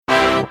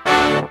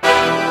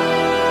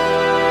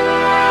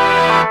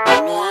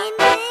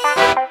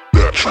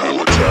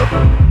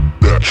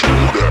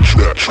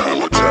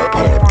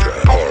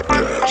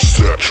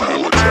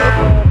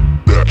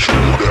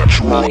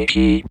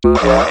Mikey,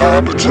 Buddha,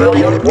 and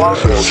William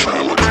Waffles.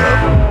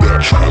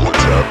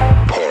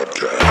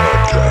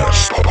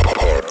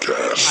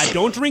 I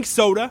don't drink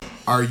soda.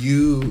 Are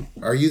you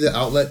the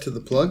outlet to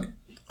the plug?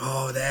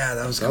 Oh, yeah,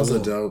 that was That cool. was a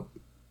dope.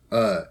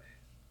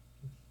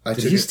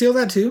 Did he steal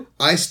that too?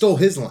 I stole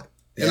his line.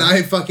 And Yeah.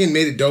 I fucking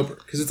made it doper.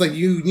 Because it's like,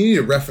 you need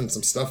to reference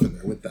some stuff in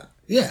there with that.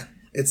 Yeah.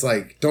 It's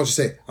like, don't just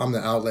say, I'm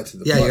the outlet to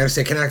the Yeah, plug. you gotta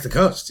say connect the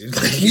coast, dude.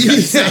 Like, you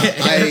gotta say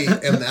it.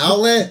 I am the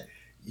outlet.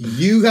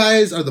 You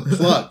guys are the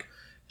plug.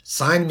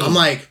 Sign me. I'm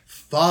like,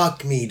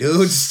 fuck me,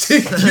 dude.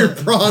 Stick your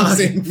prawns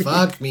in me.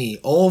 Fuck me.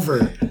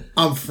 Over.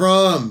 I'm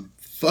from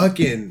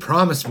fucking...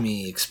 Promise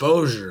me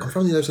exposure. I'm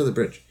from the other side of the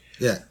bridge.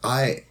 Yeah.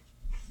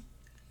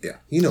 Yeah,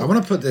 you know. I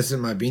want to put this in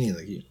my beanie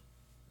like you.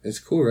 It's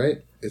cool,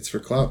 right? It's for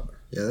clout.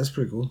 Yeah, that's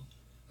pretty cool.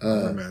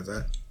 I'm not mad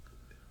at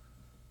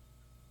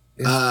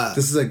that.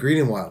 This is a green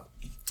and wild.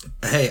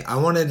 Hey, I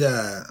wanted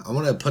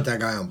to put that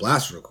guy on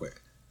blast real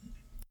quick.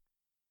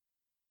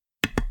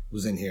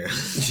 Was in here.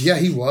 Yeah,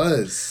 he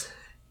was.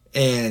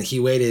 And he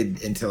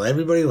waited until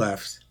everybody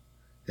left.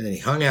 And then he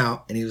hung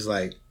out and he was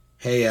like,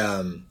 hey,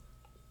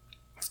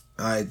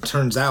 it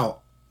turns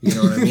out, you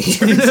know what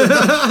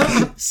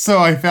I mean? So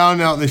I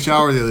found out in the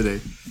shower the other day,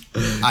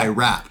 I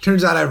rapped.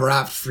 Turns out I've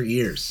rapped for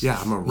years. Yeah,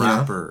 I'm a You know?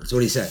 rapper. That's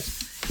what he said.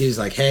 He was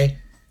like, hey,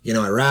 you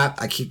know, I rap.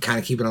 I keep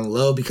it on the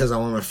low because I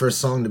want my first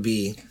song to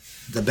be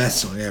the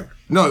best song ever.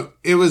 No,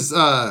 it was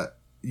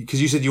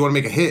because you said you want to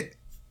make a hit.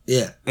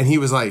 Yeah. And he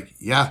was like,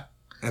 yeah.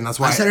 And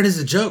that's why I said it as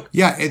a joke.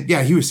 Yeah,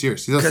 yeah, he was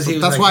serious. That's He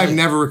was that's like, why hey. I've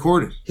never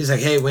recorded. He's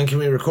like, hey, when can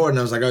we record? And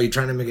I was like, oh, you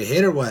trying to make a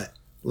hit or what?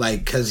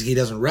 Like, because he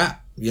doesn't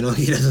rap. You know,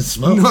 he doesn't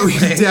smoke. No,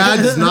 his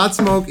dad does not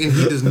smoke and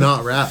he does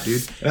not rap,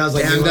 dude. And I was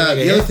like, and you wanna make a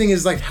the hit? other thing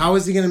is, like, how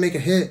is he going to make a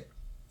hit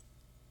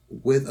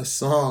with a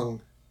song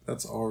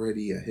that's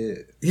already a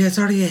hit? Yeah, it's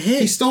already a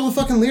hit. He stole the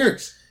fucking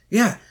lyrics.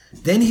 Yeah.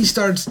 Then he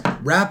starts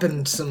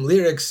rapping some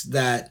lyrics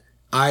that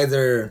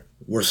either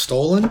were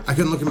stolen I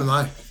couldn't look him in the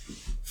eye.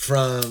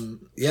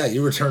 from,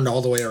 you were turned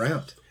all the way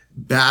around.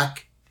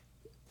 Back.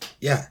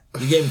 Yeah.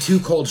 You gave him two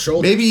cold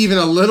shoulders. Maybe even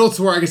a little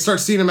to where I could start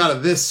seeing him out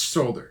of this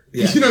shoulder.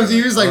 Yeah, you know what I'm saying?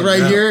 He was like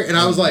right no. here, and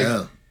I was like,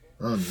 no.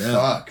 Oh, no.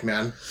 fuck,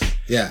 man.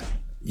 Yeah.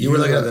 You were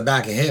looking at the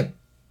back of him.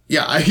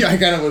 Yeah, I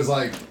kind of was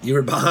like, You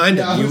were behind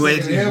Yeah, I him. was You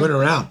looking at him. went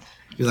around.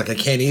 You're like, I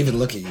can't even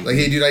look at you.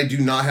 hey, dude, I do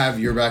not have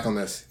your back on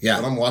this. Yeah.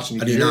 But I'm watching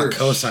you. I do not Your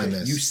co-sign shit.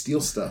 this. You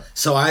steal stuff.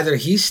 So either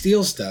he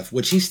steals stuff,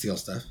 which he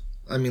steals stuff.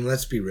 I mean,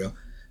 let's be real.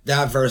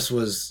 That verse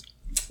was,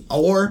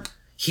 or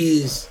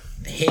he's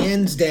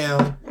hands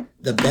down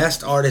the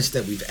best artist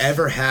that we've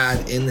ever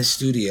had in the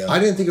studio. I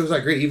didn't think it was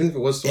that great, even if it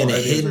was stolen. And a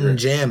I think it was hidden great.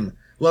 gem.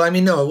 Well, I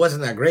mean, no, it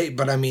wasn't that great,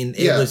 but I mean,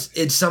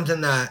 it's something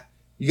that,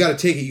 You gotta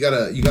take it. You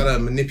gotta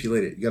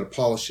manipulate it. You gotta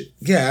polish it.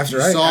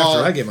 after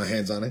I get my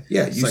hands on it.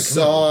 Yeah, it's you like, come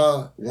on.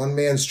 saw one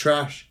man's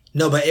trash.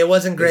 No, but it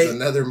wasn't great. There's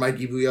another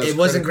Mikey Booyah's It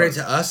wasn't great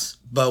credit to us,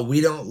 but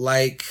we don't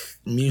like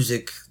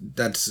music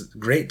that's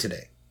great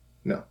today.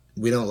 No.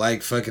 We don't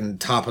like fucking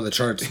top of the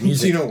charts Do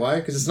music. you know why?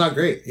 Because it's not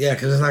great. Yeah,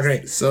 because it's not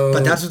great. So-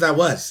 but that's what that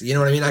was. You know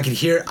what I mean? I could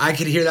hear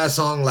that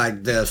song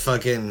like the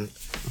fucking,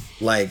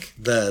 like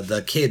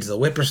the kids, the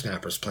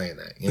whippersnappers playing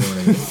that. You know what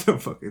I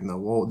mean?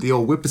 the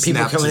old whippersnaps.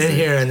 People coming in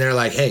here and they're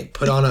like, "Hey,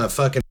 put on a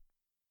fucking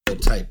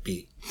type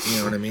beat." You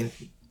know what I mean?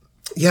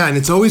 Yeah, and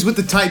it's always with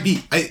the tight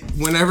beat.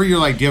 Whenever you're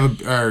like, do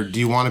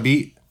you want a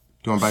beat?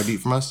 Do you want to buy a beat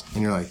from us?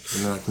 And they're like,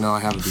 no, I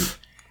have a beat.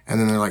 And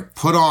then they're like,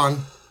 put on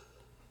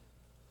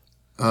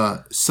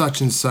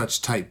such and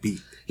such type beat.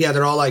 Yeah,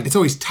 they're all like, It's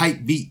always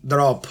tight beat. they're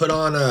all put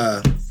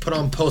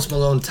on Post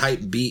Malone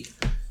type beat,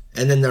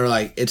 and then they're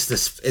like, it's the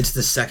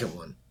second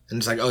one. And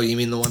it's like, oh, you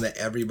mean the one that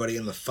everybody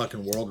in the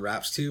fucking world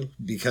raps to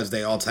because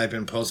they all type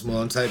in Post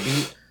Malone type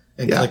beat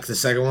and Yeah. click the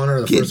second one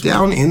or the Get first one?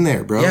 down in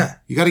there, bro. Yeah.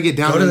 You got to get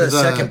down Go to into the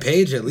second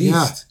page at least.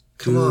 Yeah.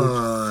 Come Dude,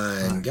 on,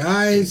 fucking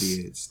guys.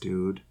 idiots,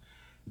 dude.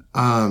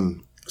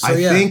 So,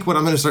 yeah. think what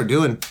I'm gonna start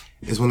doing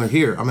is when they're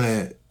here, I'm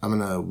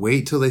gonna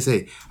wait till they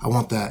say I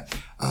want that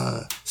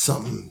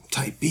something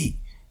type beat,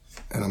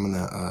 and I'm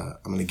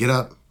gonna get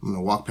up. I'm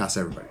gonna walk past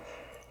everybody.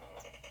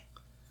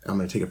 I'm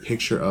gonna take a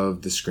picture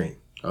of the screen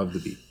of the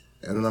beat,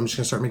 and then I'm just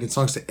gonna start making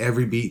songs to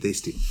every beat they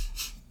steal.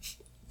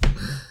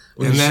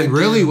 And then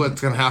really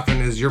what's gonna happen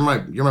is you're my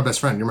best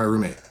friend. You're my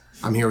roommate.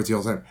 I'm here with you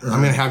all the time.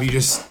 I'm gonna have you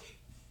just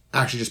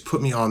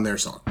put me on their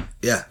song.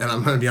 Yeah. And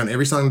I'm gonna be on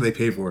every song that they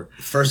pay for.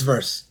 First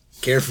verse,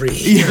 Carefree.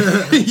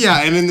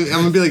 Yeah, and then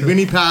I'm gonna be like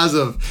Vinny Paz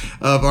of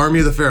Army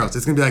of the Pharaohs.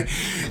 It's gonna be like,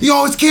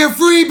 yo, it's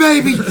Carefree,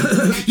 baby.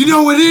 You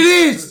know what it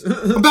is.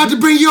 I'm about to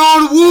bring you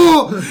all to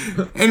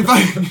war. And if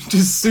I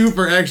just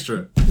super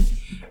extra.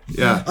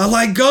 Yeah. I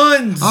like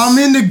guns. I'm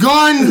into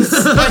guns.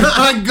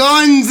 I like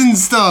guns and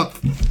stuff.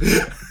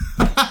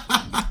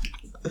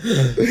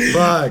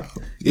 Fuck.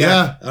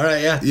 Yeah. All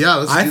right, yeah. Yeah,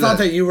 let's I do thought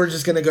that. that you were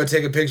just going to go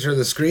take a picture of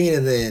the screen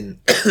and then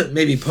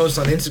maybe post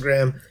on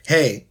Instagram,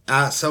 hey,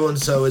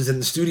 so-and-so is in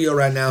the studio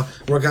right now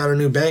working on a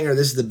new banger.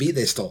 This is the beat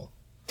they stole.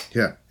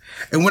 Yeah.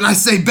 And when I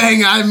say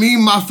bang, I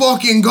mean my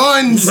fucking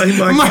guns. My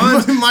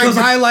guns. Because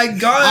I like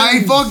guns.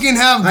 I fucking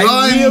have guns.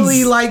 I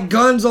really like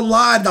guns a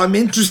lot. I'm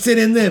interested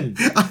in them.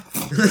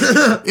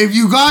 If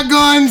you got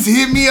guns,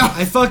 hit me up.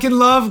 I fucking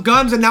love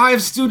guns, and now I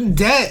have student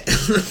debt.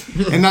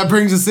 And that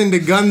brings us into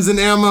guns and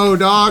ammo,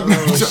 dog.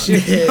 Oh,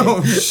 shit.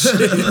 Oh,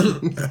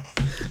 shit.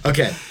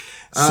 Okay.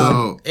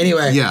 So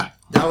Anyway, yeah.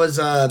 that was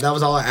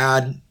all I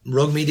had.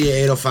 Rogue Media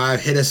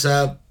 805, hit us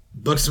up,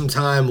 book some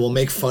time. We'll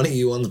make fun of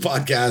you on the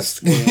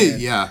podcast.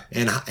 And, Yeah.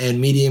 and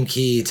Medium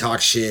Key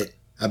talk shit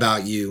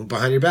about you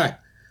behind your back.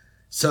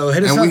 So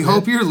hit us up. And we man.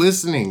 hope you're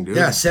listening, dude.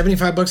 Yeah,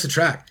 $75 a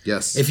track.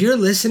 Yes. If you're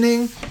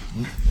listening,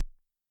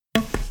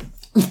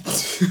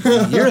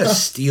 you're a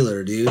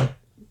stealer, dude.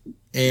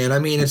 And I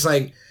mean, it's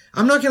like,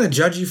 I'm not gonna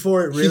judge you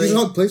for it. Really,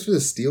 plays for the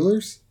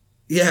Steelers.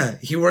 yeah.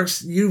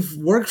 You've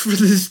worked for the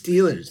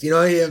Steelers. You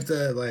know, you have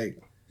to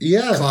like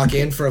Yeah, clock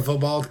in for a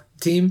football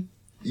team.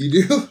 you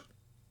do.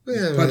 Yeah,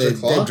 I mean, Punch a they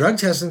clock? drug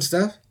test and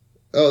stuff.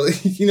 Oh,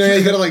 you know how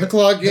you gotta like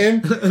clock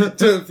in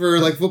for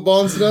like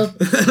football and stuff.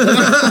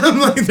 I'm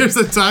like, there's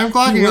a time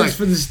clock. And He you're works like,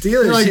 for the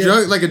Steelers. you're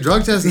like yeah. a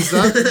drug test and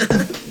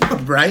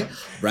stuff. Right?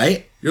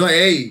 You're like,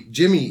 hey,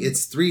 Jimmy,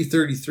 it's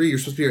 3:33. You're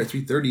supposed to be here at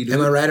 3:30. Dude.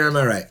 Am I right or am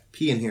I right?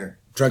 Pee in here.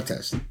 Drug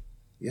test.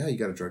 Yeah, you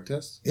got a drug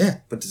test. Yeah.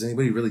 But does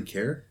anybody really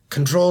care?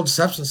 Controlled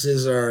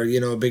substances are,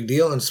 a big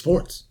deal in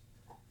sports.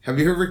 Have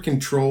you ever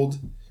controlled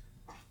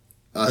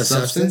a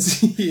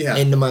substance? Yeah.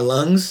 Into my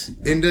lungs?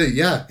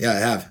 Yeah. Yeah, I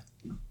have.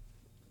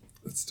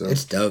 That's dope.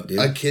 It's dope, dude.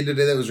 A kid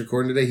today that was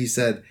recording today, he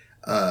said,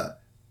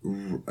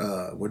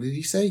 what did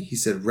he say? He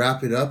said,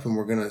 wrap it up and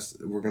we're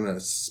gonna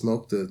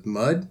smoke the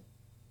mud.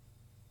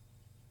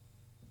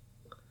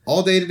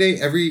 All day today,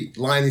 every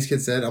line these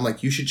kids said, I'm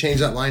like, you should change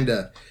that line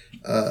to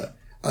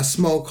I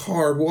smoke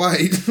hard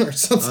white or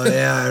something. Oh,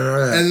 yeah, I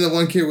remember that. And then the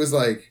one kid was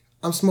like,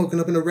 I'm smoking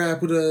up in a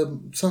wrap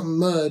with something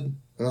mud.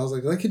 And I was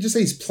like, that kid just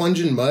say he's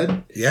plunging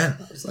mud? Yeah.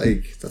 I was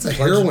like, that's a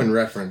heroin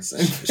reference.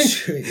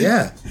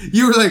 Yeah.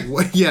 You were like,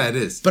 what? Yeah, it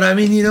is. But I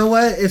mean, you know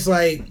what? It's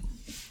like,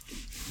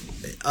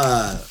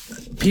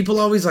 people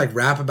always like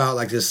rap about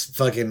like this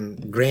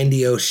fucking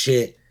grandiose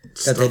shit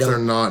that they They're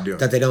don't not doing.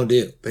 that they don't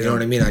do. You know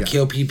what I mean? I Yeah.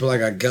 kill people. I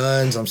got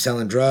guns. I'm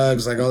selling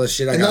drugs. Like all this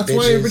shit. I And got that's bitches.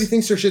 why everybody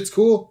thinks their shit's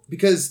cool,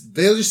 because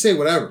they'll just say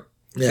whatever.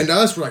 Yeah. And to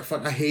us, we're like,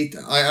 fuck, I hate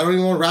that. I don't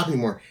even want to rap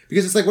anymore.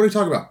 Because it's like, what are you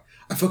talking about?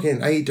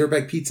 I ate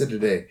dirtbag pizza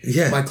today.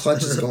 Yeah. My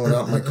clutch is going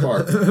out in my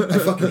car. I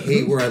fucking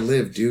hate where I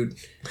live, dude.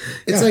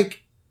 It's Yeah. like,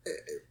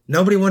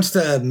 Nobody wants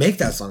to make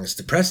that song. It's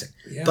depressing,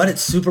 Yeah. but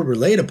it's super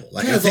relatable.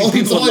 Like I that's think all,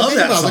 people that's would all I love think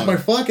that about. song. Like my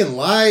fucking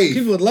life.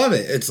 People would love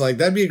it. It's like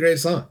that'd be a great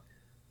song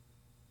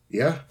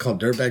Yeah.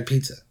 called Dirtbag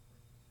Pizza,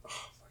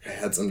 I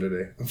had some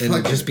today.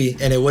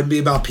 and it wouldn't be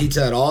about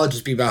pizza at all. It'd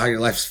just be about how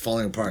your life's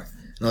falling apart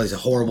and all these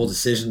horrible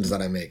decisions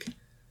that I make.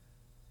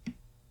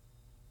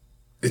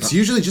 It's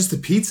usually just the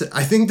pizza.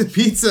 I think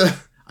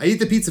I eat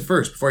the pizza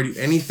first before I do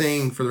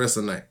anything for the rest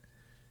of the night.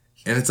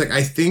 And it's like,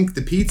 I think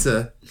the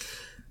pizza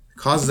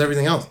causes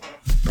everything else.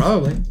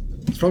 Probably,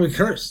 it's probably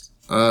cursed.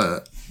 Ooh,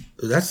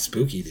 That's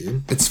spooky,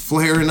 dude. it's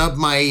flaring up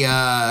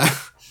my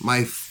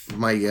my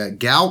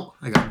gout.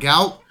 I got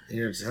gout.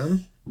 Your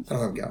tongue? I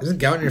don't have gout. Isn't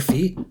gout in your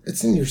feet?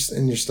 It's in your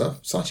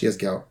stuff. Sachi has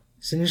gout.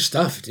 It's in your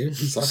stuff, dude.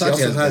 Sachi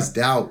also has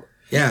doubt.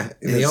 Yeah,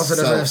 and he also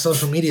doesn't have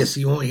social media,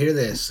 so you won't hear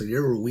this. So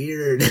you're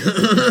weird.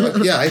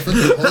 Yeah, I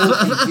fucking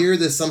hope you hear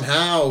this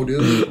somehow,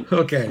 dude.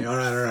 Okay, all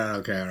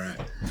right.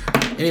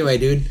 Anyway,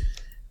 dude,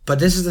 but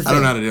this is the thing. I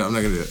don't know how to do it. I'm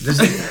not gonna do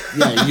it.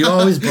 Yeah, you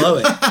always blow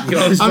it. You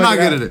always I'm not fuck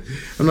good up. at it.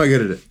 I'm not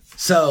good at it.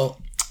 So,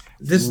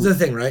 this is the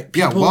thing, right?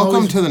 Yeah, People welcome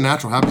always- to the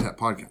Natural Habitat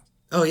Podcast.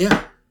 Oh,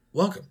 yeah.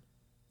 Welcome.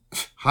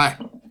 Hi.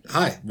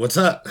 Hi, what's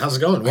up? How's it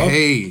going? Welcome.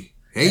 Hey.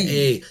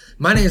 Hey,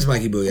 my name is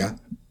Mikey Booyah.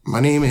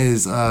 My name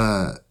is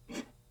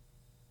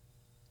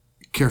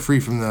Carefree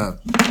from the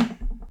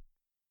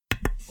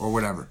or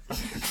whatever.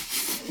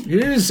 You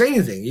didn't even say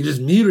anything. You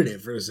just muted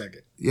it for a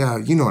second. Yeah,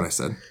 you know what I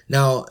said.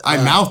 Now, I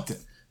mouthed it.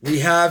 we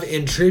have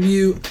in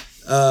tribute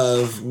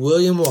of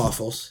William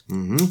Waffles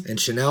and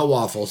Chanel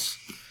Waffles,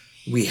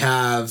 we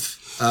have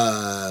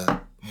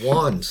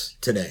wands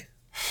today.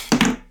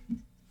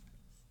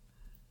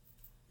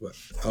 What?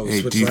 Oh,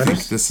 Hey, switch do you lighters?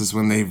 think this is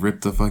when they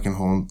ripped the fucking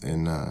hole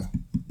in the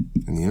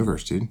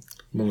universe, dude?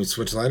 When we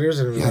switch lighters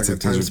and Yeah, like it's a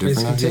like time things are space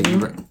different now. Yeah,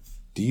 continuum?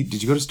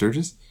 did you go to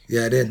Sturgis?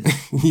 Yeah, I did.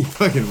 You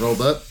fucking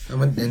rolled up. I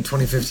went in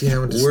 2015. I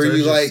went to Were Sturgis.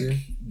 you like, dude.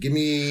 give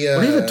me?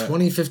 What do you have a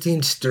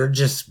 2015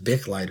 Sturgis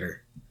Bic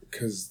lighter?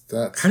 Because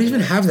that's How do you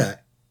even have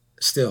that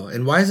still?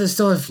 And why does it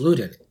still have fluid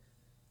in it?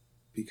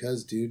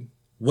 because, dude.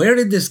 Where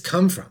did this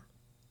come from?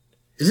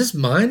 Is this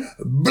mine?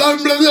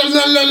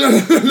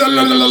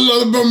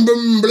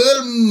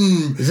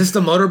 Is this the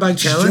motorbike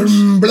challenge?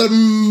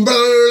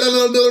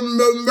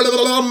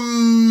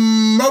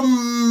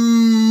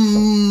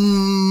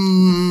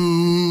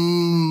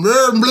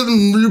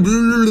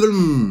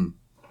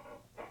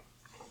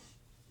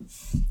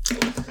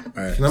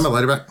 All right. Can I have my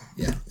lighter back?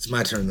 Yeah, it's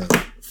my turn though.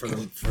 For the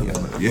Yeah.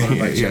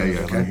 motorbike challenge,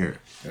 Let okay? me hear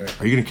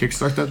it. Are you gonna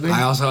kickstart that thing?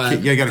 I also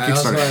have- Yeah, you gotta I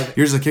also kickstart have- it.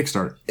 Here's a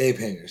kickstart. Ape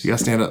hangers. You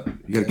gotta stand up.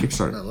 You gotta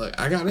kickstart Now it. look,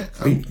 I got it.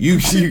 You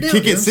Sitting down,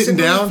 kick dude. it I'm sitting on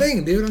the down.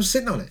 thing, dude. I'm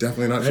sitting on it.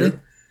 Definitely not Ready? true.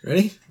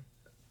 Ready?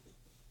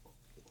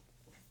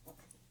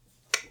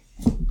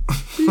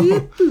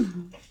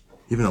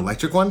 You have an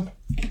electric one?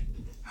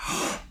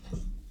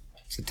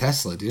 It's a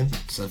Tesla, dude.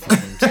 It's a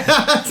fucking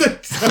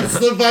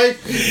Tesla bike.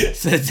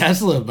 It's a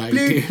Tesla bike,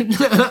 dude.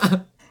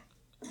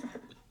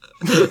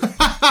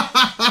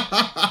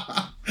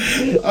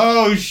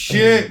 Oh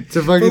shit! It's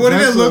a fucking But what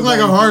did it Tesla look like?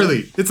 A bike,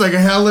 Harley? It's like a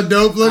hella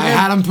dope looking. I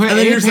had them put and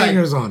then ape you're just like,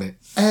 hangers on it.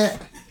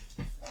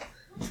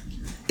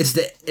 It's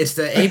the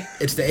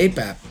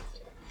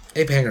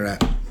ape hanger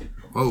app.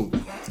 oh,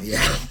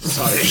 Yeah,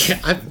 sorry,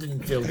 I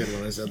didn't feel good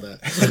when I said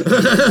that.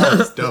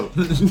 that's dope.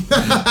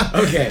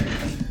 Okay,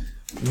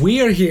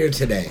 we are here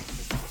today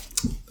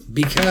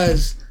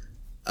because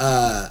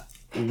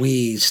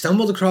we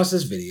stumbled across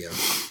this video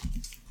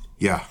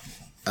Yeah.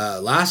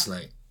 last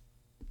night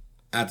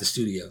at the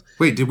studio.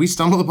 Wait, did we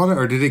stumble upon it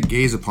or did it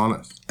gaze upon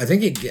us? I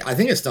think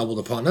it stumbled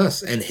upon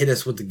us and hit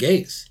us with the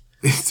gaze.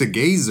 It's a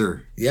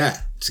gazer.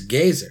 Yeah, it's a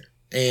gazer.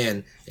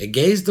 And it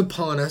gazed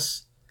upon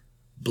us,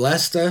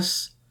 blessed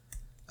us,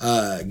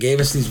 gave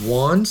us these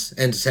wands,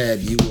 and said,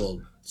 "You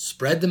will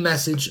spread the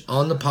message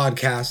on the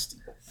podcast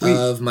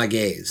of my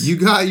gaze." You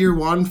got your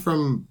wand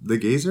from the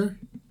gazer?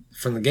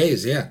 From the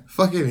gaze, yeah.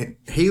 Fucking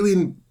Haley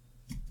and,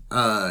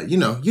 you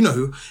know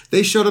who.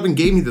 They showed up and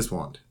gave me this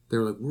wand. They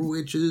were like, we're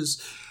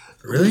witches.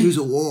 Really? Use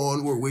a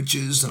wand, we're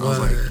witches. And I was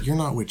like, you're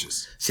not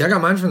witches. See, I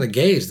got mine from the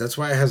gaze. That's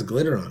why it has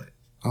glitter on it.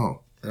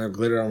 Oh. And I have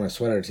glitter on my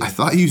sweater, too. I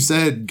thought you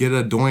said get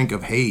a doink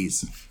of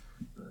haze.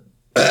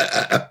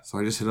 So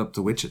I just hit up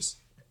the witches.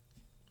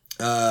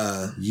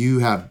 You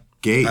have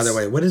gaze. By the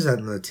way, what is that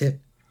in the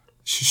tip?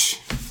 Shh.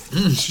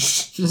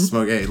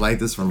 Smoke, hey, light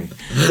this for me.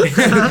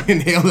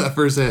 Inhale that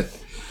first hit.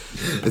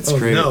 It's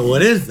crazy. No,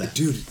 what is that?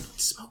 Dude,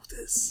 smoke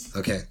this.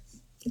 Okay.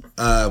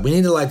 We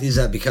need to light these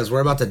up because we're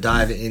about to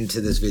dive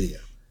into this video.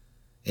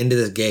 Into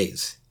this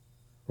gaze.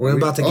 We're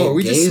about to get are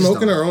we just gazed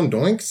smoking on. our own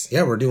doinks?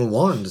 Yeah, we're doing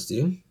wands,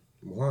 dude.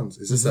 Wands.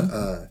 Is this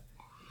a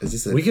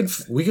We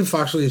could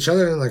fox with each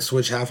other and like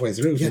switch halfway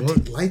through. If Yeah, you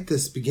want. dude, light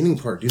this beginning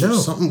part, dude. No.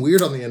 There's something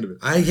weird on the end of it.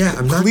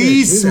 I'm not.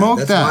 Please gonna do smoke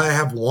That's that. why I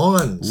have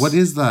wands. What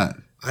is that?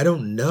 I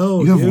don't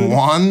know. You have dude.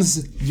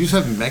 wands? You just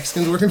have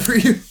Mexicans working for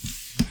you?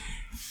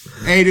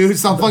 Hey, dude,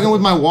 stop fucking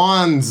with my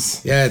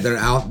wands. Yeah, they're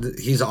out.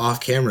 He's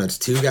off camera. It's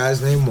two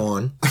guys named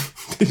Juan.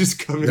 They just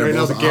come in They're right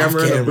now, both the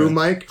camera and a off boom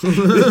mic.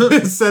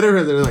 Set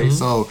her. They're like,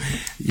 so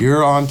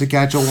you're on to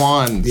catch a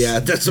wand. Yeah,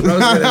 that's what I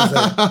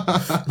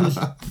was gonna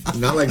say.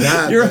 Not like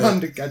that. You're but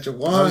on to catch a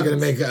wand. I was gonna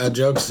make a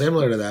joke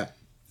similar to that.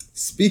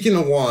 Speaking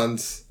of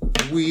wands,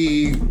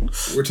 we're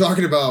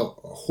talking about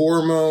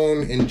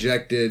hormone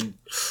injected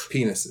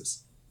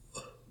penises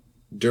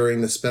during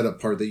the sped up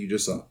part that you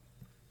just saw.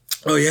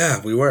 Oh yeah,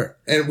 we were.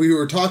 And we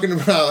were talking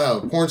about how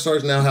porn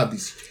stars now have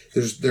these.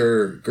 There's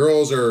 100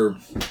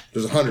 of them.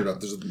 There's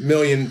 1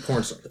 million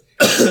porn stars.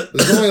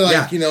 There's only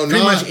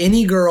pretty much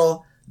any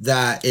girl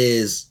that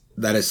is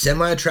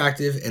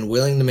semi-attractive and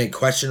willing to make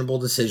questionable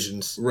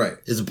decisions. Right.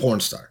 Is a porn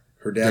star.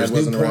 Her dad There's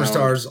wasn't new porn around.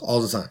 stars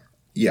all the time.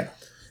 Yeah.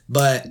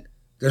 But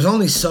there's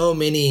only so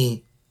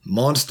many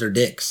monster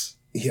dicks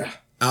Yeah.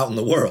 out in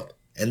the world.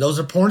 And those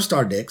are porn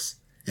star dicks.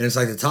 And it's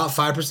like the top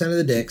 5% of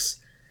the dicks.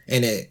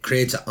 And it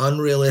creates an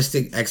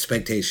unrealistic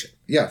expectation.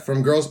 Yeah,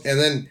 from girls. And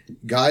then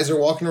guys are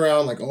walking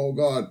around like, oh,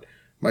 God,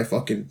 my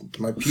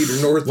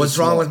Peter North. What's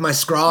wrong with my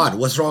scrod?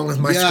 What's wrong with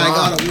my scrod? I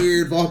got a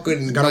weird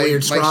fucking. Got a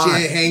weird my scrod.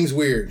 shit hangs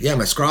weird. Yeah,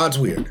 my scrod's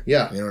weird.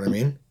 Yeah. You know what I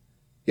mean?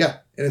 Yeah.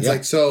 And it's Yeah.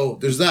 like, so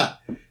there's that.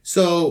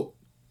 So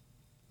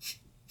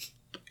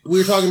we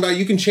were talking about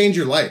you can change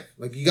your life.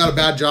 Like you got a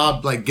bad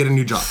job, like get a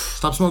new job.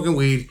 Stop smoking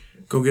weed.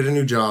 Go get a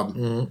new job.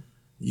 Mm-hmm.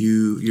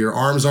 Your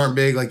arms aren't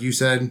big, like you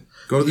said.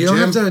 Go to the You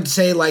gym. don't have to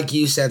say like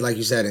you said,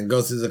 and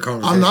go through the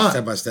conversation I'm not.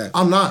 step by step.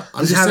 I'm not. I'm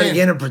Just just have it saying.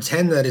 again and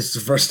pretend that it's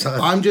the first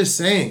time. I'm just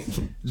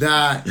saying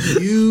that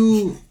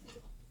you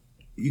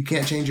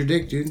can't change your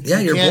dick, dude. Yeah,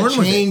 you you're can't born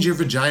with it. change your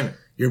vagina.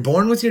 You're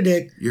born with your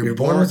dick. You're You're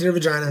born born- with your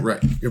vagina.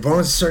 Right. You're born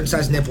with certain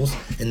size nipples,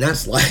 and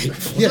that's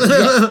life.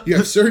 Yeah, you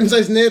have certain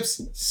size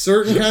nips,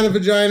 certain kind of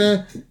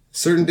vagina,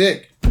 certain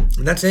dick,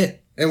 And that's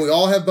it. and we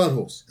all have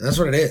buttholes. And that's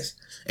what it is.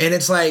 And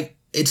it's like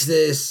it's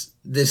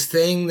this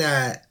thing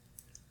that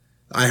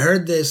I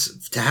heard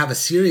this to have a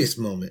serious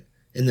moment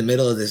in the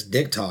middle of this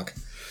dick talk.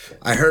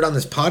 I heard on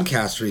this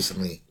podcast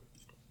recently.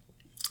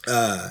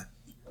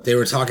 They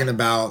were talking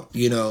about,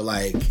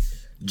 like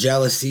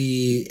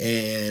jealousy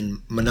and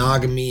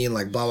monogamy and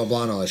like blah blah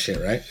blah and all that shit,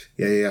 right?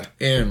 Yeah.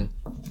 And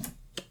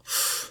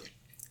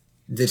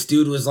this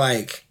dude was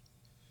like,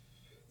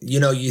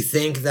 you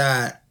think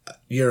that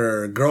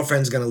your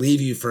girlfriend's gonna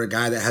leave you for a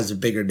guy that has a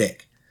bigger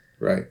dick,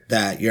 Right.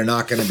 that you're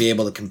not gonna be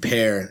able to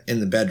compare in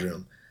the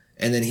bedroom.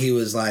 And then he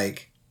was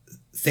like,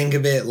 think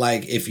of it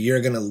like if you're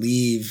gonna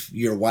leave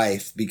your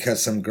wife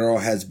because some girl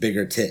has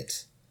bigger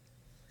tits.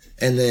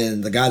 And then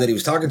the guy that he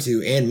was talking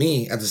to and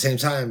me at the same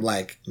time,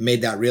 like,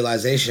 made that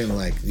realization,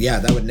 like, yeah,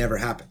 that would never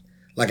happen.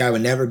 Like, I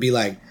would never be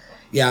like,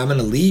 yeah, I'm going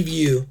to leave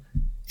you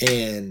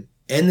and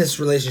end this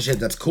relationship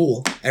that's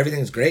cool.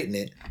 Everything's great in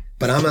it.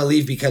 But I'm going to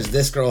leave because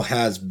this girl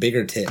has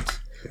bigger tits.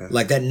 Yeah.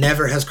 Like, that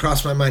never has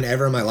crossed my mind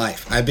ever in my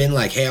life. I've been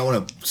like, hey, I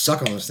want to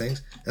suck on those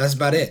things. And that's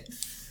about it.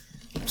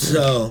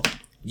 So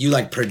you,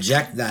 like,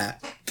 project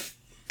that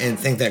and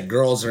think that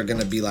girls are going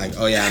to be like,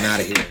 oh, yeah, I'm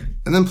out of here.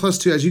 And then plus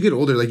two, as you get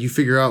older, like you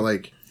figure out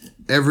like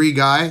every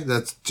guy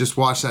that's just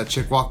watched that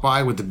chick walk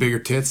by with the bigger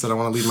tits that I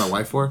want to leave my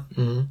wife for,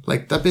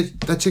 like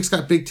that chick's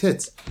got big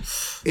tits.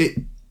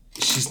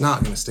 She's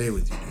not gonna stay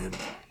with you, dude.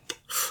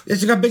 Yeah,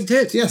 she got big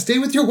tits. Yeah, stay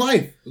with your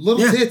wife.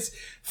 Little tits.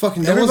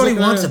 Fucking everybody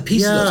wants a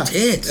piece of those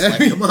tits.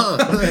 Like, come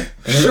on.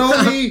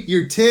 Show me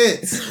your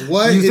tits.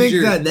 What you is think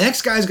your... that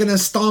next guy's gonna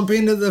stomp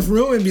into the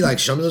room and be like,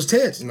 show me those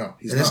tits? No,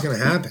 he's and not. it's gonna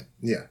happen.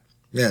 Yeah.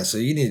 Yeah, so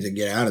you need to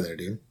get out of there,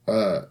 dude.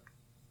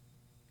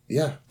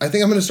 Yeah. I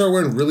think I'm gonna start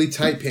wearing really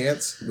tight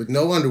pants with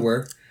no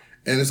underwear.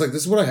 And it's like,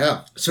 this is what I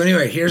have. So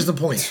anyway, here's the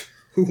point.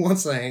 Who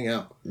wants to hang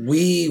out?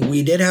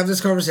 We did have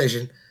this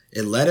conversation.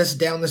 It led us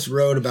down this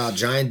road about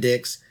giant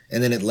dicks,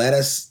 and then it led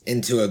us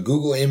into a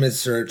Google image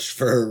search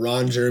for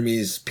Ron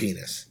Jeremy's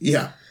penis.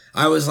 Yeah.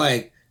 I was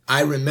like,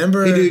 I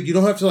remember. Hey, dude, you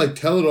don't have to like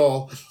tell it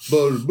all.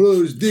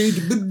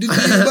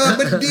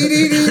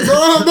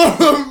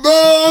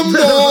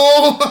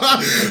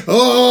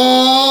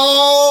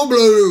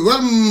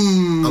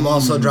 I'm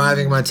also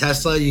driving my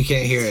Tesla. You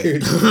can't hear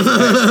it.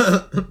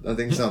 That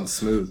thing sounds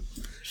smooth.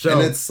 So,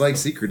 and it's like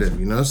secretive,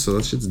 you know? So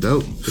that shit's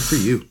dope. Good for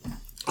you.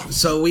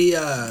 So we,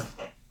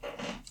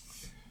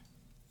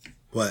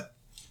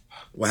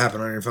 What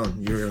happened on your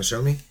phone? You were going to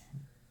show me?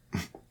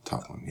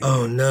 Top one. Yeah.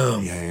 Oh, no.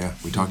 Yeah.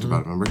 We talked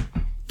about it, remember?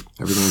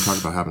 Everything we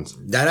talked about happens.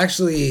 That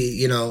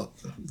actually,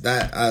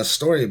 that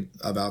story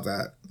about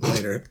that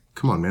later.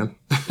 Come on, man.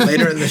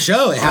 Later in the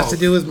show, it has to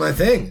do with my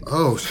thing.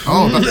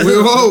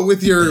 Whoa,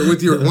 with your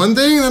one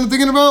thing that I'm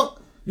thinking about?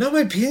 Not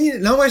my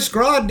penis, not my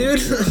scrod,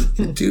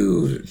 dude.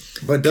 Dude.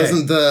 But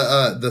doesn't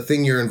the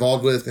thing you're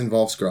involved with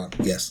involve scrod?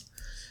 Yes.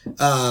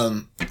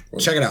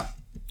 Check it out.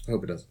 I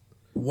hope it does.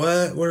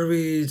 What were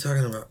we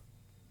talking about?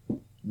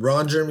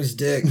 Ron Jeremy's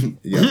dick.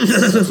 Yeah,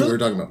 that's what we were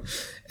talking about.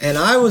 And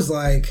I was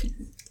like,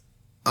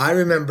 I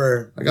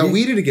remember. I got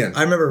weeded again.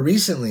 I remember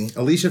recently.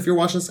 Alicia, if you're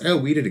watching this, I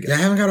got weeded again. I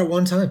haven't got it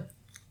one time.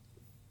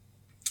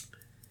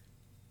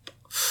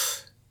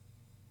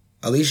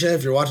 Alicia,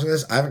 if you're watching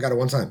this, I haven't got it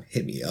one time.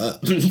 Hit me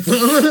up.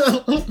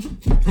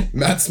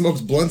 Matt smokes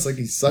blunts like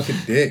he's sucking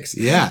dicks.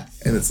 Yeah.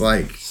 And it's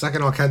like...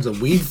 Sucking all kinds of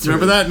weed through.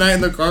 Remember that night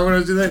in the car when I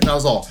was doing that? And I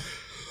was all...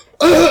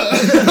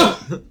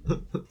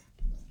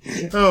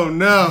 Oh,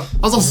 no. I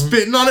was all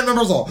spitting on it. Remember,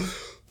 I was all...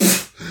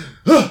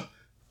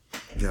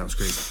 Yeah, that was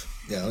crazy.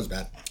 Yeah, that was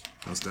bad.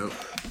 That was dope.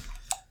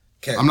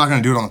 Okay. I'm not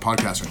going to do it on the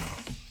podcast right now.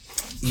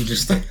 You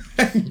just...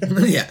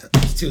 Yeah,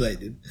 it's too late,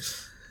 dude.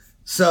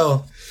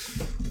 So...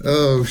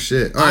 Oh,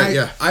 shit. All right,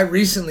 yeah. I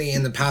recently,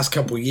 in the past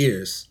couple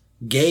years,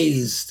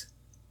 gazed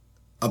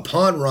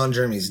upon Ron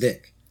Jeremy's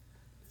dick.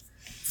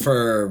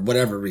 For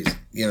whatever reason.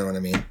 You know what I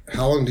mean?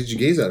 How long did you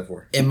gaze at it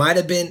for? It might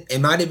have been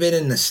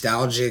a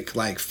nostalgic,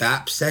 like,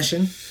 FAP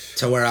session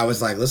to where I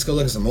was like, let's go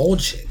look at some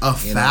old shit. A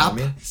you know what I FAP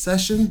mean?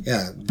 session?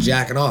 Yeah,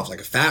 jacking off, like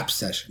a FAP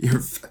session.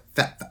 You're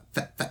fat.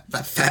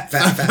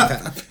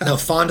 No,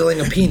 fondling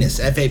a penis,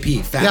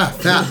 FAP, fat.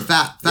 Yeah,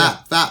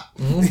 fat.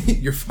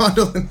 You're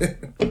fondling it.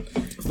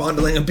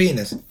 Fondling a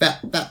penis.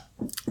 Fat.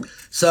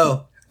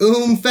 So...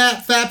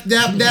 fap, dap,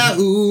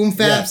 fap,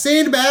 Yeah.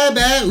 say bye,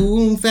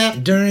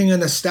 fap. During a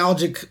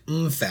nostalgic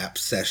fap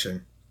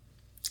session,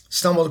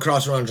 stumbled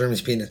across Ron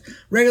Jeremy's penis.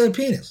 Regular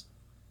penis.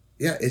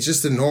 Yeah, it's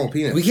just a normal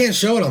penis. We can't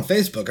show it on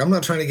Facebook. I'm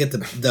not trying to get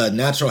the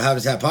Natural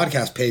Habitat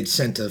podcast page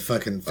sent to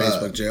fucking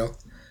Facebook jail.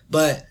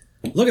 But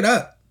look it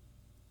up.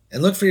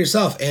 And look for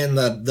yourself. And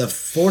the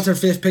fourth or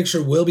fifth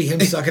picture will be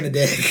him sucking a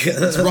dick.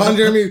 It's Ron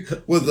Jeremy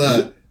with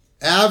a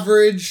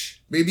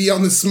average, maybe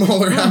on the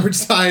smaller average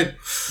side,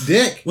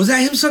 dick. Was that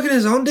him sucking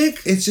his own dick?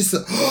 It's just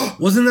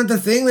Wasn't that the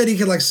thing that he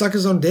could like suck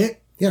his own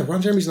dick? Yeah,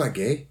 Ron Jeremy's not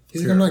gay.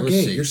 He's like, Sure, I'm not let's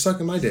gay. see. You're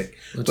sucking my dick.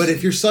 But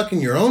if you're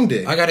sucking your own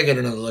dick... I gotta get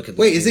another look at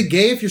that. Wait, is it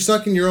gay if you're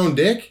sucking your own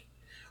dick?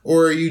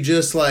 Or are you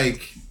just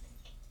like...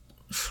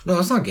 No,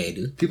 it's not gay,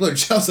 dude. People are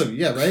jealous of you,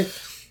 yeah, right?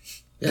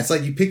 Yeah. It's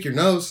like you pick your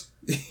nose.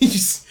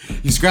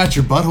 you scratch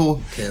your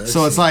butthole. Okay,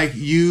 so it's like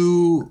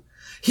you...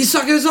 He's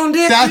sucking his own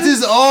dick. That's dude.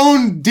 his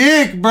own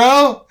dick,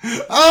 bro.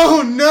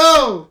 Oh,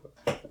 no.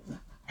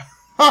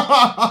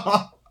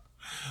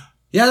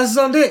 Yeah, that's his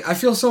own dick. I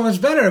feel so much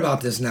better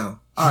about this now.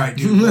 All right,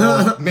 dude.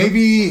 Well,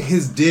 maybe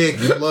his dick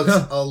looks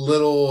a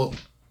little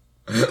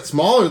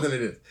smaller than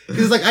it is.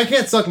 Because, like, I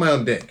can't suck my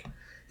own dick.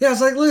 Yeah,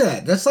 it's like, look at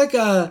that. That's like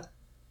a...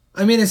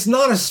 I mean, it's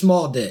not a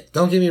small dick.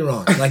 Don't get me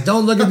wrong. Like,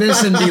 don't look at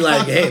this and be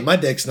like, hey, my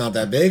dick's not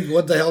that big.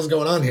 What the hell's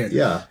going on here?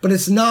 Yeah. But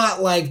it's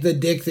not like the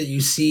dick that you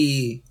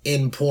see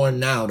in porn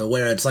now to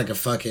where it's like a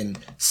fucking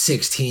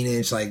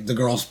 16-inch, like the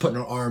girl's putting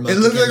her arm up. It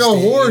looks like a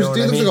against it, horse, you know what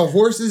dude. I It looks mean? like a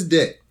horse's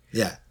dick.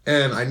 Yeah.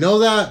 And I know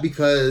that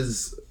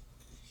because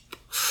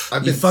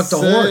I've You been fucked a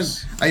sent-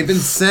 horse. I've been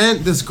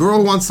sent. This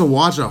girl wants to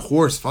watch a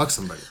horse fuck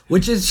somebody.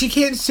 Which is, she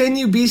can't send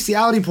you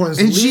bestiality porn. It's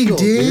And legal,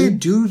 she did,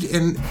 dude.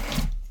 And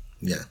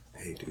Yeah.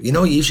 hey, dude. You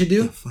know what you should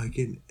do? The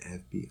fucking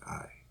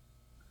FBI.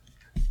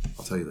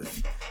 I'll tell you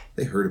later.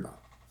 They heard about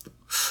it.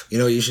 You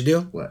know what you should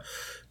do? What?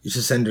 You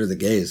should send her the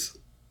gays.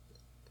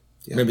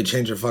 Yeah. Maybe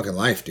change her fucking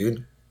life,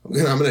 dude. I'm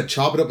gonna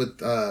chop it up with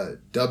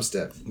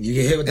dubstep. You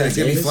get hit with And that it's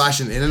gonna be gays?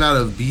 flashing in and out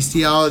of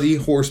bestiality,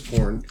 horse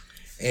porn,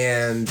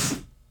 and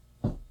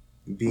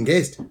be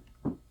engaged.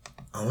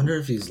 I wonder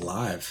if he's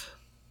live.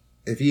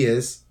 If he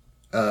is,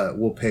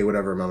 we'll pay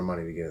whatever amount of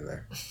money to get in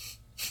there.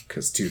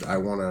 Because, dude, I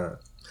want to...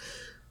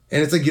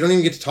 And it's like, you don't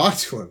even get to talk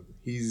to him.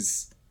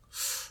 He's...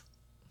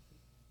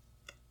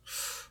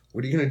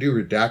 What are you going to do?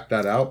 Redact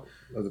that out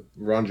of the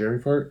Ron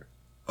Jeremy part?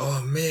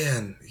 Oh,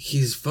 man.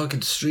 He's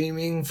fucking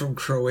streaming from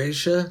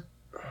Croatia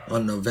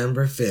on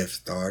November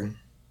 5th, dog.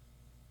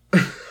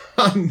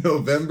 On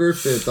November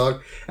 5th,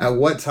 dog. At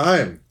what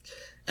time?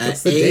 At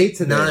What's the 8, date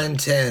today? 9,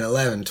 10,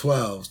 11,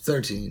 12,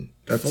 13,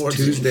 That's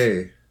 14.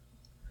 Tuesday.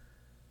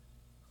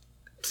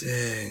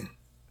 Dang.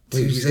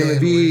 Wait, he's Tuesday gonna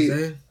and be-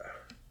 Wednesday?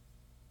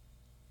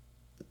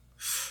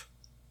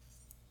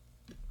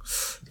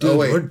 Dude, Oh,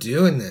 wait. we're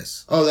doing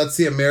this. Oh, that's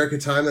the America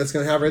time that's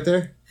going to have right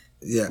there?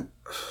 Yeah.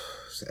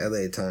 It's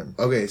LA time.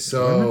 Okay, I'm not trying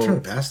so...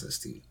 to pass this,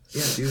 dude.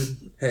 Yeah,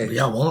 dude. Hey, We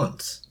got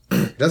once.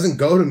 it doesn't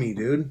go to me,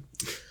 dude.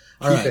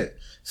 All Keep right. it.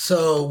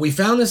 So we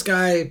found this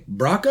guy,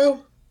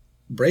 Braco?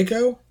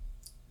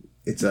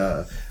 It's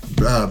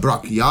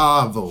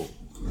Bracchiavo.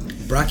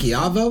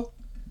 Bracchiavo?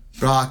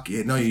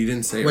 No, you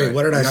didn't say it Wait, right.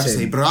 what did you I gotta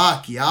say? say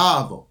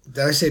Bracchiavo.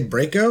 Did I say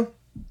Braco?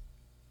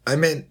 I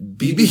meant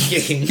BB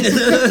King.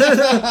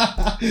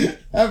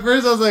 At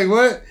first I was like,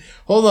 what?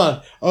 Hold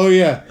on. Oh,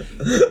 yeah.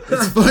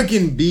 It's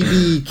fucking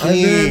BB I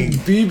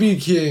meant King.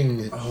 BB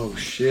King. Oh,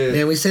 shit.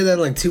 Man, we say that in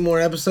like 2 more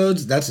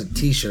episodes. That's a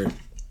t-shirt.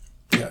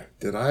 Yeah.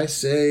 Did I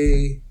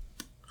say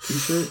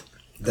t-shirt?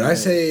 Did I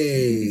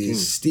say King.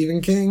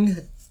 Stephen King?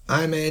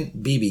 I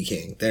meant BB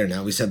King. There,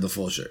 now we said the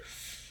full shirt.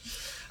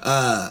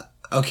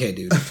 Okay,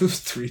 dude. It was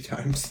 3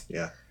 times.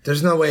 Yeah.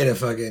 There's no way to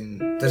set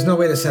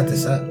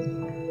this up.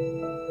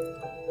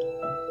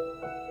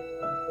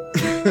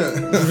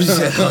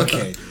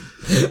 Okay.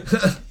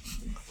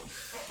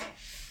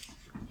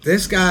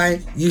 This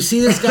guy, you see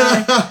this guy?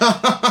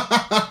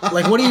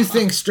 Like, what do you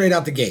think straight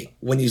out the gate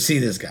when you see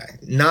this guy?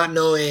 Not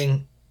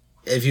knowing,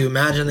 if you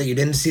imagine that you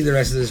didn't see the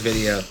rest of this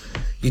video,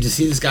 you just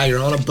see this guy,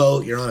 you're on a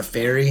boat, you're on a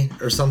ferry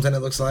or something, it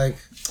looks like.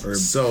 Or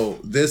So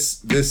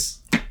this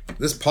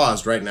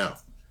paused right now.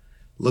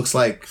 Looks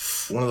like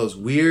one of those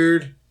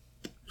weird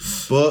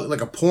book,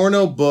 like a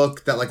porno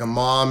book that like a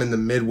mom in the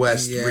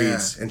Midwest Yeah.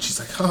 reads, and she's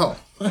like, "Oh,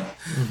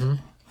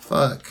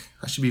 fuck,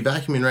 I should be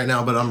vacuuming right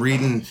now, but I'm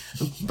reading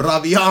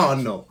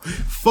Braviano,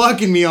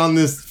 fucking me on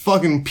this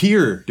fucking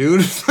pier,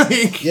 dude."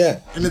 Like, Yeah.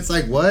 and it's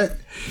like, what?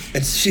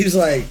 and she's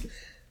like,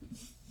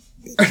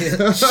 her Is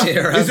husband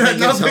that not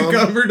gets the home.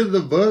 cover to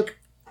the book?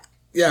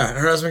 Yeah,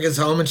 her husband gets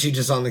home and she's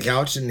just on the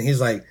couch and he's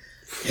like,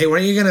 "Hey,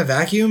 weren't you gonna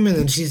vacuum?" And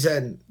then she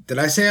said, "Did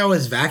I say I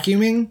was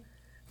vacuuming?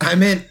 I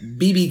meant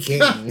BB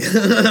King."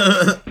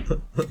 Shut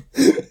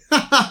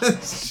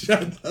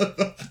the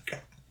fuck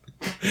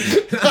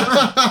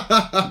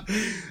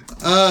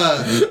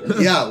up.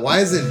 Yeah, why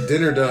is it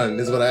dinner done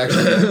is what I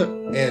actually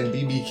meant. And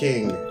BB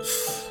King.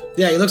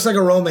 Yeah, he looks like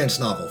a romance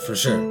novel for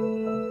sure.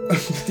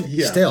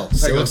 Yeah. Still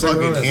like a looks like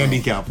fucking romance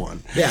handicap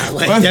one. Yeah,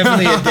 like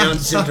definitely a Down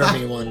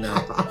syndrome one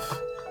now.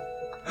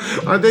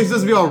 Aren't they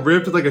supposed to be all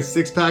ripped with like a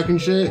 6-pack and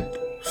shit?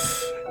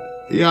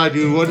 Yeah,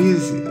 dude, what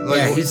is like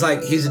Yeah, he's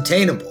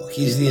attainable.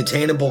 He's the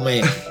attainable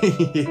man.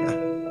 yeah.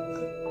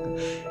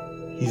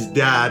 He's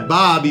Dad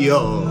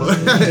Bobbio.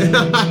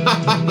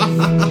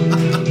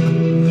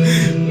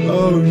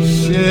 Oh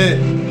shit.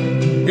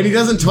 And he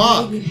doesn't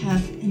talk. You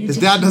have an His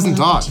dad doesn't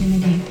additional talk.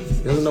 opportunity,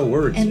 He doesn't know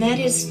words. and that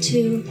is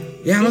to.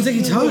 Yeah, I don't think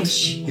he if you talks.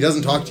 wish, He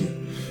doesn't talk to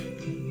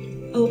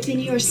you. Open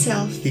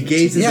yourself. He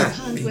gazes Yeah.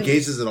 at he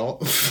gazes at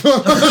all.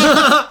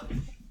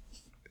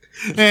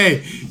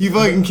 Hey, you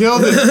fucking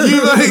killed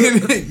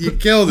it. You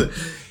killed it.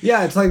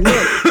 Yeah, it's like,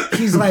 look,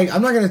 he's like,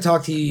 "I'm not gonna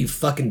talk to you, you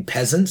fucking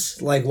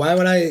peasants. Like, why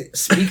would I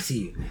speak to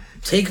you?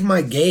 Take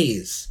my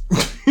gaze.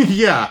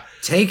 Yeah.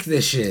 Take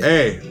this shit." For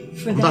Hey,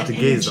 I'm about that to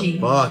gaze the energy.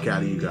 fuck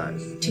out of you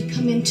guys. To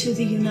come into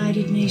the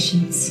United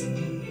Nations,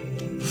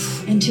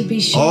 and to be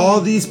sure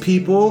All these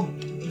people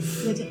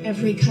that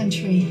every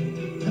country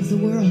of the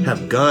world,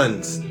 have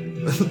guns.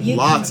 you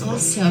Lots can of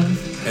also them.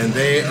 And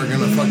they are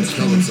gonna fucking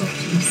kill themselves.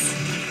 peace.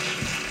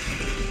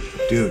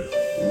 Dude,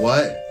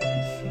 what?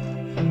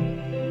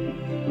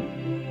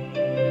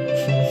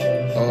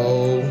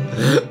 Oh.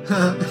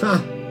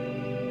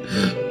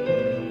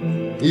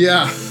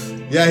 Yeah.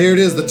 Yeah, here it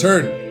is, the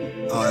turn.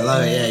 Oh, I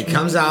love it. Yeah, he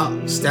comes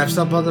out, steps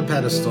up on the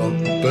pedestal,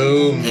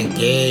 Boom. and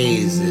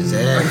gazes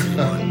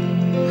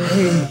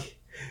everyone.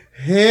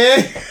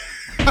 Hey.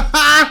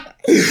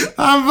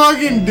 I'm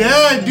fucking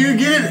dead, dude.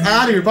 Get it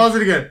out of here. Pause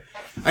it again.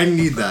 I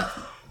need that.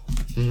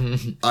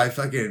 I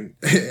fucking.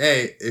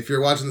 Hey, if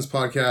you're watching this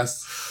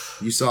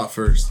podcast, you saw it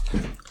first.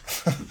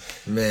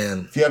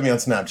 Man, If you have me on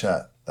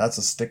Snapchat, that's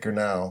a sticker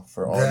now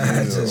for all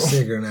that's you. a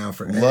sticker now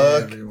for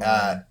Look everyone.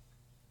 at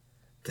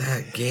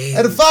That gaze.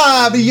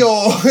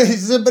 Fabio.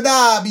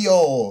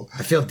 Fabio.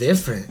 I feel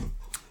different.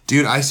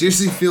 Dude, I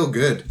seriously feel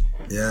good.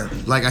 Yeah.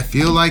 Like, I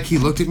feel like he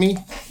looked at me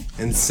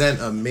and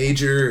sent a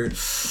major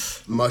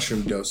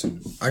mushroom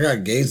dosage. I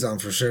got gaze on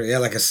for sure. Yeah,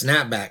 like a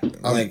snapback.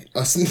 Like like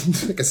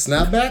a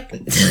snapback?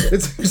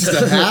 It's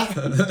just a hat?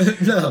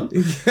 no,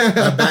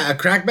 a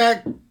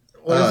crackback.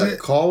 What is it?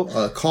 Call.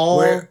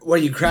 Where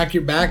you crack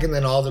your back and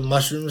then all the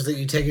mushrooms that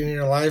you take in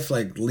your life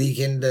like leak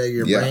into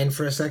your Yeah. brain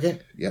for a second?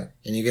 Yeah.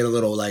 And you get a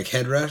little like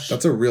head rush?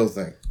 That's a real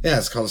thing. Yeah,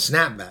 it's called a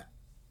snapback.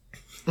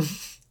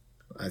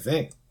 I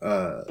think.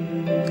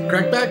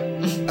 Crackback?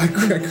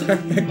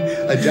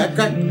 A jack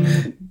crack.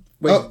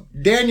 Wait, oh,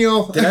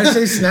 Daniel. Did I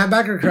say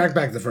snapback or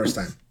crackback the first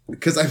time?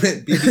 Because I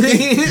meant BB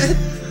King.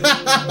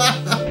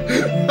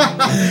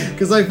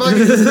 Because I fucking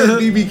just said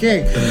BB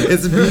King.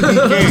 It's BB King.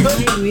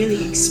 I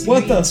really experienced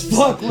What the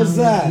fuck was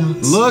that?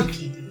 Look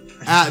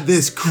at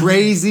this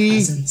crazy.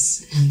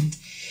 presence, and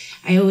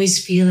I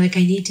always feel like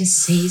I need to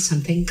say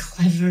something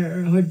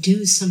clever or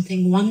do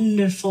something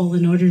wonderful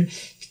in order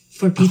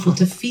for people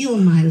to feel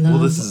my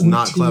love this is or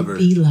not to clever.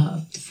 be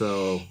loved.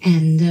 So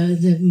And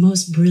the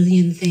most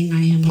brilliant thing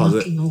I am Pause it.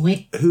 walking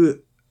away. who?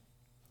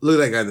 Look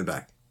at that guy in the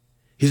back.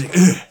 He's like,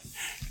 "Ugh.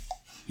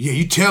 Yeah,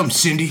 you tell him,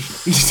 Cindy."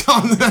 He's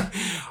telling him that.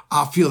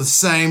 I feel the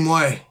same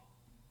way.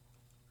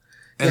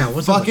 And Yeah,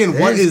 what's up fucking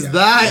with what this is guy?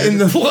 that in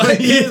the? What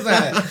is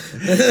that?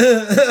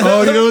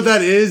 Oh, you know what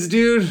that is,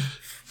 dude?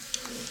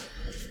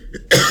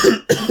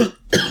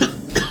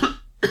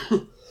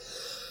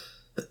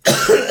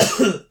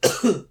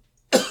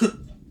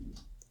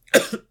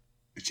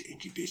 It's an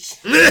inky bitch.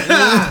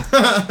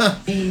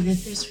 Hey, that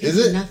there's Is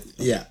really it? nothing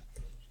Yeah.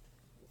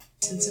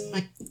 sense of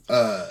my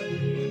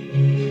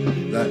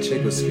That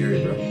chick was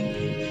scary, bro.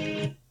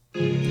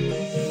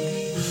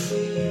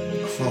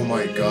 Oh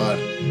my god.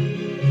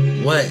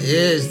 What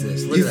is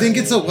this? Look You at think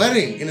that. it's a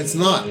wedding, and it's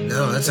not.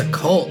 No, that's a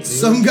cult, dude.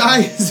 Some guy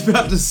is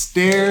about to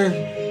stare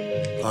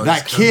Oh,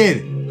 that he's coming.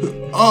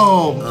 kid.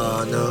 Oh,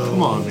 Oh, no.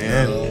 come on,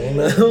 man.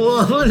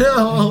 Oh,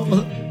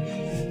 no.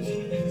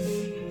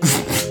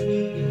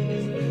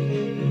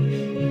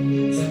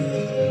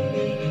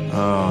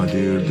 Oh,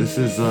 dude, this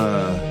is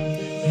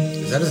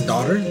Is that his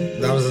daughter?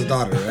 That was his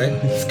daughter,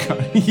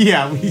 right?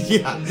 yeah.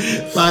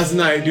 Last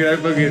night, dude, I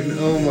fucking.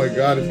 Oh my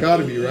god, it's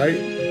gotta be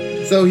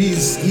right. So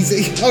he's.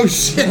 Oh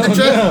shit!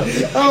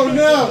 Oh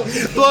no!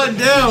 Blood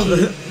down.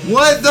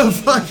 What the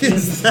fuck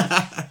is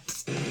that?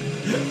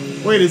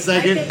 Wait a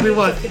second.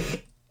 Rewind.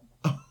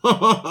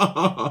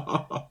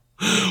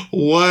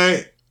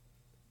 What?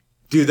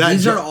 Dude, that.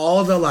 These are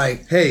all the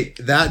like. Hey,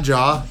 that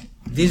jaw.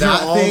 These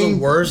that are all thing-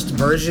 the worst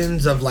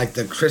versions of like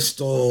the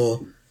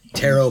crystal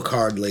tarot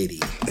card lady.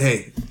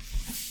 Hey,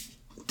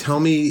 tell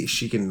me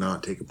she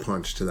cannot take a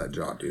punch to that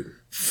jaw, dude.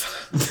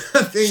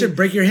 That thing, Should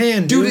break your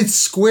hand, dude. dude. It's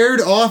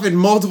squared off in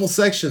multiple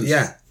sections.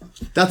 Yeah.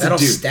 that's That'll a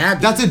dude. stab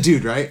you. That's a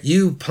dude, right?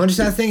 You punch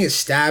that thing, it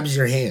stabs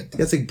your hand.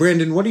 That's like,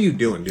 Brandon, what are you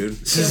doing, dude?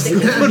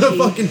 Put a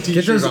fucking Get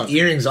t-shirt those on.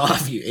 earrings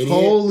off, you idiot.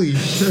 Holy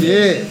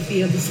shit.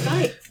 feel the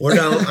sky, Or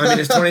don't. I mean,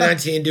 it's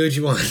 2019. Do what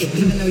you want.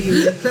 even though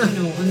you're,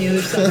 on the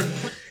other side.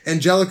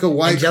 Angelica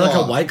Whiteclaw. Angelica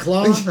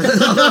Whiteclaw?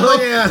 Oh,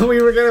 yeah.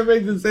 We were going to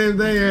make the same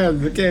thing.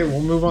 Yeah. Okay,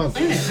 we'll move on.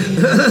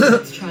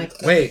 Let's try.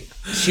 Wait.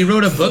 She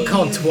wrote a book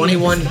called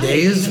 21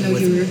 Days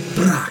with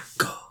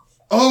Braco.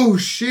 Oh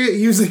shit.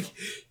 He was like,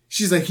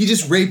 she's like, he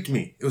just raped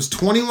me. It was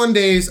 21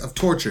 days of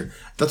torture.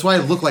 That's why I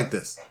look like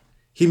this.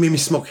 He made me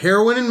smoke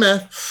heroin and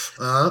meth,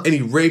 and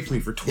he raped me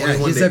for 21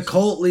 Yeah, he's days. a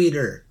cult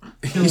leader.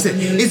 He said,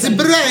 it's a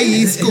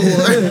Bray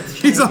score.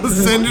 He's all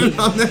sending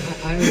on there.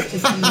 I was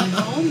just in my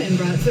home, and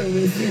Bratzer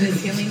was in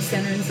his healing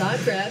center in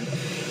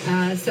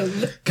Zagreb. So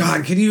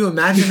God, can you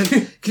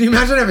imagine? Can you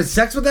imagine having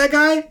sex with that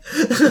guy?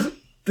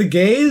 The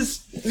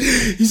gays?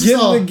 He's just Give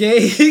all, him the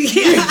gays.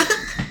 Yeah.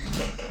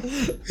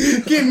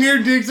 getting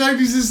your dick sucked.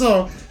 He's just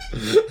all.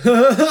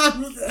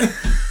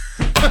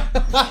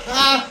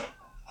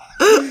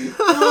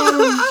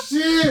 Oh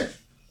shit!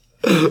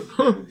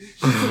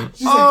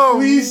 She's like,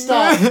 please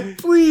stop.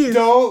 Please.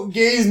 Don't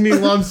gaze me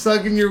while I'm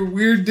sucking your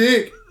weird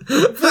dick.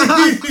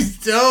 Please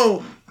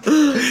don't.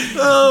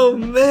 Oh,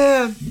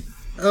 man.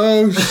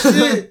 Oh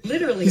shit!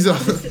 literally He's a-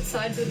 opposite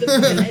sides of the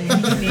planet,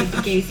 and he made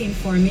the gazing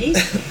for me.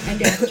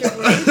 And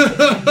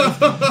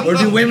afterwards, Or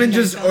do women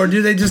just, or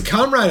do they just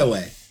come right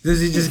away? Does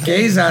he just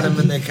gaze at him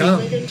and they come?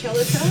 he's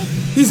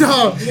He's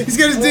all. He's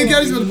got his dick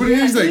out. He's about to put it in.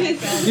 He's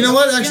like, you know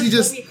what? Actually,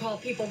 just. we call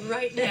people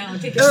right now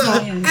to get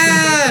in.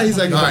 He's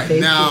like, all right,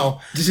 now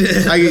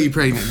I get you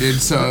pregnant, dude.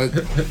 So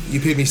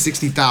you paid me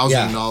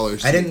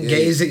 $60,000. I didn't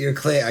gaze at your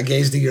clit. I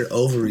gazed at your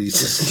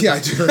ovaries. Yeah, I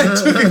took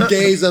a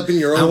gaze up in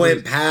your I ovaries.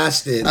 went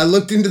past it. I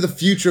looked into the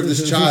future of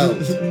this child.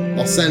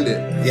 I'll send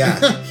it. Yeah,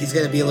 he's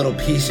gonna be a little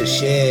piece of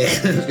shit.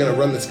 He's gonna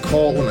run this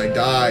cult when I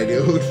die,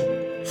 dude.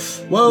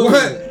 Whoa.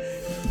 What?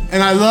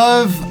 And I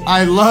love.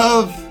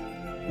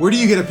 Where do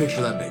you get a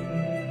picture that big?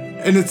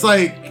 And it's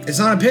like, It's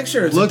not a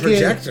picture. It's Look a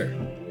projector.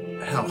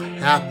 how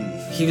happy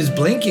He was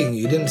blinking.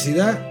 You didn't see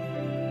that?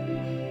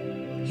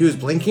 he was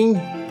blinking.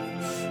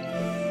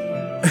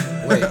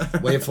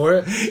 Wait for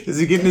it. Is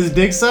he getting his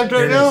dick sucked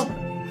right Here it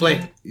now? is.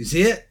 Blink. You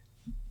see it?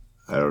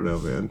 I don't know,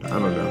 man. I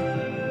don't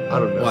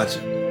know. Watch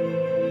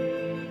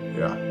it.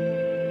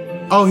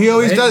 Yeah. Oh, he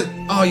always Right? does.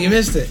 Oh, you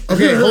missed it.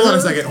 Okay, hold on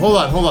a second. Hold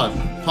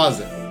on.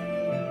 Pause it.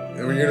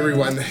 And we're gonna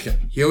rewind that again.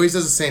 He always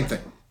does the same thing.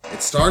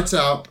 It starts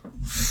out,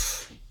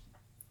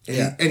 and,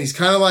 Yeah. and he's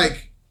kind of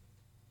like,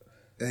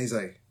 and he's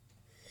like,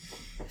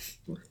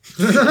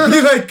 He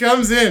like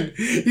comes in.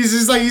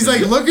 He's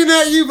like looking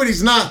at you, but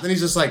he's not. Then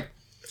he's just like,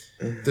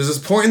 there's this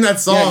point in that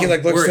song Yeah, he,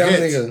 like, looks where it down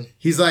and hits. he goes-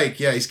 He's like,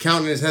 yeah, he's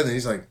counting his head, and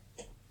he's like,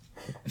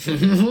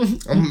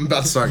 I'm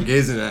about to start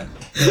gazing at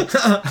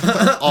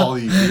all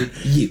of you,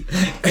 dude. You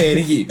and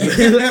you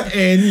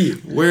and you.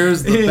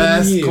 Where's the And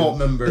best you. cult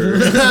member?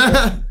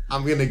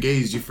 I'm gonna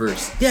gaze you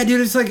first. Yeah,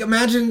 dude, it's like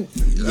imagine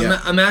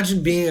Yeah.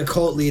 imagine being a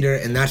cult leader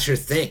and that's your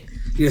thing.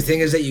 Your thing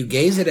is that you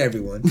gaze at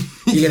everyone.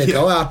 You're gonna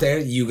go out there,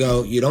 you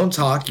don't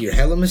talk, you're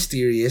hella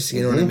mysterious,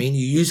 you know what I mean?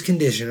 You use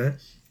conditioner,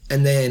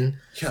 and then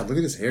Yeah, look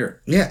at his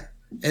hair. yeah.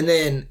 And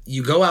then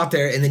you go out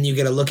there and then you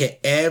get to look at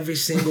every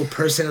single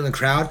person in the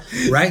crowd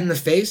right in the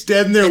face.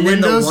 Dead in their and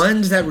windows. then the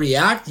ones that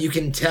react, you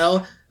can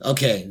tell,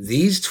 okay,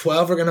 these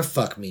 12 are gonna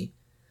fuck me.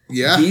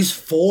 Yeah, These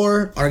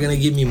 4 are gonna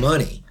give me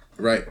money.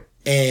 right.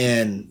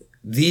 And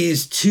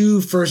these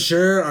 2 for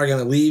sure are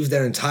gonna leave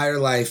their entire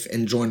life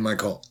and join my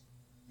cult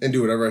And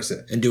do whatever I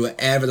said. and do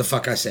whatever the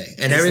fuck I say.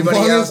 And As everybody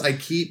long else, as I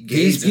keep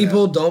these gazing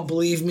people at don't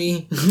believe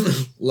me.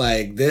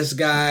 Like this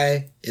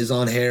guy is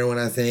on heroin,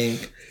 I think.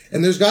 them.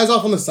 And there's guys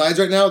off on the sides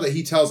right now that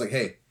he tells like,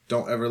 hey,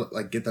 don't ever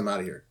like get them out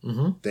of here.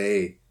 Mm-hmm.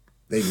 They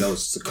know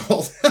it's a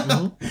cult.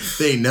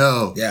 They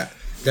know. Yeah,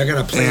 they're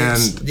gonna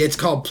plant. And- It's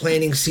called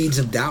planting seeds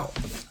of doubt.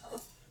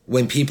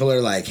 When people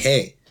are like,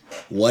 "Hey,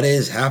 what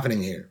is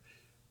happening here?"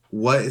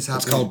 What is It's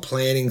happening? called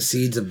planting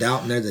seeds of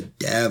doubt, and they're the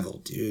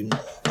devil, dude.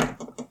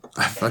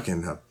 I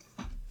fucking have.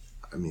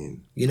 I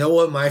mean, You know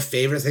what my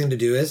favorite thing to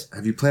do is?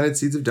 have you planted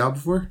seeds of doubt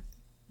before?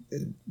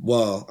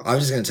 Well, I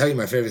was just gonna tell you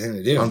my favorite thing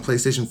to do. On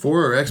PlayStation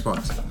 4 or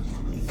Xbox?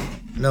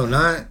 No,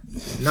 not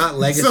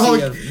legacy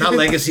So, not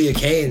legacy of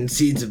Cain.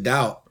 Seeds of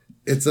doubt.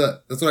 That's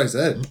what I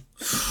said.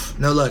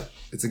 No, look,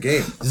 It's a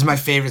game. this is my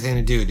favorite thing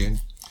to do, dude.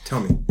 Tell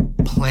me.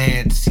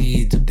 Plant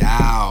seeds of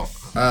doubt.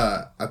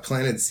 I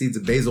planted seeds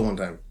of basil one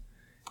time.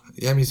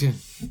 Yeah, me too.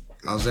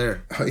 I was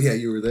there. Oh yeah,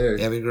 you were there.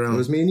 Yeah, we grew It up.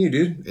 was me and you,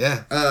 dude.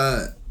 Yeah,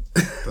 that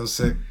was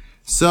sick.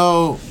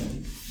 So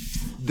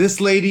this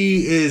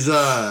lady is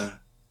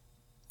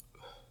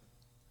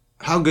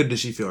how good does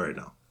she feel right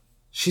now?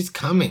 She's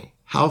coming.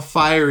 How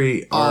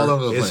fiery All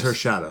over the is place. her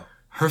shadow?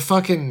 Her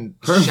fucking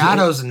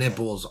shadow's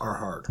nipples are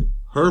hard.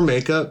 Her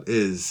makeup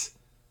is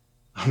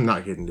I'm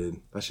not kidding, dude.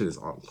 That shit is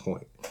on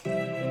point.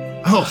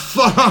 Oh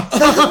fuck.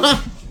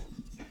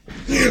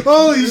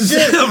 Holy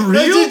shit. that real?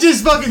 That shit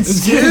just fucking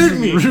scared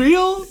me.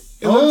 Real?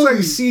 It Holy- looks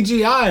like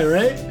CGI,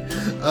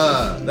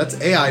 right? That's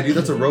AI, dude.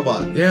 That's a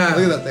robot. Yeah.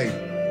 Look at that thing.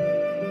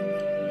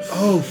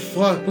 Oh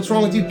fuck. What's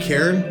wrong with you,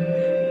 Karen?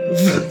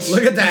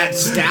 Look at that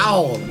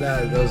scowl,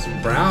 those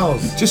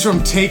brows. Just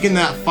from taking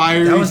that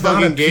fiery That was not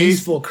a fucking gaze.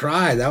 peaceful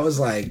cry. That was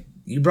like,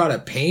 you brought a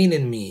pain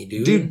in me,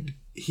 dude. Dude,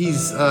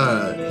 he's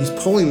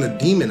pulling the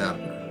demon out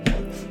of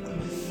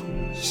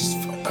her. She's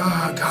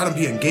God, I'm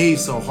being gay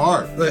so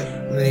hard. Look,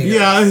 there you go.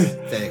 Yeah.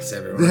 Thanks,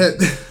 everyone.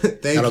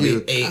 Thank That'll you.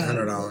 be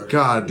 $800.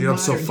 God, dude, I'm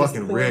so Water fucking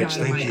just poured rich. out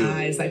of Thank my you.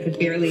 eyes. I could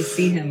barely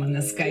see him on the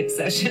Skype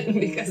session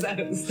because I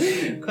was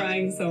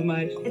crying so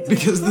much.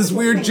 Because this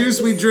weird juice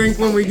we drink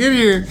when we get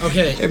here,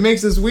 Okay. it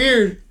makes us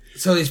weird.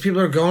 So these people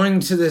are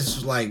going to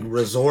this like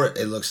resort,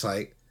 it looks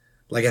like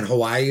in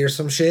Hawaii or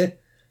some shit,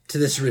 to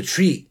this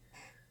retreat,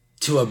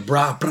 to a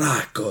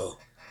braco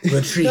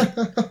retreat.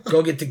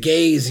 Go get the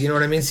gays, you know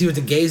what I mean? See what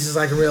the gays is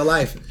like in real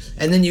life.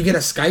 And then you get a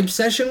Skype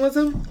session with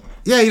him?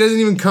 Yeah, he doesn't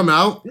even come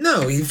out.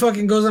 No, he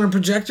fucking goes on a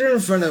projector in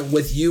front of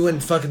with you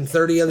and fucking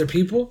 30 other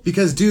people.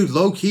 Because, dude,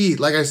 low key,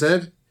 like I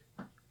said,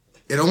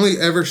 it only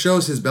ever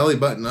shows his belly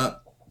button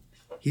up.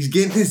 He's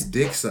getting his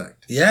dick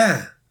sucked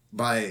Yeah.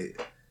 by.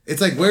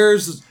 It's like, where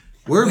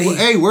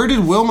Wait. where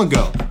did Wilma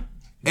go?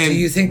 And Do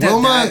you think that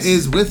Wilma that's-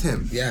 is with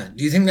him? Yeah.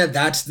 Do you think that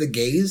that's the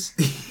gaze?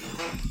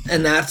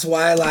 And that's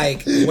why,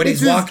 like, when he's It's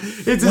his- walking,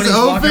 it's his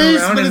own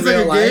face, but it's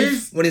like a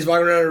gaze? when he's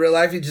walking around in real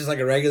life, he's just like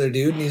a regular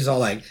dude, and he's all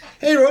like,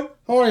 "Hey, everyone,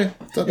 how are you?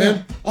 What's up,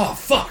 man?" Oh,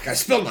 fuck, I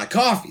spilled my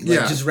coffee." Like,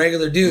 Yeah. just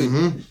regular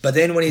dude. But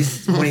then when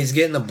he's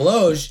getting the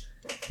blows,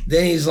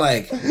 then he's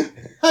like,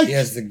 he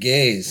has the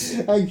gaze.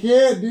 I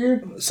can't,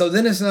 dude. So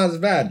then it's not as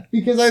bad.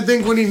 Because I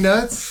think when he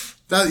nuts,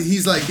 that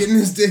he's like getting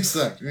his dick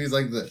sucked, and he's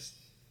like this.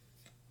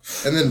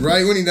 And then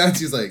right when he nuts,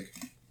 he's like.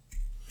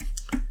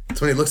 That's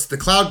when he looks at the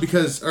cloud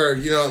because, or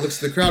it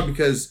looks at the crowd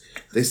because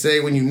they say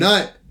when you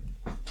nut,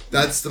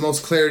 that's the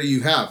most clarity you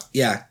have.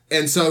 Yeah,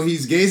 And so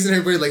he's gazing at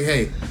everybody like,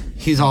 hey,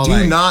 he's all do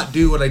like, not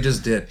do what I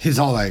just did. he's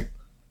all like,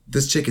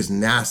 This chick is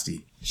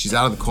nasty. She's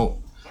out of the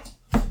cult.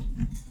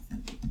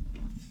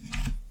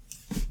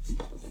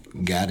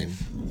 got him.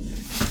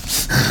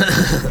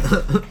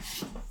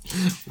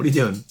 What are you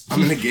doing?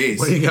 I'm in a gaze.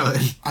 Where are you going?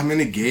 I'm in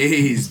a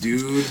gaze,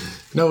 dude.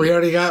 No, we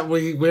already got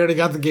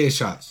the gaze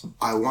shots.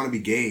 I want to be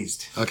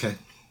gazed. Okay.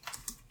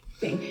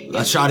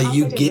 A shot of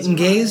you getting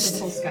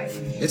gazed?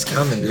 It's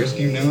coming, dude.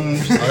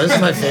 Oh, this is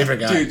my favorite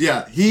guy. Dude,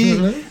 yeah.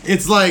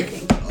 It's like,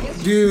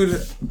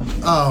 dude,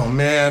 oh,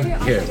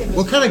 man. Here.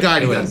 What kind of guy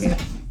do you have?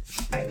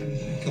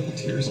 A couple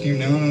tears came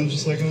down, and I'm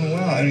just like, oh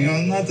wow,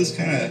 I'm not this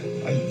kind of.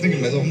 I'm thinking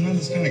to myself, I'm not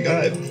this kind of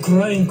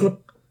guy.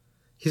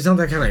 He's not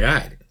that kind of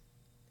guy.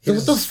 Then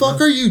what the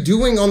fuck are you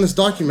doing on this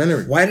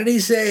documentary? Why did he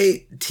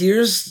say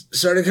tears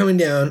started coming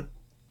down?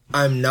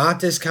 I'm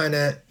not this kind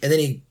of, and then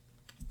he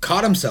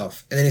caught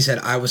himself, and then he said,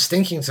 I was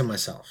thinking to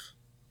myself,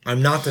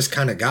 I'm not this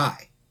kind of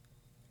guy.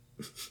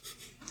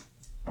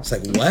 It's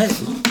like, what?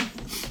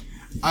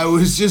 I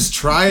was just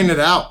trying it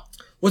out.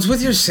 What's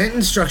with your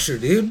sentence structure,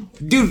 dude?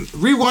 Dude,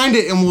 rewind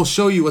it and we'll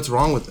show you what's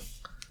wrong with it.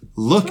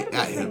 Look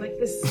at him.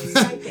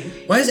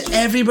 Why is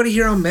everybody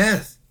here on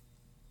meth?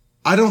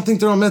 I don't think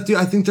they're on meth, dude.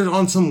 I think they're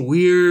on some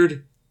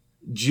weird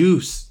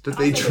juice that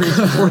they drink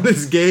before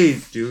this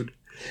gaze, dude.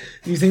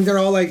 You think they're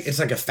all like, it's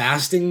like a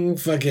fasting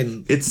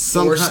fucking... It's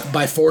some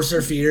by force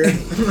or fear.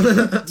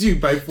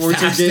 Dude, by force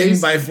fasting or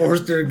gaze? by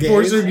force or gaze.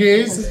 Force or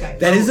gaze?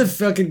 That is a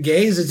fucking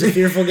gaze. It's a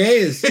fearful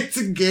gaze. It's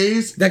a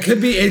gaze? That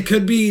could be, it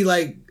could be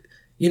like,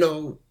 you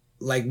know,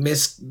 like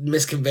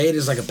misconveyed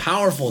as like a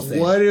powerful thing.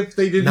 What if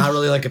they didn't? Not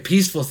really like a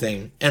peaceful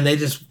thing. And they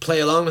just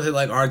play along with it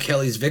like R.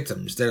 Kelly's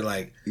victims. They're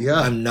like, yeah,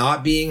 I'm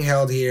not being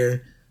held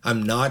here.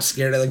 I'm not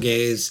scared of the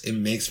gaze. It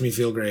makes me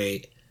feel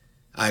great.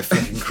 I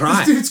fucking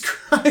cry. This dude's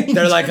crying.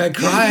 They're like, I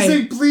cry. He's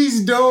like,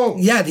 please don't.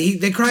 Yeah,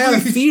 they cry out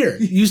of fear.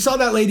 You saw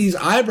that lady's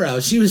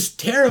eyebrows. She was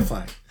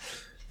terrified.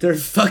 They're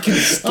fucking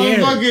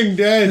scared. I'm fucking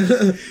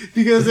dead.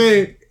 Because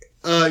they,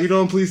 you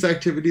know, in police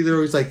activity, they're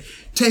always like,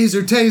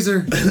 taser,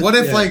 taser. What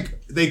if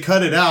like they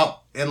cut it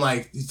out and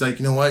like he's like,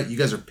 you know what? You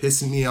guys are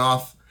pissing me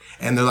off.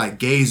 And they're like,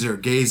 gazer,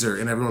 gazer.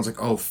 And everyone's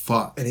like, oh,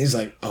 fuck. And he's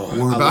like, oh,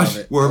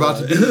 we're about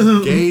to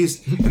do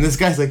gaze. And this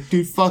guy's like,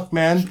 dude, fuck,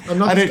 man. I'm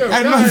not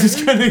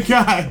this kind of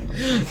guy.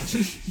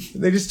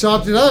 They just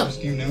chopped it up.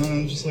 You know, and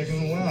I'm just like,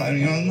 oh, wow.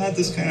 You know, I'm not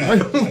this kind of... I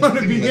don't want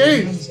to be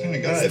gay. I'm not this kind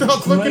of guy.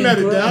 Stop looking at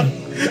it, Dad.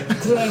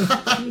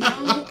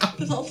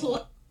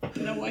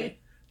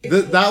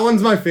 That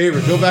one's my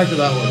favorite. Go back to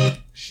that one.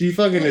 She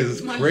fucking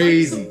is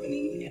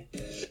crazy.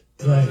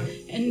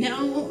 And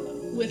now...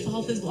 with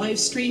all the live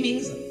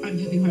streamings, I'm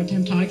having a hard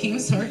time talking, I'm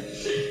sorry.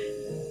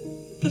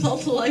 With all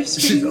the live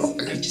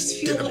streamings, I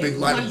just feel like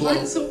my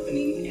heart's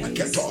opening and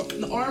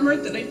the armor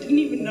that I didn't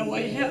even know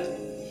I had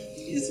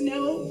is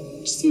now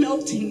just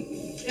melting.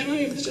 And I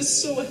am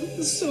just so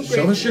grateful.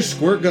 Show us your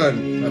squirt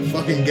gun. That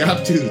fucking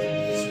gap tooth.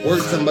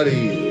 Squirt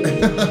somebody.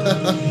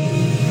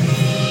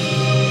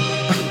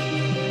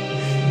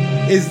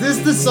 Is this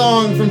the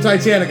song from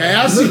Titanic? I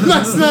asked you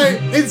last night.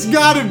 It's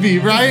gotta be,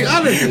 right?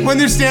 When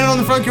they're standing on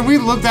the front, can we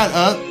look that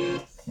up?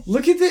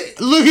 Look at this.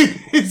 Look at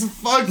his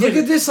fucking... Look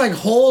at this, like,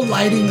 whole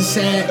lighting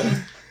set.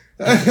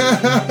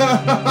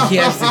 He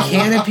has the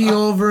canopy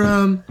over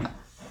him.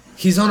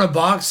 He's on a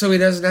box so he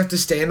doesn't have to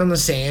stand on the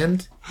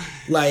sand.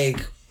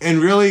 Like... And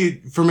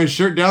really, from his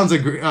shirt down's a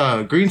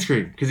green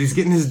screen. Because he's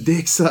getting his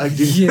dick sucked.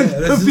 Yeah,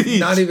 that's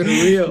not even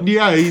real.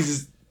 Yeah,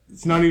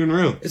 it's not even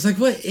real. It's like,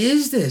 what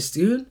is this,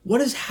 dude? What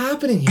is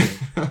happening here?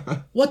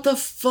 What the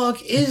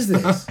fuck is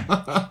this?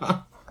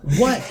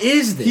 What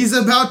is this? He's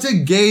about to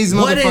gaze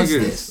motherfuckers. What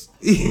is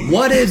this?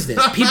 What is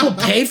this? People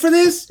pay for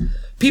this?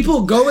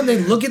 People go and they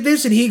look at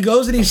this and he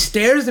goes and he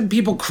stares and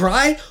people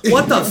cry?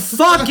 What the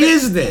fuck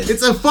is this?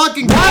 It's a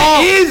fucking cult.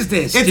 What is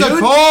this, It's dude? a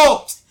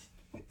cult.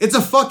 It's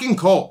a fucking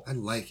cult. I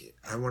like it.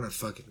 I want to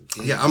fucking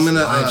yeah, I'm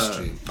gonna live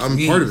stream. I'm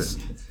part of it.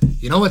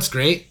 You know what's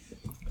great?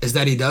 Is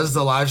that he does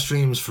the live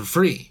streams for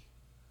free.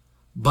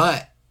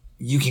 But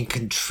you can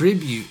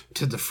contribute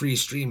to the free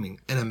streaming.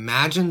 And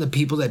imagine the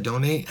people that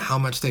donate, how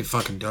much they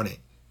fucking donate.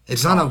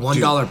 It's not a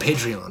 $1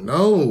 Patreon.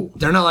 No.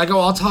 They're not like, oh,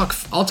 I'll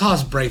toss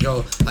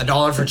Braco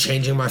 $1 for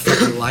changing my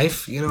fucking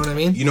life. You know what I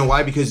mean? You know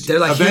why? Because they're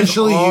like,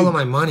 eventually all of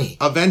my money.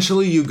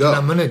 Eventually you go. And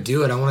I'm gonna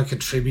do it. I want to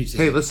contribute to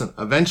it. Hey, listen.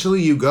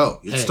 Eventually you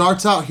go. It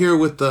starts out here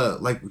with the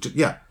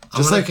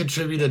I'm gonna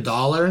contribute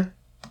 $1,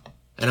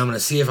 and I'm gonna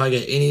see if I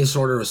get any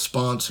sort of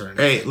response or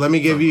anything. Hey, let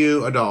me give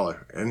you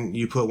 $1, and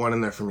you put one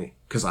in there for me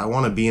because I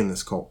want to be in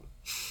this cult.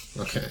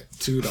 Okay,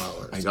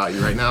 $2. I got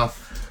you right now.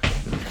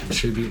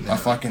 Contribute now. A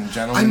fucking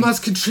gentleman. I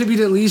must contribute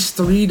at least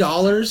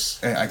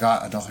 $3. Hey, I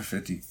got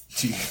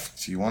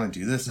 $1.50. Do you want to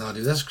do this? No,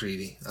 dude, that's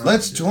greedy.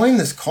 Let's join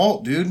this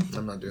cult, dude.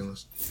 I'm not doing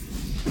this.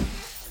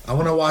 I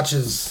want to watch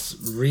his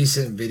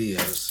recent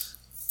videos.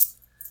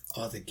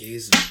 Oh, the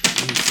gays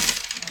are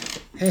beast.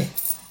 Hey.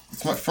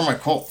 It's for my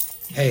cult.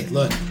 Hey,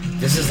 look.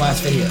 This is his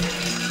last video.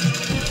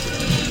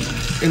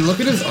 And look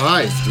at his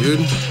eyes,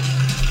 dude.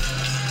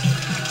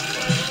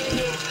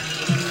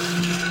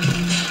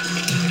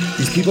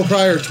 These people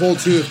probably are told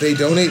too if they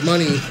donate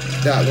money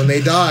that when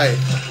they die,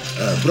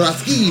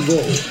 Braskivo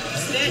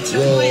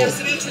will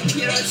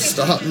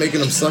stop making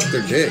them suck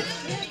their dick.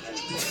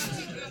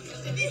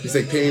 He's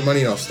like, pay me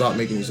money and I'll stop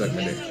making you suck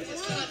my dick.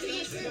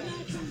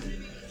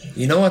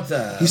 You know what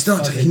the... He's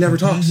not. He never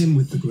talks. Him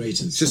with the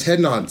greatest. It's just head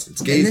nods.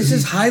 It's gazing. And this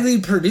is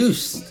highly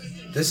produced.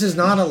 This is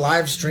not a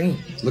live stream.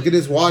 Look at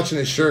his watch and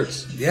his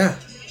shirts. Yeah.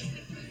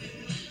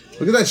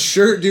 Look at that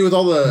shirt, dude, with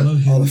all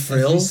the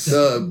frills,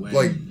 the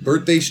like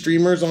birthday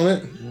streamers on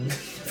it.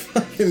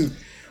 Fucking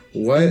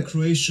what? In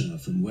Croatia,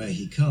 from where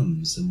he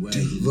comes and where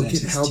he look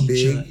met at how his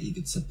teacher, big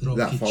Igor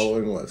that Saprokic.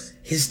 following was.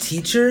 His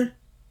teacher?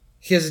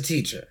 He has a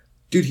teacher.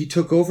 Dude, he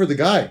took over the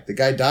guy. The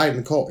guy died in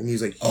the cult, and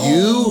he's like,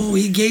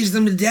 he gazed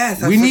them to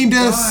death. we need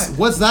to.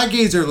 What's that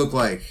gazer look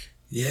like?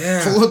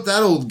 Yeah. Pull up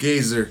that old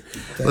gazer.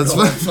 Let's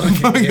old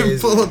fucking gazer.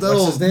 pull up that What's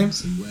old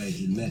his name? Where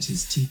he met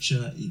his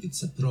teacher,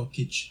 Ivica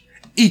Prokic.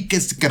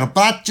 Ikis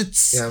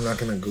Karabachits. Yeah, I'm not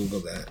gonna Google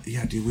that.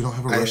 Yeah, dude, we don't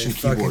have a Russian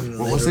keyboard.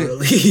 What was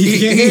literally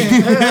it?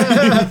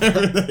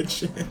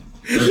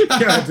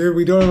 can't. Yeah, dude,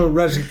 we don't have a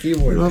Russian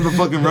keyboard. We don't have a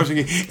fucking Russian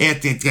keyboard.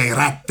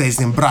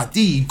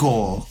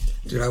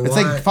 Dude, It's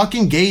like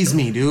fucking gaze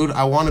me, dude.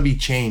 I want to be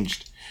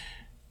changed.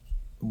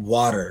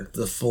 Water,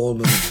 the full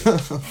movie.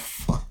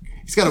 Fuck.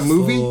 He's got a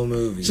movie? Full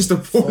movie. Just a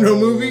porno Full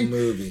movie?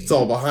 movie. It's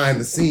all behind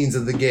the scenes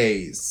of the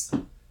gays.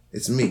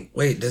 It's me.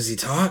 Wait, does he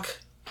talk?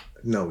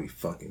 No, he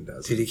fucking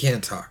doesn't. Dude, he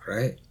can't talk,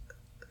 right?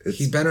 It's-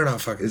 He better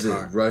not fucking Is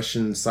talk. it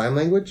Russian sign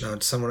language? No,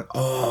 it's someone.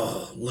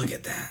 Oh, look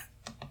at that.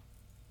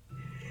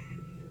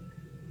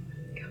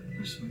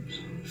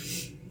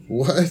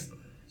 What?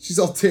 She's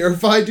all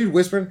terrified, dude,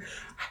 whispering.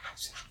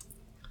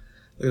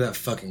 Look at that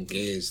fucking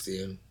gaze,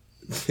 dude.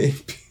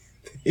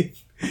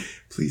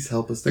 Please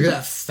help us. Look at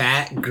that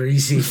fat,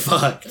 greasy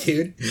fuck,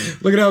 dude.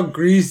 Look at how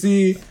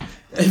greasy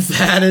and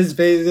fat his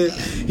face is.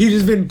 He's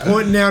just been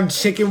pointing down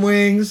chicken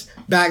wings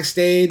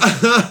backstage.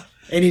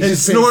 And he's And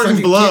just been snorting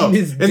fucking blow. getting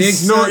his And dick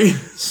snorting-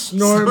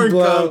 snorting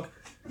blow. coke.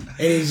 And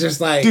he's just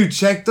like, Dude,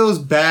 check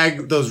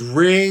those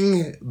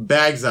ring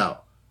bags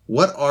out.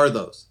 What are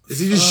those? Is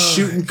he just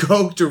shooting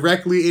coke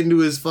directly into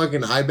his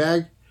fucking eye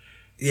bag?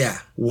 yeah.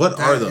 What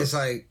are those? It's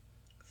like,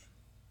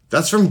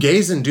 That's from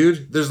gazing,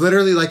 dude. There's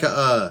literally like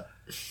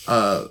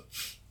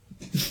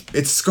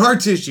it's scar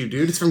tissue,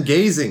 dude. It's from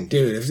gazing.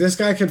 dude, if this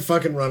guy could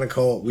fucking run a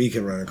cult, we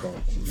can run a cult.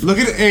 Look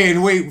at it. Hey,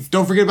 and wait,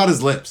 don't forget about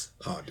his lips.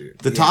 Oh, dude.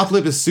 The top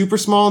lip is super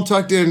small and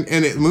tucked in,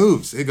 and it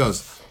moves. It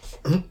goes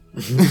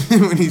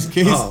when he's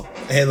gazing. Oh,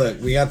 hey, look,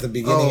 we got the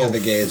beginning of the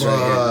gaze right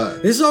fuck.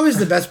 here. This is always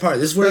the best part.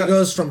 This is where it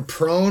goes from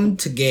prone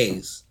to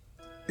gaze.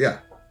 Yeah,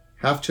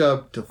 half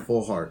chub to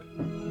full heart.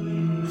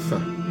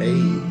 Hey,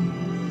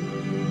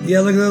 Yeah,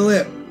 look at the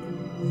lip.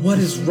 What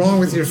is wrong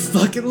with your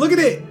fucking... Look at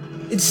it.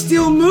 It's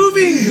still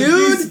moving,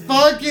 dude. he's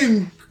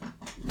fucking.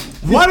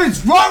 What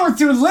is wrong with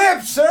your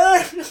lip,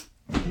 sir?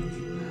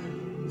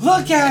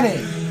 Look at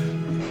it.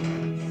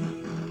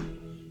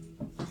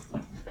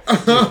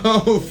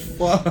 Oh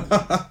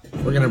fuck!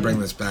 We're going to bring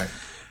this back.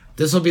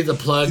 This will be the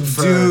plug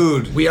for...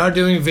 Dude. We are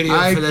doing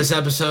video for this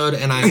episode,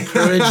 and I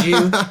encourage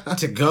you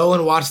to go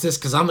and watch this,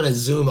 because I'm going to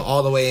zoom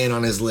all the way in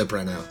on his lip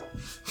right now.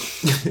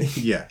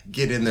 Yeah,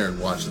 get in there and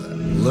watch that.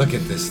 Look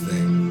at this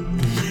thing.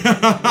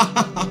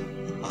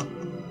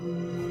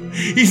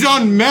 He's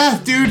on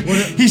meth, dude.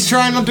 He's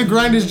trying not to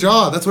grind his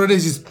jaw. That's what it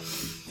is. He's,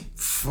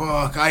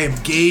 fuck, I am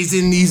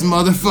gazing these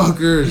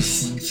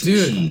motherfuckers.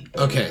 Dude,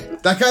 okay.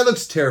 That guy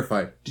looks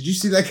terrified. Did you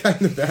see that guy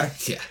in the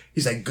back? Yeah.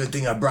 He's like, good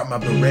thing I brought my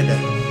Beretta.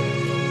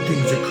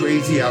 Things are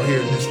crazy out here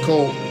in this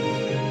cold.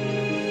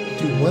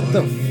 Dude, what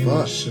the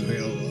fuck?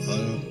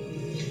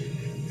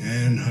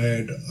 And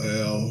had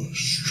a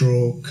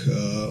stroke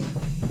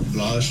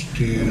last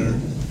year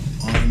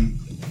on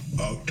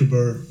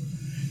October.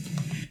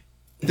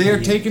 They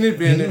are taking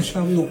advantage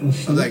of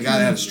that guy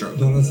that had a stroke.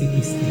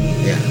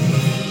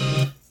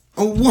 Yeah.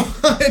 Oh,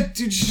 what?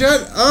 Dude,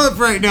 shut up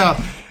right now.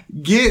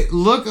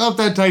 Look up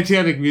that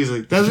Titanic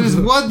music. That is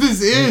what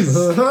this is.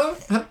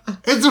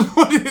 It's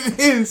what it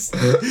is.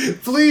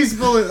 Please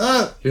pull it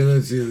up. Here,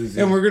 let's see.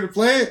 And we're going to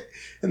play it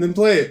and then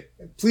play it.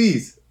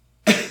 Please.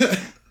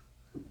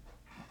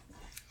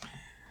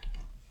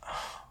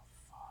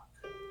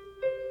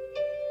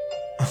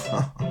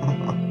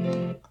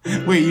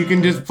 Wait, you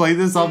can just play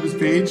this off his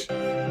page?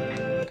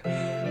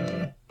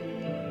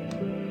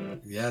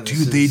 Yeah,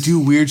 Dude, they do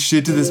weird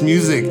shit to this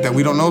music that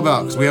we don't know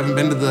about because we haven't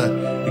been to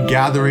the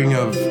gathering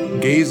of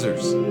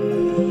gazers.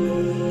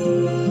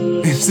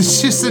 Is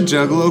this just a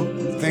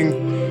Juggalo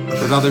thing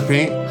without their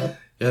paint?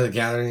 Yeah, the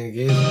gathering of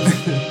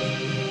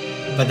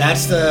gaze. But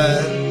that's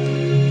the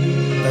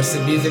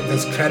music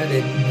that's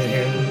credited in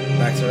here.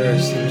 Back to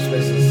Earth, Secret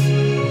Spaces.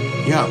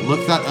 Yeah,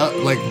 look that up.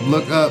 Like,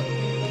 look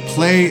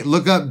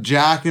up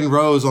Jack and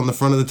Rose on the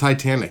front of the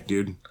Titanic,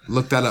 dude.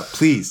 Look that up,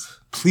 please.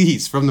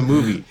 Please, from the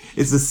movie.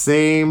 It's the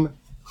same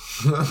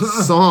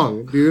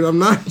song, dude. I'm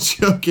not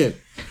joking.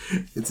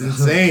 It's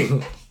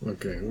insane.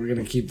 Okay, we're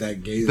gonna keep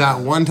that gaze. That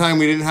one time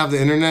we didn't have the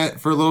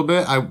internet for a little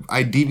bit, I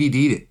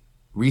DVD'd it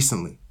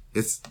recently.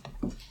 It's,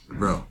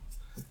 bro.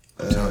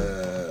 I'm telling you.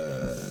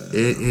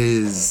 It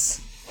is.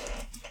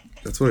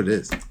 That's what it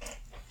is.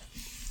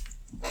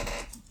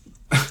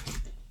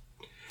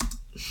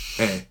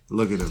 Hey,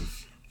 look at him.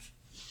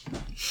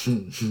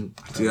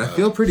 Dude, I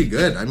feel pretty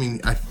good. I mean,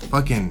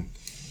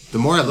 the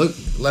more I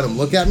let him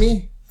look at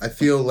me, I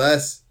feel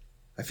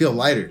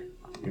lighter.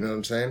 You know what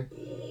I'm saying?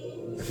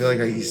 I feel like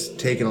he's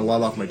taking a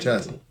lot off my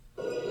chest.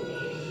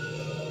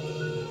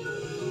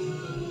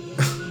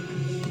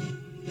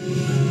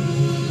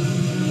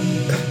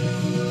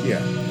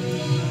 Yeah.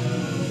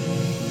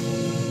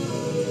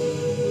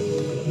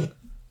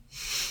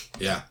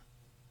 Yeah.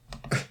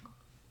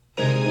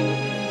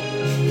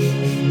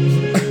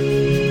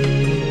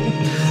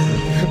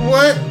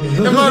 What?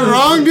 Am I not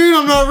wrong, dude.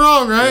 I'm not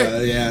wrong,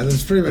 right? Yeah,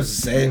 that's pretty much the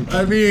same.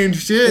 I mean, Pretty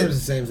shit. much the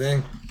same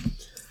thing.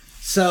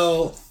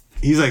 So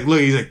He's like, look,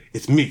 he's like,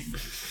 it's me.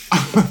 I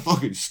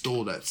fucking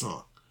stole that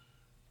song.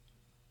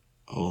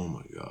 Oh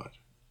my god.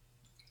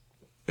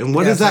 And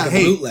what Yeah, is it's that? like a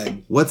Hey,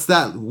 bootleg. what's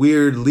that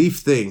weird leaf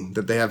thing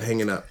that they have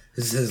hanging up?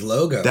 this is his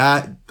logo.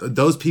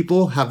 Those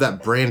people have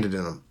that branded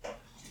in them.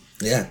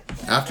 Yeah.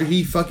 After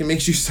he fucking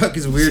makes you suck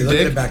his weird See, look at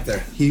dick, it back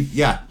there. he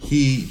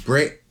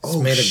It's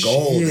made of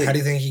gold. shit. How do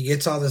you think he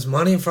gets all this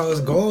money for all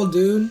this gold,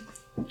 dude?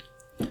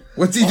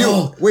 What's he doing?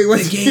 Oh, Wait,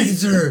 what's the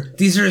gazer?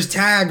 These are his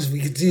tags. We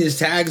can see his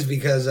tags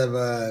because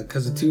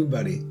of Tube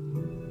Buddy.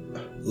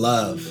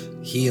 Love,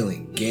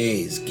 healing,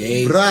 gaze.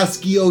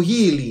 Braschio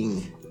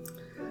healing.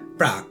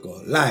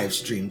 Braco, live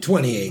stream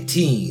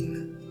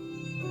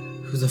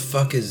 2018. Who the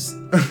fuck is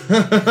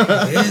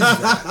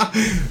that?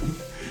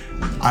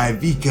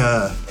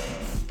 Ivica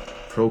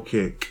Pro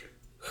Kick.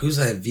 Who's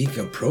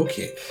Ivica Pro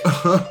Kick?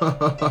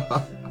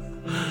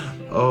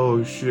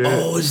 Oh shit.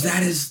 Oh, is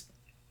that his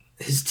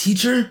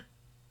teacher?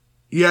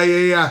 Yeah,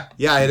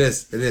 it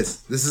is.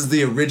 This is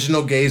the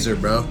original Gazer,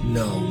 bro.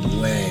 No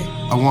way.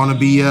 I want to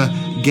be a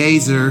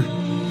Gazer.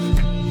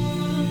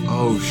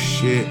 Oh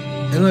shit.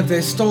 And look,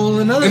 they stole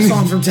another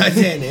song from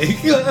Titanic.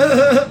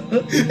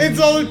 It's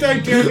all a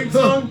Titanic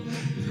song.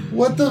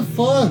 What the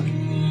fuck?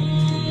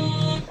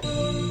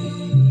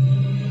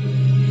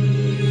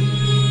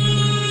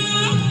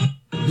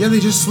 Yeah, they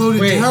just slowed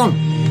it Wait. down.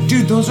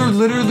 Dude, those are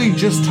literally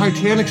just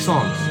Titanic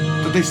songs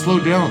that they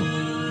slowed down.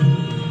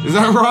 Is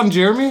that Ron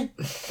Jeremy?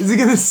 Is he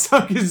gonna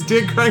suck his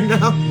dick right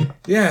now?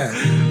 Yeah.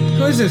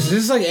 Who is this? Is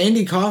this like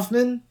Andy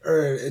Kaufman?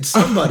 Or it's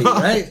somebody,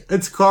 right?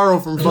 It's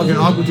Carl from fucking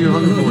Aqua Teen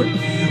Hunger For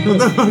It. What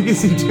the fuck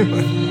is he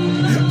doing?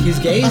 He's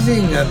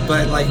gazing,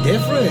 but like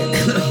different.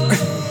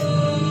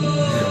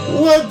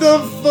 What the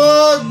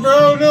fuck,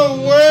 bro? No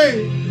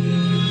way.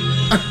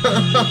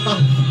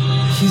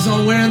 He's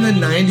all wearing the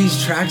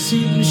 90s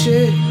tracksuit and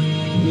shit.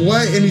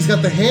 What? And he's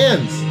got the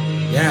hands.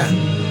 Yeah.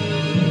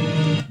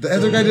 The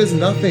other guy does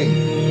nothing.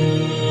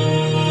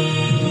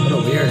 What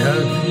a weird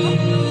hug.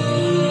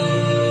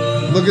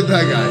 Look at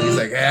that guy. He's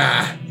like,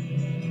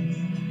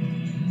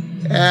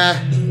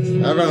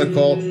 I run a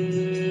cult. I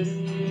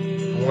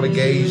want to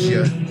gaze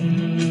you.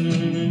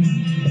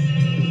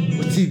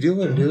 What's he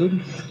doing,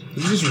 dude?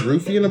 Is he just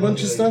roofing a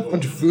bunch of stuff? A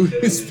bunch of food?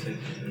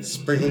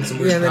 Sprinkling some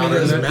weird Yeah, and then he powder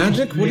in goes there?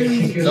 magic? What did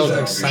he do?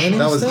 Like signing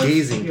That was stuff?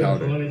 gazing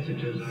powder.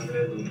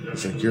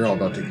 It's like, you're all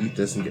about to eat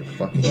this and get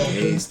fucking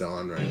gazed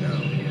on right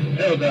now.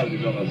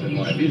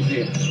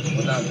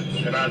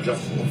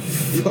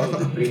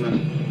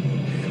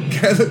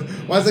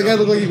 Why does that guy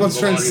look like he wants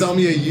to try and sell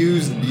me a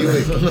used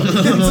Buick?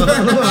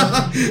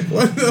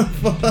 What the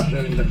fuck?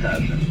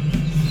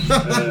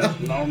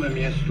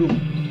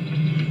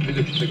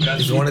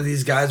 Is one of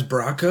these guys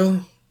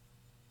Bracco?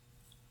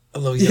 A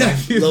little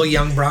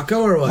young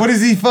Bracco or what? What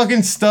is he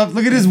fucking stuffed?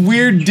 Look at his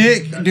weird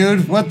dick,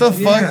 dude. What the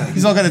fuck? Yeah.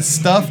 He's all got it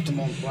stuffed.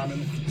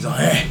 He's like,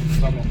 hey.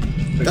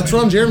 That's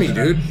Ron Jeremy,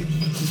 dude.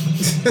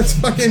 That's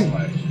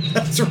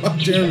Ron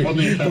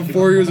Jeremy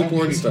before he was a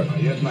porn star. What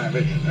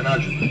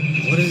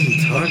is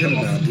he talking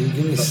about, dude?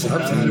 Give me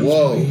subtitles,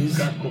 Whoa. please.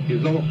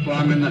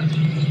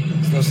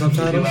 No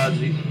subtitles?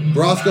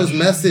 Brosco's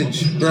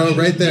message, bro,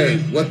 right there.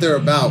 What they're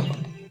about.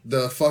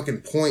 The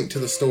fucking point to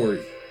the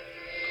story.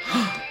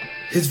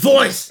 His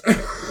voice!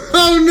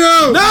 Oh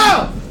no!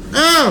 No!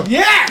 Ow!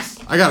 Yes!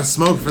 I gotta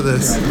smoke for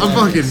this. I'm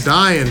fucking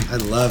dying. I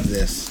love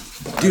this.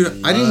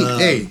 Dude, I didn't.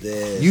 Hey,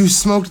 this. you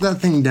smoked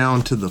that thing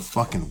down to the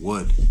fucking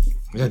wood.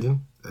 Yeah, dude.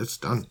 It's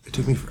done. It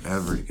took me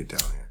forever to get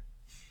down here.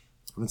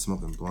 I've been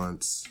smoking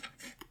blunts.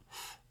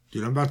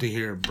 Dude, I'm about to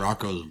hear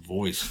Bracco's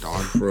voice,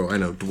 dog. Bro, I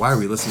know. Why are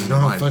we listening to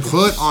No, mine? fucking-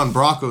 Put on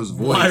Bracco's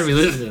voice. Why are we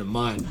listening to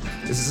mine?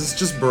 Is this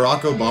just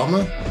Barack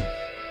Obama?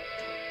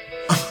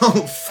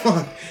 Oh,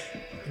 fuck.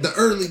 The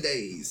early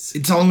days.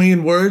 It's only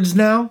in words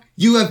now?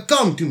 You have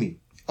come to me.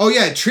 Oh,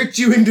 yeah, it tricked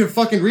you into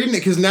fucking reading it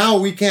because now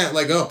we can't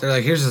let go. They're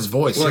like, here's his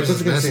voice. Well, like, here's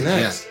what's it his gonna say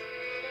message. next?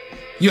 Yeah.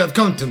 You have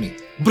come to me,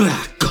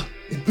 Bracco.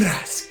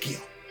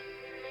 Braschio.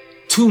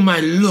 To my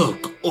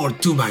look or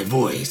to my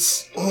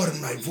voice. Or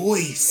my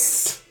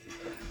voice.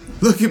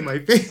 Look at my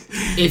face.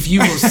 If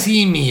you will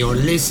see me or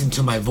listen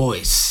to my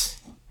voice.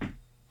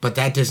 But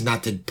that is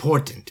not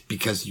important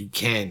because you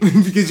can't.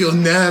 Because you'll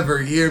never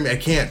hear me. I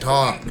can't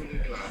talk.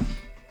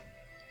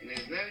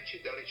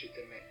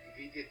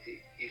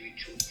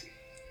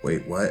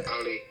 Wait, what?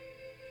 Ali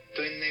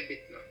to je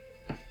nebitno,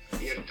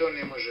 jer to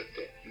ne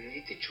možete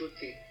niti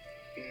čuti,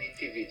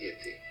 niti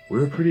vidjeti. We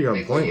were pretty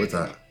on point with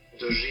that.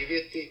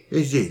 Doživjeti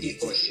i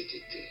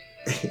osjetiti.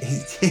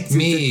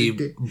 Me,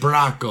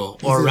 Bracco,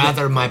 or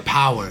rather my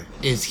power,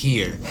 is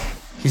here.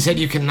 He said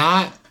you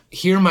cannot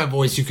hear my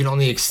voice, you can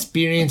only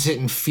experience it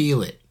and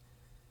feel it.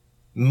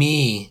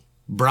 Me,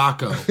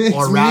 Bracco,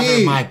 or rather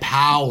me. my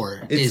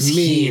power It's is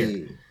me.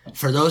 here.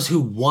 For those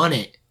who want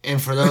it,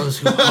 and for those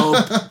who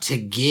hope to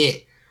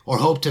get, or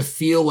hope to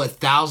feel what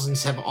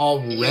thousands have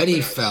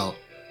already felt.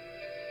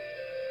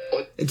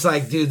 It's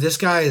like, dude, this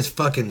guy is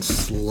fucking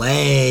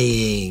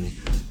slaying.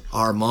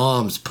 our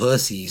mom's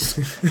pussies.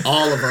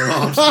 All of our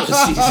mom's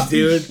pussies,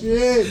 dude.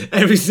 Shit.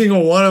 Every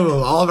single one of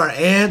them. All of our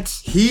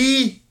aunts.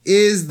 He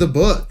is the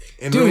book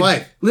in real Dude,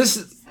 life.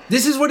 listen.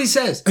 This is what he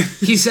says.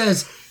 He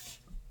says,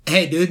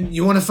 hey, dude,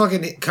 you want to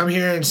fucking come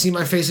here and see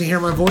my face and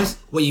hear my voice?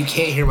 Well, you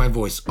can't hear my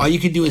voice. All you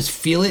can do is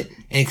feel it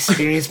and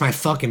experience my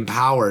fucking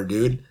power,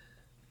 dude.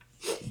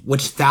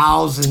 Which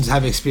thousands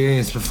have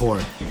experienced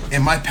before.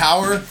 And my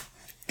power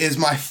is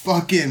my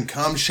fucking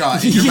cum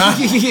shot in your mouth.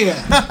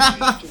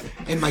 Yeah.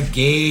 And my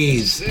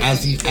gaze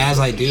as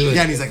I do it.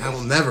 Yeah, and he's like, I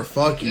will never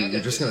fuck you.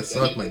 You're just gonna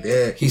suck my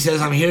dick. He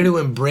says, I'm here to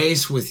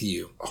embrace with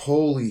you.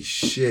 Holy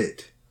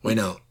shit. Wait,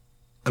 no.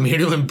 I'm here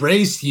to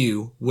embrace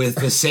you with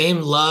the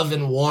same love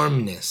and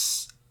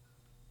warmness.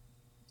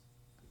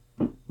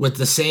 With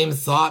the same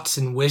thoughts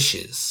and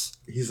wishes.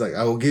 He's like,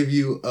 I will give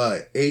you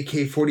a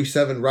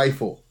AK-47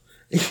 rifle.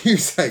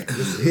 He's like,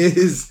 this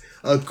is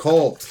a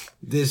cult.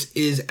 This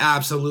is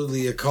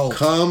absolutely a cult.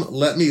 Come,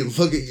 let me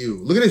look at you.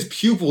 Look at his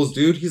pupils,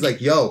 dude. He's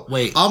like, yo,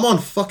 wait, I'm on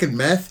fucking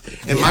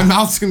meth, and my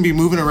mouth's gonna be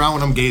moving around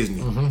when I'm gazing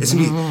you. It's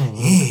gonna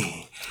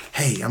be,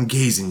 hey, I'm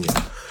gazing you.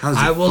 How does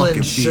it I will fucking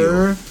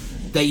ensure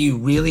feel? that you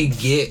really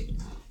get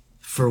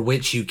for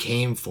which you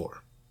came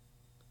for.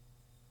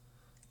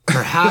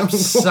 Perhaps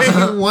Wait,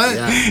 some, what?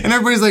 Yeah. And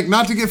everybody's like,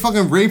 not to get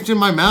fucking raped in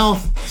my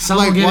mouth. Some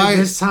like, will get why? it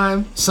this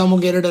time. Some will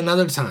get it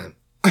another time.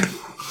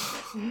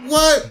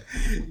 What?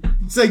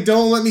 It's like,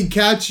 don't let me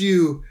catch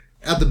you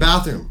at the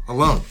bathroom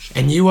alone.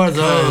 And you are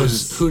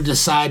those who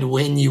decide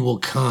when you will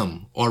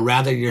come, or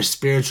rather your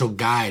spiritual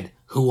guide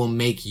who will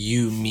make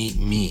you meet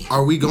me.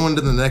 Are we going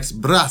to the next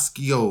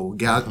Braskio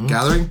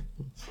gathering?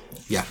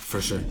 Yeah,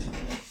 for sure.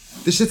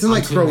 This shit's in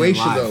like tuning in Croatia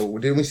live. though.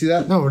 Didn't we see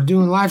that? No, we're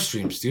doing live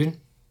streams, dude.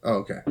 Oh,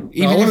 okay.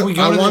 Even if we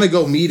go I want to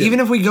go meet him. Even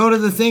if we go to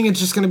the thing, it's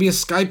just going to be a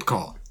Skype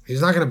call.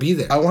 He's not going to be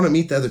there. I want to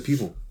meet the other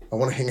people. I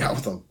want to hang out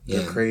with them.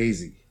 They're Yeah.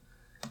 crazy.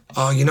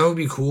 Oh, you know what would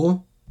be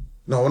cool?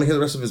 No, I want to hear the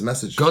rest of his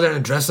message. Go there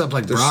and dress up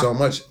like There's so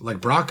much. like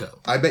Brocco.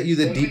 I bet you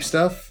the deep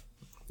stuff.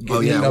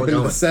 Oh yeah, up we're into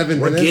going. the 7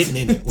 We're minutes.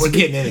 getting in it. We're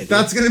getting in it.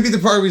 That's gonna be the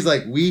part where he's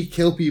like, "We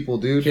kill people,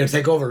 dude." Here,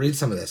 take over. Read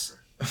some of this.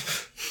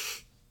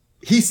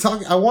 He's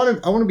talking. I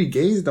want to be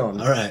gazed on.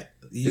 All right.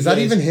 Is that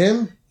even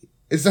him?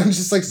 Is that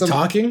just like some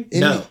talking?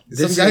 No,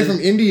 some guy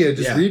from India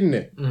just reading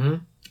it. Mm-hmm.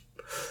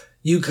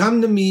 You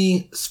come to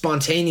me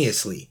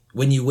spontaneously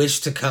when you wish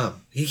to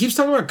come. He keeps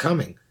talking about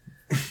coming.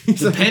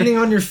 Depending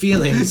on your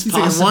feelings, He's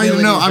like, I want you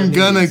to know I'm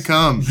gonna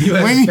come. You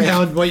have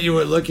found what you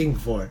were looking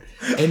for,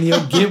 and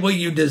you'll get what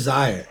you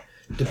desire,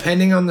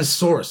 depending on the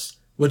source,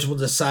 which will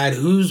decide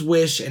whose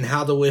wish and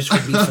how the wish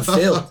will be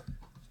fulfilled.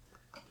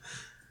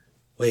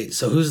 Wait,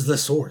 so who's the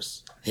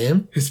source?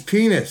 Him? His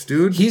penis,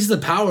 dude. He's the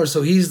power,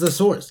 so he's the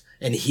source.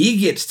 And he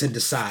gets to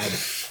decide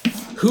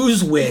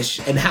whose wish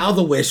and how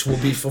the wish will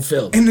be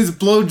fulfilled. And his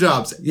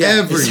blowjobs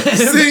every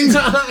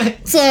single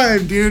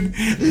time, dude.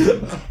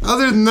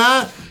 Other than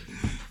that,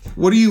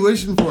 what are you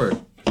wishing for?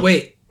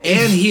 Wait,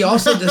 and he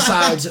also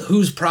decides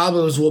whose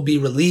problems will be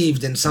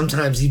relieved and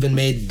sometimes even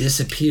made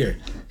disappear.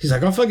 He's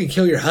like, I'll fucking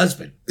kill your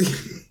husband.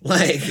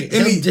 Like,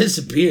 he'll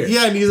disappear.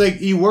 Yeah, and he's like,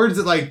 he words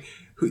it like,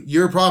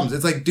 your problems.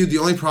 It's like, dude, the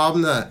only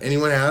problem that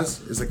anyone has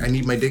is like, I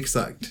need my dick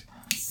sucked.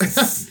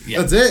 That's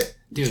it.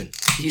 Dude,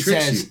 he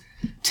Tricks says,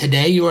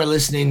 today you are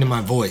listening to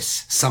my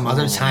voice. Some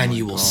other time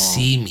you will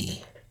see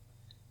me.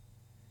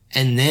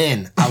 And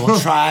then I will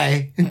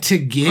try to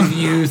give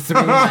you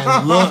through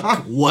my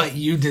look what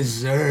you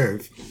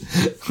deserve.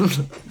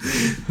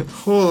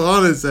 Hold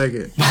on a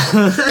second.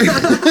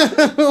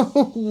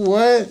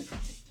 What?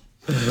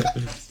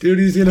 Dude,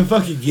 he's gonna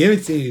fucking give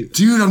it to you.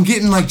 Dude, I'm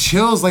getting like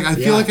chills. Like I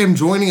feel like I'm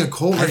joining a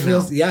cult right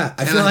now.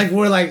 I feel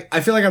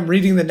like I'm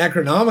reading the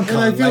Necronomicon. And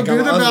I feel like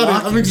good I'm about it. I'm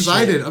unlocking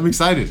excited. shit. I'm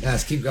excited.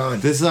 Yes, keep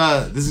going. This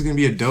is gonna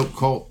be a dope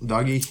cult,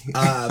 doggy.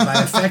 By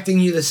affecting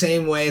you the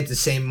same way at the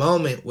same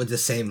moment with the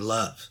same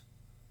love.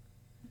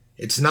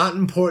 It's not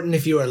important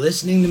if you are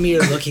listening to me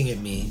or looking at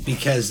me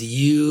because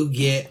you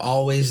get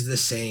always the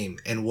same,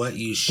 and what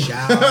you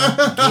shall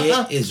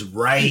get is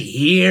right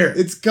here.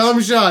 It's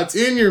cum shots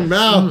in your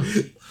mouth.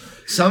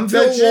 Some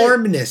feel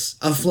warmness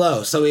of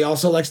flow, so he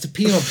also likes to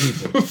pee on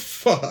people.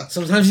 Fuck.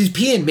 Sometimes he's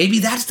peeing. Maybe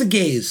that's the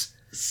gaze.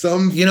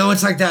 Some, you know,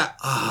 it's like that.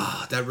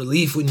 That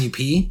relief when you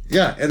pee.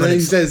 Yeah, and then he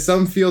says,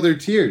 "Some feel their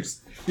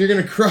tears." You're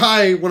gonna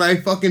cry when I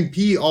fucking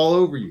pee all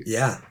over you.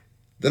 Yeah.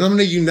 Then I'm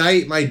gonna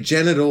unite my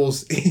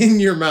genitals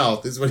in your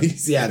mouth. Is what he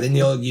said. Yeah. Then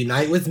you'll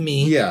unite with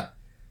me. Yeah.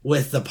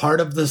 With the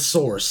part of the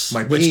source,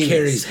 my which penis.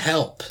 carries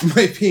help.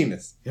 My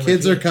penis. Yeah, my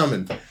Kids are penis.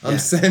 coming. I'm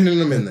sending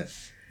them in there.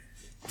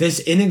 This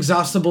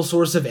inexhaustible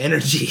source of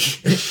energy.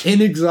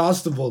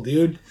 Inexhaustible,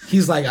 dude.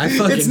 He's like, I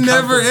fucking It's come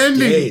never for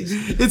ending.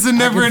 days. It's a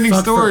never I can ending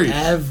fuck story.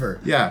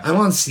 Forever. Yeah. I'm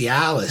on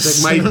Cialis.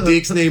 It's like my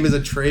dick's name is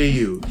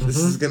Atreyu. This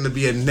is gonna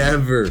be a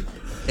never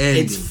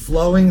ending. It's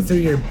flowing through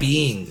your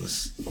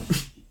beings.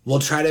 We'll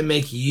try to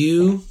make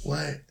you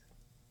what?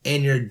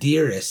 And your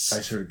dearest. I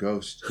heard a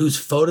ghost. Whose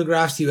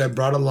photographs you have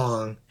brought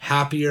along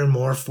happier,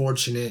 more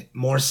fortunate,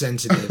 more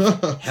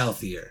sensitive,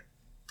 healthier.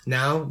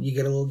 Now you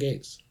get a little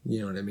gaze. You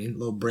know what I mean? A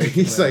little break.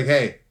 He's like,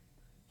 hey,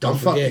 Don't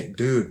forget, fucking,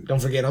 dude.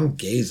 Don't forget, I'm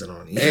gazing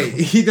on you. Hey,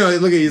 you know,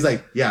 look at he's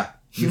like, yeah,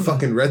 you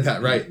fucking read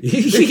that right.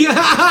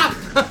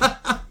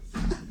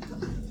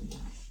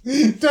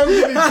 Don't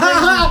get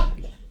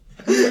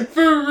me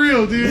for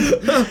real,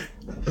 dude. Look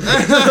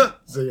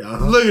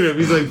at him.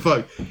 He's like,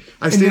 fuck.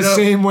 I In stayed the up.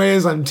 same way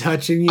as I'm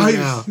touching you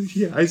now.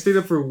 I stayed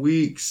up for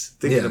weeks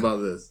thinking about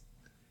this.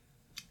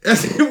 I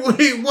said,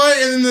 wait, what?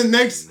 And then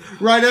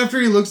right after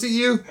he looks at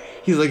you,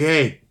 he's like,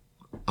 hey,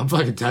 I'm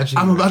fucking touching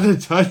you. I'm about to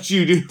touch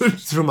you, dude.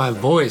 Through my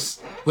voice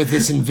with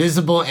this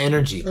invisible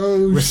energy.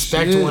 Oh,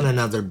 Respect shit. one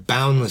another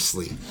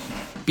boundlessly.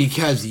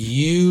 Because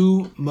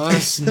you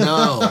must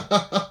know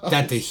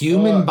that the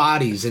human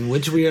bodies in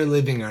which we are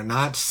living are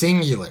not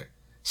singular.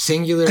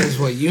 Singular is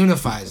what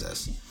unifies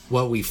us,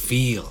 what we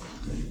feel.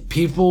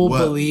 People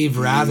believe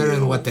rather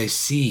in what they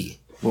see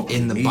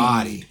in the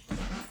body.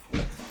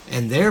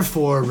 And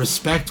therefore,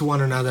 respect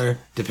one another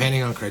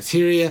depending on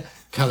criteria,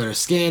 color of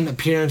skin,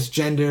 appearance,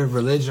 gender,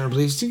 religion, or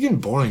beliefs. It's getting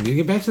boring, dude.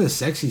 Get back to the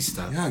sexy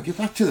stuff. Yeah, get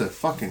back to the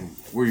fucking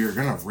where you're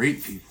gonna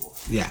rape people.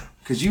 Yeah.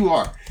 Because you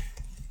are.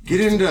 Get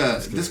into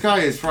this guy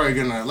is probably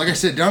gonna, like I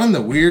said, down in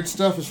the weird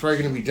stuff is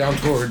probably gonna be down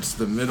towards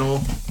the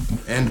middle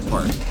end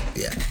part.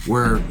 Yeah.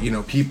 Where, you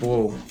know,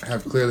 people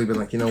have clearly been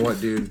like, you know what,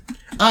 dude,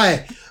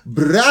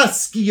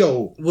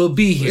 Braschio will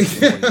be here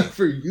for you.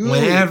 for you.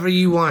 Whenever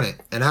you want it.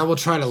 And I will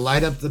try to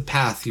light up the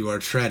path you are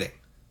treading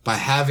by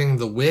having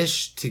the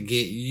wish to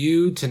get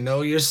you to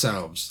know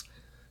yourselves.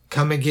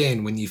 Come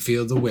again when you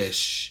feel the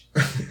wish.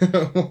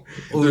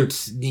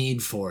 Oot's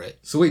need for it.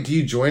 So wait, do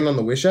you join on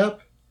the Wish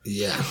app?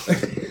 Yeah.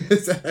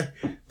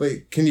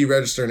 Wait, can you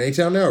register in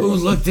A-Town now? Or Ooh, what?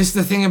 look, this is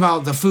the thing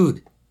about the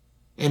food.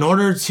 In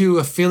order to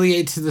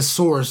affiliate to the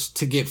source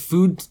to get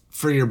food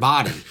for your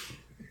body,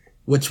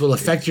 which will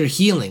affect your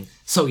healing,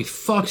 so he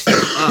fucks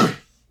you up.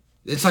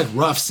 It's like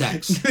rough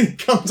sex. It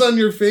comes on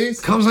your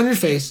face? Comes on your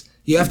face.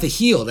 You have to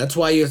heal. That's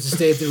why you have to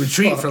stay at the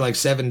retreat for like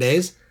 7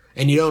 days,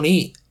 and you don't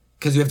eat,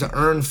 because you have to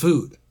earn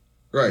food.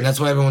 Right. And that's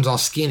why everyone's all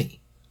skinny.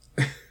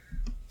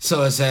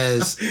 So it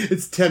says...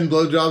 It's 10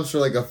 blowjobs for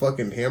like a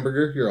fucking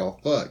hamburger. You're all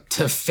fucked.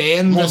 To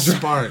fan the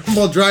spark. I'm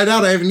all dried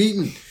out. I haven't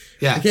eaten.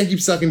 Yeah. I can't keep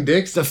sucking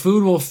dicks. The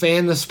food will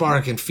fan the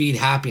spark and feed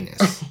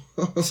happiness,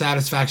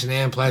 satisfaction,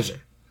 and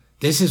pleasure.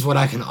 This is what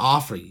I can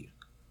offer you.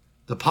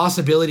 The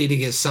possibility to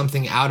get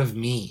something out of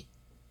me.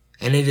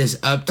 And it is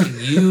up to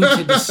you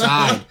to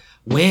decide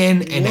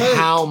when and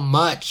how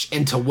much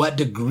and to what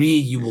degree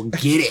you will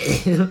get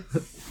it.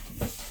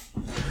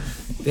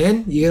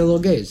 Then you get a little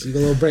gaze. You get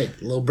a little break.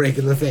 A little break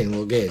in the thing. A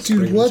little gaze.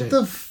 Dude, what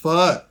the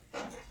fuck?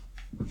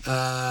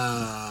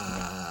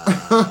 I'm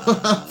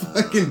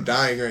fucking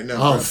dying right now.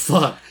 Oh, bro.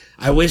 fuck.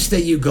 I wish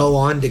that you go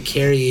on to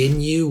carry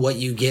in you what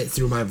you get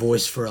through my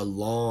voice for a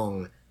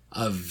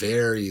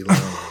very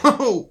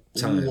long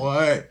time.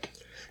 What?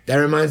 That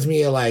reminds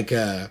me of like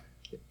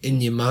in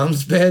your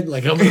mom's bed.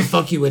 Like, I'm gonna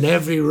fuck you in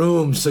every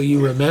room so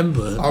you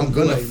remember. I'm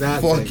gonna like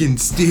that fucking thing.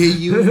 steal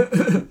you.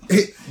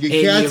 Your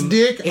In cat's your-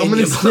 dick, in I'm gonna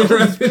your steal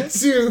mom's right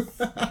too.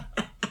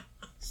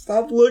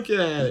 Stop looking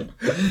at it.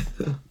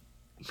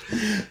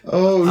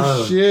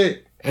 Oh,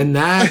 shit. And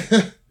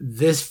that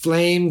this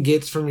flame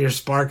gets from your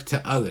spark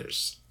to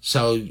others.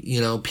 So,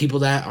 you know, people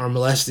that are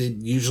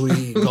molested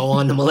usually go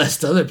on to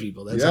molest other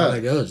people. That's how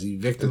that goes. You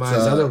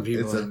victimize other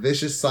people. It's a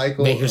vicious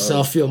cycle. Make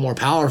yourself feel more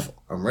powerful.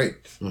 I'm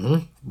raped.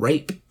 Mm-hmm.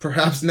 Rape.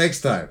 Perhaps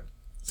next time.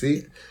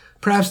 See?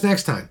 Perhaps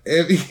next time.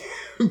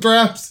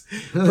 Perhaps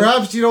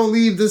you don't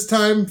leave this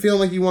time feeling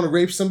like you want to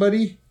rape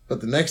somebody,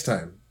 but the next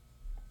time,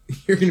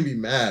 you're going to be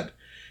mad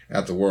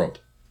at the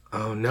world.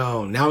 Oh,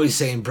 no. Now he's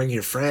saying bring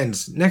your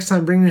friends. Next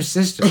time, bring your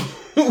sister.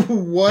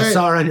 What? I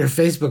saw her on your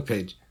Facebook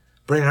page.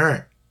 Bring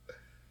her.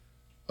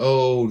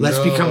 Oh, Let's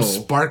no. become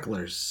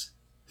sparklers.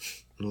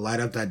 And light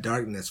up that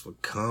darkness with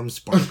calm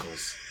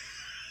sparkles.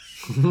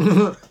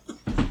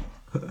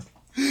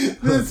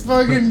 This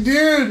fucking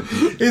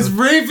dude is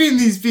raping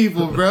these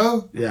people,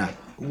 bro. Yeah.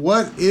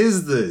 What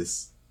is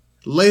this?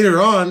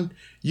 Later on,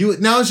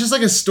 now it's just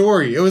like a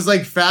story. It was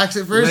like facts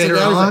at first. Later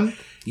and now it's on, like,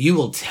 you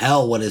will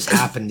tell what has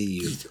happened to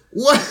you.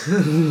 what?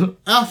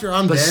 After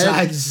I'm dead,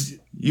 Besides,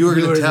 you are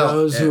going to tell.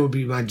 those who will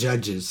be my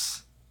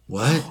judges.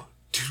 What?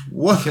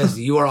 What? Because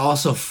you are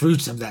also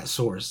fruits of that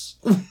source.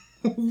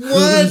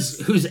 What?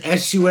 Whose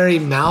estuary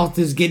mouth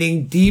is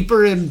getting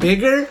deeper and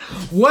bigger?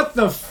 What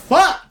the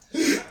fuck?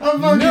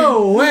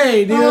 No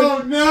way, dude.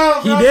 Oh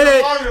no! He did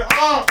it.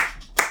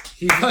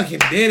 He fucking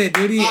did it,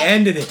 dude. He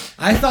ended it.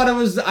 I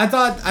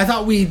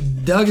thought we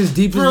dug as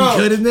deep as we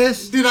could in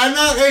this. Did I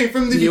not? Hey,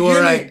 from the You beginning.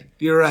 were right.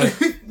 You're right.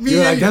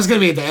 You're like, that's gonna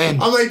be at the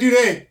end. I'm like, dude,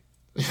 hey.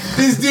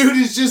 This dude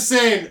is just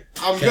saying,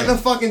 I'm gonna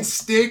fucking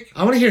stick.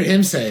 I want to hear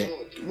him say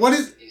it. What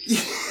is?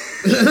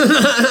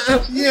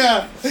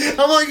 Yeah,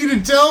 I want you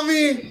to tell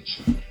me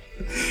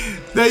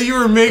that you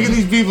were making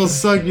these people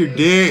suck your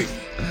dick.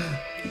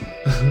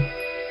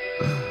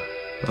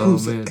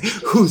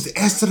 Whose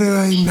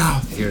estuary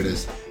mouth Here it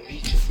is.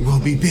 will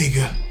be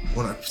bigger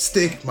when I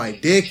stick my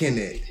dick in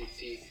it.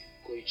 Ti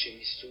koji će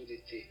mi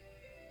suditi,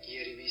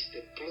 jer i vi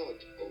ste plod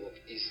ovog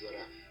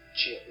izvora,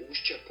 čija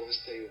ušća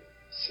postaju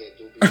sve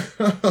dublja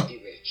i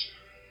veća.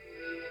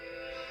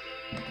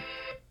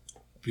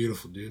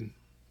 Beautiful, dude.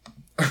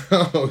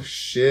 Oh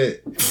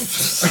shit.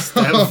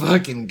 That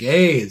fucking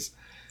gaze.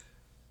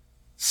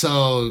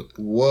 So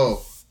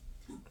whoa.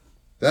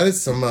 That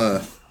is some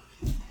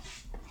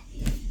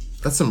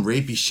that's some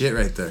rapey shit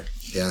right there.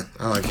 yeah,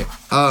 I like it.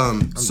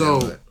 Um I'm so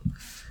down with it.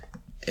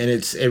 And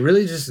it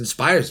really just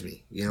inspires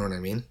me. You know what I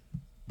mean?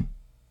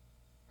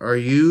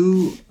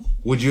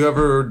 would you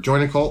ever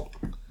join a cult?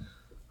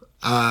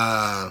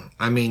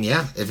 I mean,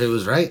 yeah, if it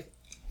was right.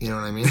 You know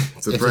what I mean?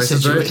 If the price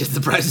is right. If the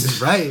price is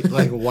right,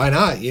 like, why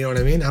not? You know what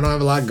I mean? I don't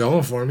have a lot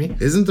going for me.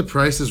 Isn't The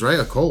Price is Right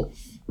a cult?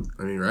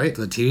 I mean, right?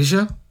 The TV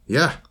show?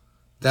 Yeah.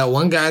 That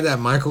one guy, that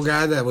Michael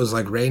guy that was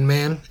like Rain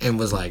Man and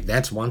was like,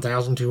 that's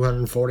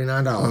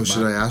 $1,249. Oh,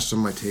 should I ask on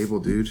my table,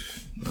 dude?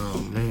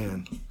 Oh,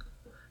 man.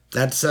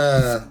 That's,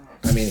 I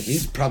mean,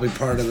 he's probably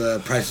part of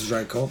the Price is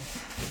Right cult.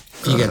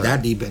 If you get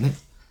that deep in it.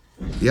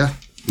 Yeah,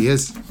 he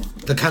is.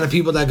 The kind of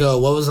people that go,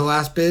 what was the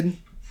last bid?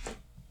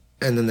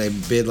 And then they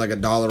bid like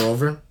 $1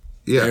 over.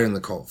 Yeah. They're in the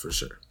cult for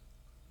sure.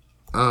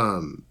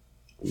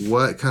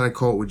 What kind of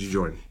cult would you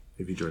join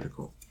if you joined a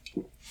cult?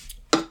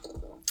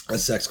 A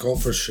sex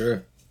cult for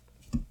sure.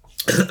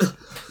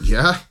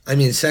 Yeah? I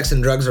mean, sex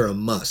and drugs are a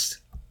must.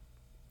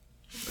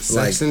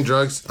 Sex and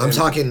drugs? I'm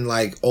talking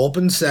like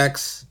open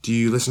sex. Do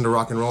you listen to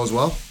rock and roll as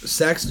well?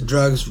 Sex,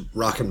 drugs,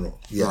 rock and roll.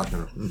 Yeah. Rock and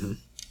roll. Mm-hmm.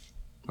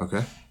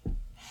 Okay.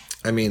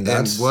 I mean,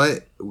 that's...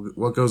 And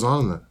what goes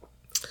on in that?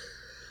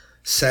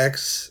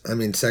 Sex. I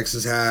mean, sex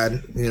is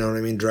had. You know what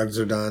I mean? Drugs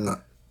are done.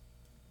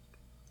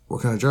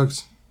 What kind of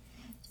drugs?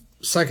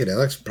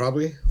 Psychedelics,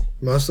 probably.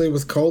 Mostly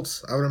with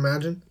cults, I would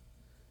imagine.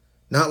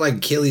 Not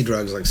like killy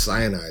drugs like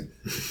cyanide.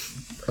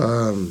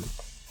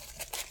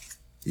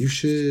 You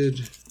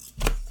should...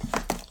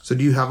 So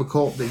do you have a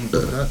cult that you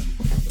look at?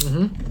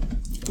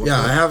 Mm-hmm. Yeah,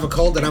 I have a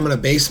cult that I'm going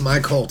to base my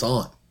cult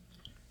on.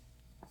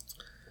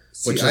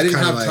 See, I didn't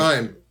have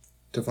time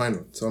to find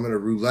one. So I'm going to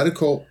roulette a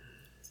cult.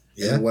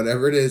 Yeah. And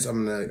whatever it is,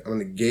 I'm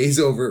gonna gaze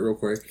over it real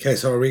quick. Okay,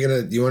 so do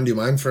you want to do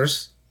mine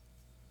first?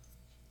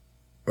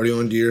 Or do you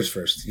want to do yours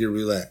first? Your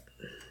roulette.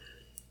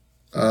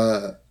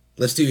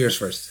 Let's do yours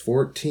first.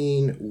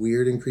 14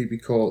 weird and creepy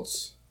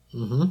cults.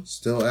 Mm-hmm.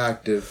 Still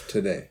active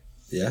today.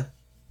 Yeah.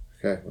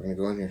 Okay, we're gonna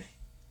go in here.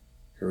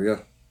 Here we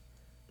go.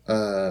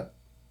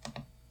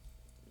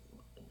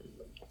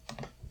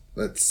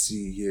 Let's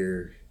see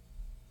here.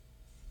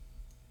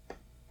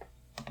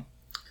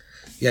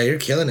 Yeah, you're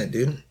killing it,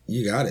 dude.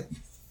 You got it.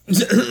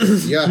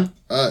 Yeah.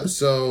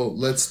 So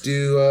let's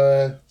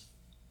do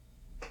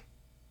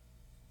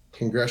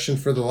Congression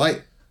for the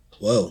Light.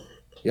 Whoa.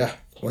 Yeah.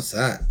 What's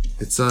that?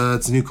 It's a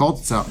new cult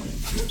that's out.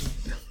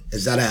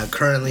 Is that a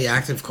currently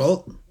active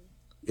cult?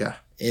 Yeah.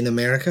 In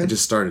America? I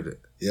just started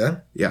it. Yeah?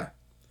 Yeah.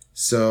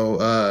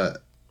 So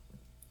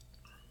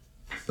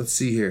let's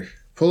see here.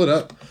 Pull it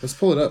up. Let's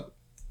pull it up.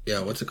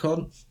 Yeah, what's it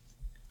called?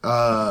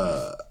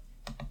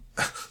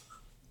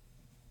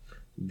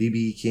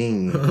 BB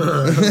King.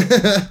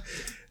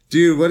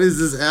 Dude, what is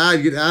this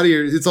ad? Get out of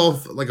here. It's all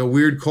like a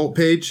weird cult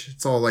page.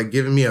 It's all like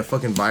giving me a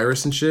fucking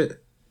virus and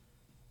shit.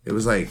 It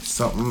was like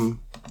something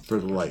for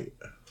the light.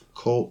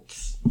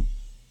 Cults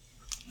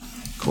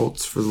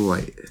for the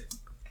light.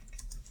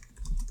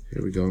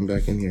 Here we go. I'm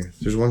back in here.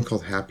 There's one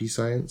called Happy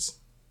Science.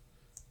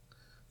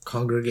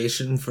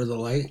 Congregation for the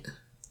Light?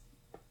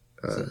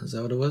 Is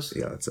that what it was?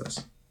 Yeah, that's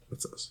us.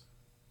 That's us.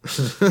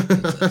 That's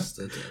us.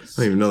 I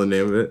don't even know the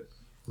name of it.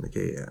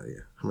 Okay, yeah.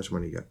 How much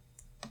money you got?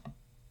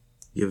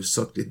 You ever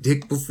sucked a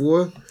dick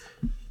before?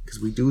 Because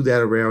we do that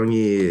around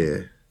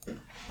here. Oh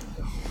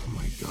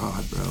my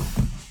God, bro.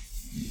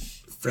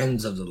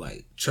 Friends of the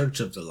Light. Church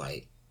of the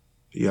Light.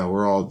 Yeah,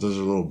 those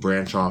are little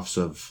branch offs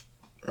of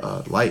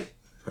light.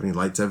 I mean,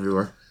 light's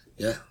everywhere.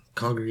 Yeah,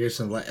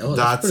 Congregation of Light. Oh,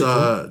 that's cool.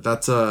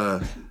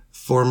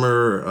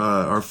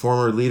 Our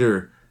former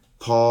leader,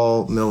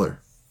 Paul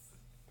Miller.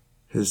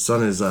 His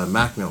son is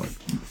Mac Miller.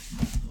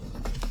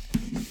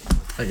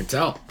 I can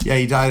tell. Yeah,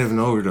 he died of an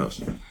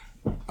overdose.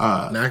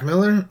 Mac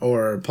Miller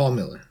or Paul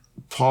Miller?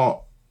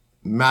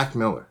 Mac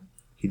Miller.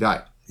 He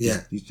died.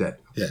 Yeah. He's dead.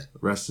 Yeah.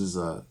 Rest is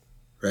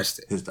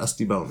resting. His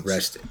dusty bones.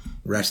 Rest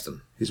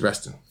him. He's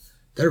resting.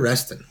 They're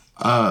resting.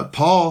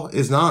 Paul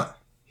is not.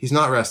 He's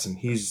not resting.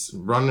 He's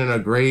running a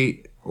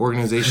great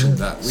organization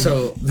that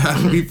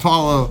we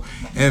follow,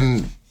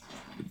 and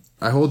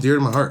I hold dear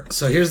to my heart.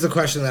 So here's the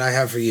question that I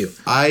have for you.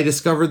 I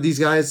discovered these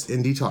guys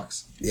in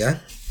Detox. Yeah?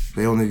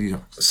 They own the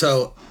Detox.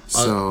 So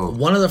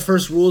one of the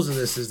first rules of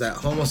this is that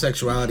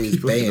homosexuality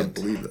is banned. Don't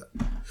believe that.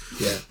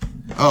 Yeah.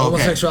 Oh,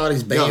 homosexuality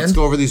is banned. Yeah, let's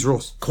go over these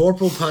rules.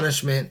 Corporal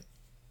punishment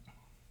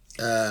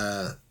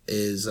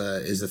is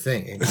a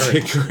thing.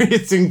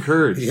 It's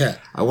encouraged. Yeah.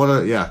 I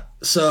want to. Yeah.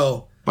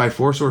 So by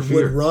force or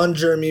fear. Would Ron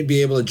Jeremy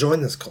be able to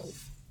join this cult?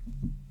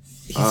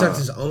 He sucked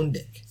his own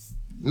dick.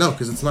 No,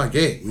 because it's not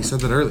gay. We said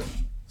that earlier.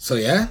 So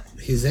yeah,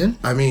 he's in.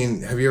 I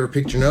mean, have you ever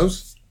picked your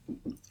nose?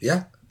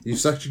 Yeah. You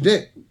sucked your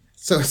dick.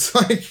 So it's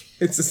like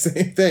it's the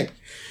same thing.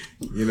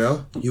 You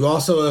know. You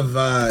also have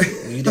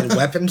you did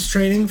weapons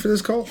training for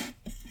this cult.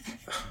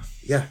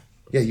 Yeah.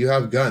 Yeah. You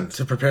have guns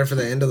to prepare for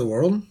the end of the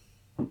world.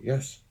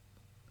 Yes.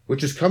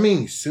 Which is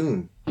coming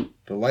soon.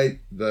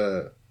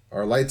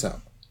 our lights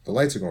out. The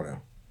lights are going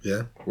out.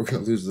 Yeah. We're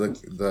gonna lose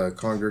the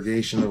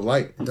congregation of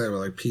light. They were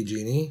like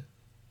PG&E.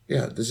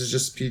 Yeah, this is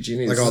just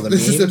PG&E. Like all the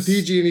This memes? is a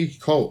PG&E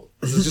cult.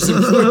 This is just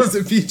employees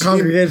of PG&E.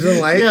 Congregation of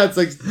Light? Yeah, it's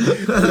like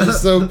they're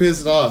so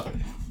pissed off.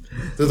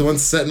 They're the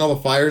ones setting all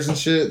the fires and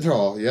shit. They're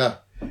all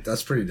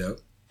That's pretty dope.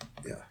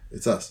 Yeah,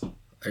 it's us.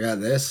 I got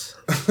this.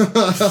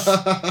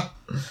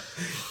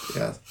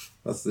 Yeah,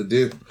 that's the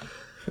dude.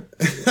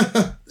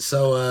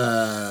 So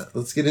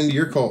Let's get into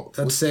your cult.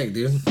 that's sick,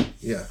 dude.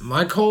 Yeah.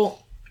 My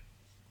cult,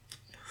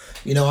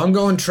 I'm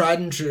going tried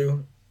and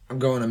true. I'm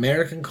going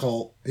American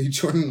cult. Are you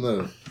joining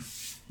the...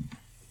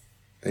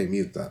 Hey,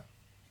 mute that.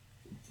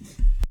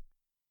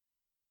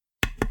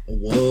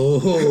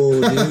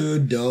 Whoa,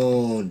 dude,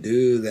 don't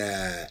do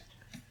that.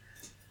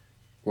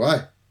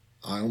 Why?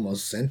 I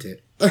almost sent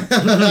it.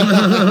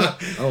 I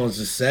almost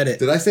just said it.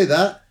 Did I say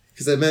that?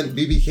 Because I meant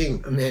BB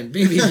King. I meant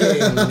BB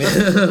King,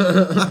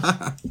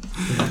 man.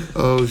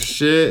 Oh,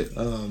 shit.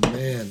 Oh,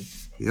 man.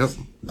 Yep.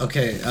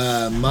 Okay,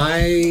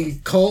 my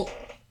cult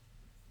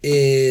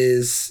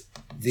is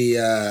the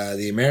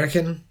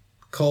American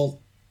cult,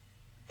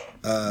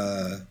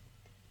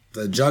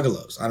 the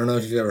Juggalos. I don't know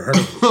if you've ever heard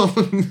of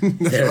them.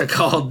 They're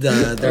called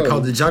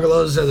called the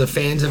Juggalos. They're the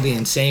fans of the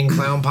Insane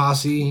Clown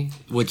Posse,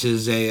 which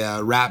is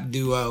a rap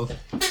duo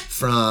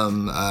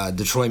from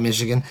Detroit,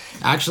 Michigan.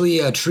 Actually,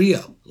 a trio.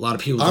 A lot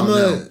of people don't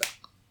know.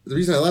 The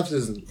reason I left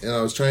is,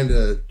 I was trying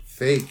to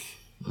fake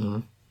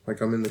like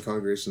I'm in the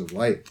Congregation of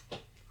Light.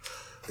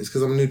 It's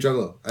because I'm a new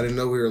Juggalo. I didn't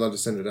know we were allowed to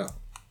send it out.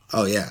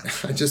 Oh yeah,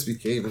 I just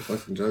became a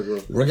fucking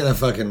Juggalo. we're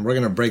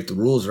gonna break the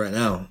rules right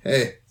now.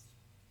 Hey,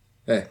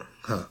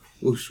 Huh.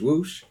 whoosh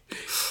whoosh,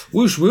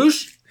 Whoosh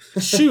whoosh,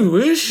 shoo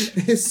whoosh.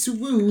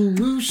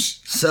 whoosh.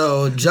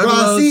 So Juggalos.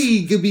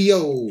 Rossi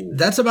Gabio.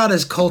 That's about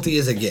as culty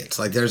as it gets.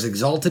 Like there's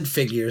exalted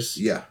figures.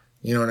 Yeah.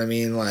 You know what I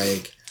mean?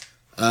 Like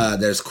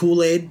there's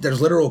Kool-Aid. There's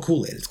literal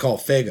Kool-Aid. It's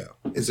called Fago.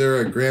 Is there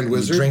a Grand You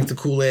Wizard? drink the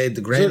Kool-Aid.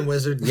 The Grand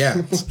Wizard. Yeah.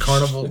 It's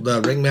Carnival.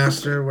 The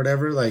Ringmaster,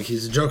 whatever. Like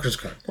he's a Joker's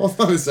card. Hold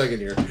on a second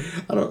here.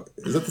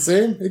 Is that the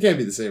same? It can't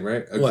be the same,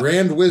 right? A What?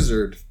 Grand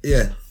Wizard.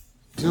 Yeah.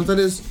 Do you know what that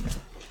is?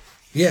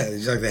 Yeah.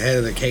 He's like the head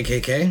of the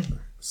KKK.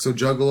 So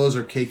Juggalos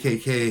are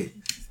KKK.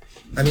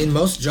 I mean,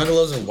 most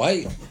Juggalos are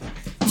white.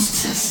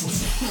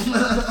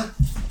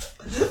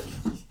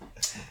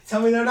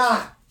 Tell me they're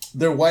not.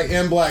 They're white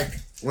and black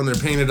when they're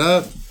painted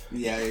up.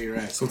 Yeah, you're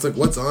right. So it's like,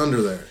 what's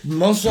under there?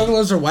 Most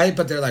Juggalos are white,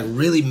 but they're like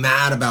really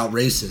mad about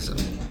racism.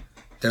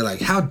 They're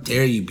like, how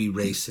dare you be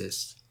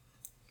racist?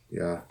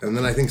 Yeah. And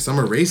then I think some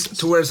are racist.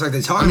 To where it's like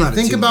they talk I mean, about it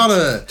think too about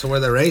much, to where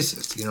they're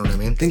racist. You know what I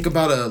mean? Think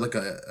about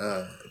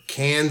a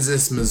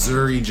Kansas,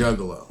 Missouri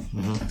Juggalo.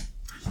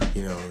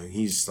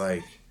 He's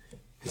like,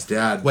 his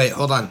dad. Wait,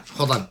 hold on.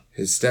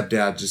 His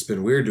stepdad just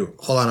been weird to him.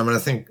 Hold on, I'm gonna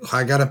think.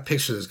 I gotta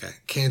picture this guy.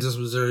 Kansas,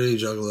 Missouri,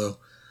 Juggalo.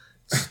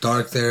 It's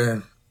dark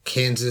there.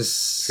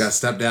 Kansas. He's got a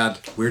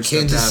stepdad. Weird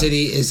Kansas stepdad.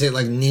 City. Is it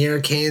like near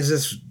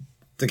Kansas,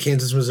 the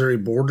Kansas Missouri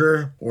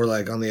border, or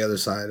like on the other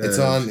side?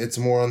 It's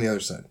more on the other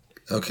side.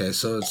 Okay,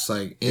 so it's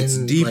like It's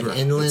deeper. like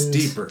inland. It's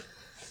deeper.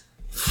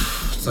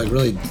 It's like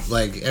really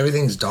like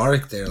everything's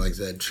dark there. Like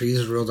the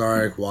trees are real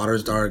dark,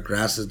 water's dark,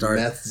 grass is dark.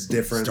 Meth is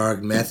different. It's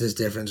dark. Meth is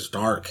different. It's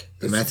dark.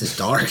 The meth is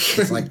dark.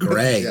 It's like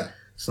gray. Yeah.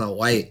 It's not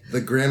white.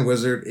 The Grand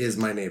Wizard is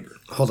my neighbor.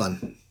 Hold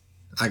on.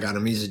 I got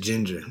him. He's a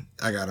ginger.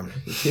 I got him.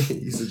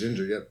 He's a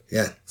ginger, yep.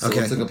 Yeah. So Okay.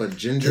 let's look up a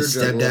ginger His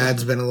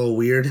stepdad's been a little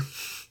weird. Is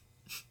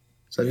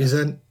that what you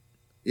said?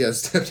 Yeah,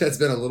 stepdad's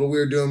been a little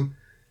weird to him.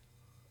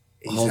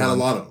 He's Hold had on. a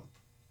lot of them.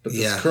 But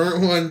this Yeah.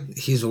 current one,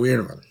 He's a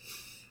weird one.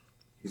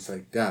 he's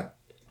like, Dad,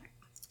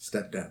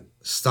 stepdad.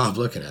 Stop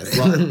looking at it.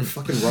 Ron,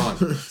 fucking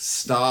Ron,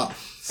 stop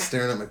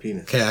staring at my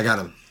penis. Okay, I got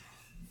him.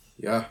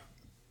 Yeah.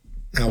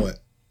 Now what?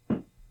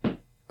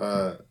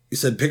 You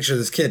said picture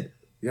this kid.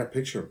 Yeah,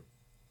 picture him.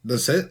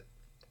 That's it?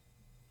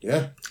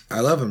 Yeah.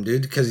 I love him,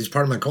 dude, because he's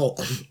part of my cult.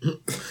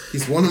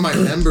 He's one of my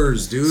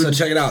members, dude. So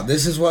check it out.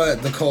 This is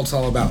what the cult's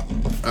all about.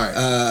 All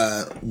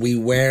right. We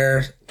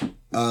wear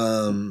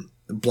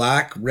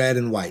black, red,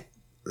 and white.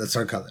 That's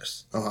our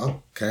colors. Uh-huh.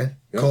 Okay?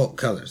 Yep. Cult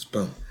colors.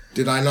 Boom.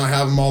 Did I not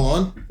have them all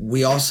on?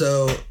 We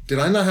also Did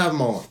I not have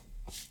them all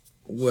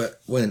on?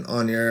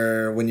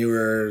 when you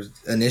were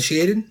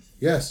initiated?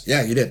 Yes.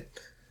 Yeah, you did.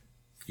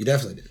 You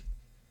definitely did.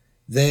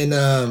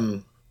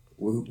 Then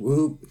Whoop,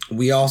 whoop.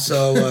 we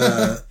also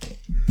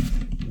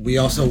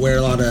wear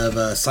a lot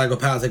of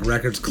Psychopathic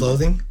Records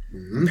clothing,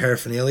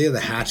 paraphernalia. The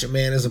Hatchet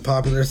Man is a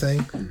popular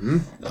thing.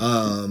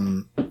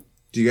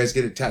 Do you guys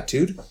get it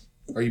tattooed?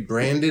 Are you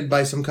branded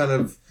by some kind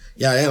of...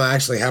 Yeah, I am. I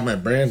actually have my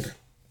brand.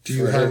 Do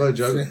you have a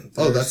jug?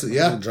 Oh, that's it.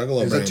 Yeah.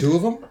 Juggalo Is there brand. two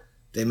of them?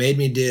 They made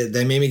me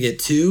get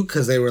two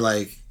because they were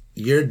like,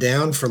 you're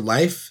down for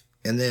life,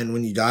 and then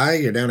when you die,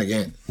 you're down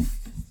again.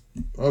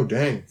 Oh,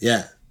 dang.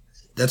 Yeah.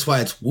 That's why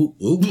it's whoop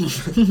whoop.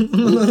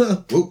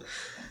 Whoop.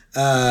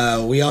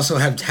 We also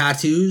have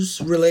tattoos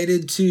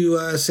related to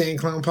Insane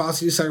Clown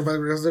Posse,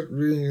 Psychopathic,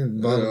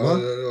 blah,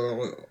 blah,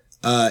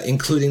 blah.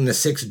 Including the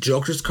 6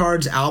 Joker's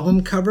Cards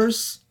album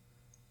covers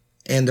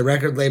and the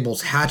record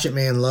label's Hatchet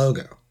Man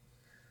logo.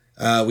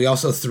 We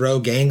also throw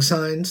gang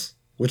signs,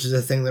 which is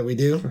a thing that we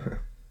do.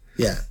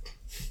 Yeah.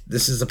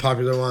 This is a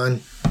popular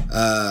one.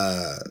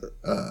 I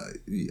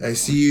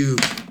see you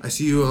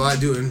a lot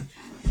doing.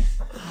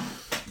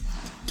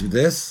 Do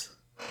this.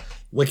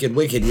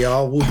 Wicked,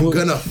 y'all. Whoop, I'm whoop.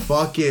 gonna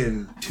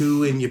fucking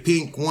 2 in your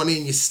pink, 1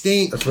 in your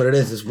stink. That's what it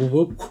is. It's whoop,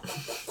 whoop.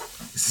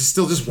 Is this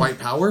still just white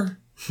power?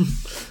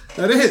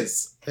 That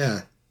is.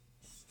 Yeah.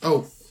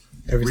 Oh,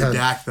 Every time.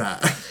 redact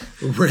that.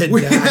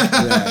 Redact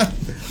that.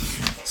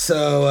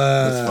 So,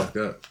 That's fucked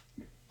up.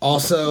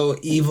 also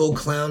evil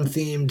clown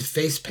themed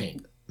face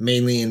paint,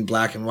 mainly in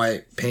black and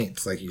white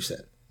paints, like you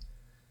said.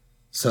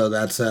 So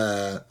that's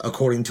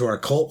according to our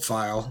cult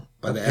file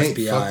by the Paint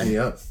fucked me FBI.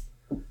 up.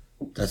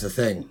 That's a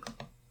thing.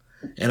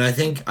 And I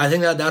think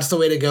that that's the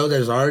way to go.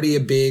 There's already a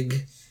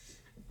big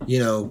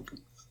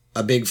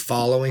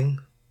following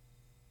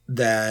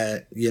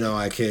that,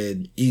 I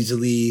could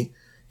easily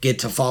get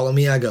to follow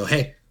me. I go,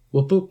 hey,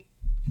 whoop whoop.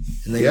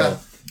 And they go,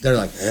 they're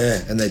like,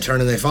 and they turn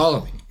and they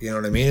follow me. You know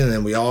what I mean? And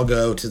then we all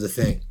go to the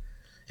thing.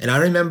 And I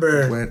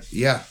remember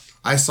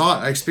I saw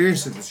it. I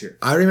experienced it this year.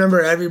 I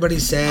remember everybody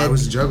said I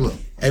was a juggalo.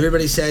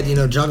 Everybody said,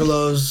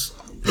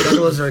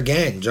 juggalos are a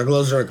gang.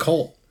 Juggalos are a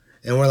cult.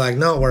 And we're like,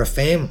 no, we're a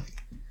family.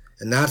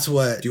 And that's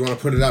what... Do you want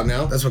to put it out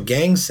now? That's what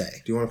gangs say.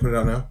 Do you want to put it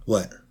out now?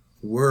 What?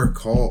 We're a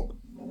cult.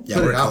 Yeah,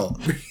 Put we're it a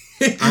out. cult.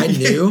 I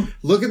knew.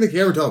 Look in the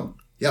camera, tell them,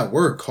 yeah,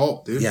 we're a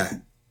cult, dude. Yeah,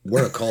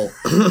 we're a cult.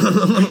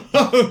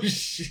 Oh,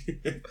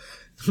 shit.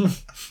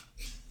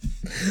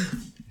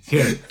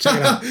 Here, check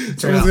it out.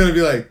 Someone's going to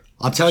be like...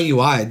 I'll tell you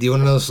why. Do you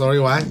want to know the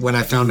story why? When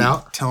I found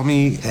out? Tell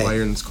me why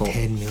you're in this cult.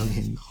 $10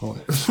 million.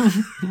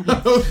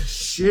 Oh,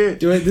 shit.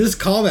 Dude, this is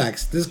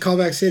callbacks. This is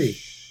Callback City.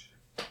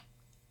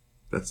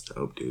 That's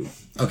dope, dude.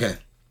 Okay.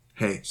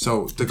 Hey,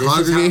 so the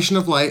Congregation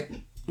of Light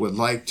would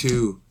like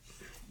to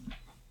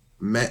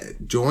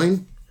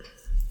join,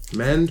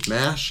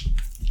 mash,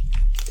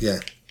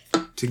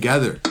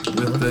 together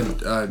with the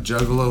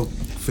Juggalo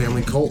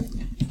family cult.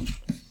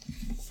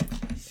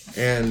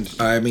 And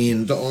I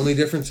mean, the only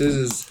difference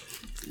is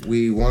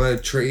we want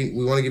to train.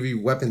 We want to give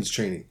you weapons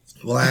training.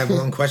 Well, I have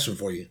one question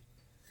for you.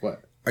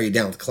 What? Are you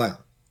down with Clown?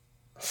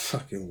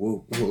 Fucking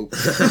whoop whoop.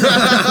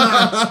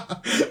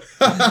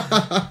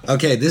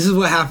 Okay, this is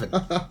what happened.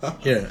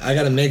 Here, I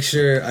gotta make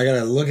sure. I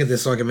gotta look at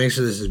this so I can make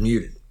sure this is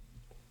muted.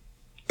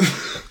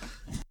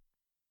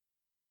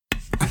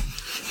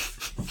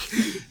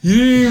 You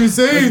didn't even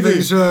say anything.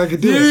 Make sure I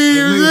could do it.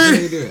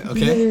 You Do it. Okay.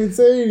 didn't even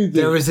say anything.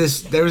 There was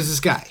this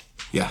guy.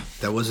 Yeah.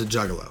 That was a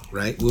juggalo,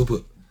 right? Whoop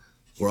whoop.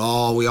 We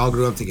all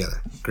grew up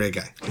together. Great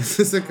guy. Is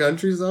this a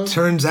country song?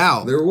 Turns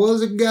out there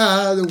was a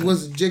guy that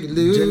was a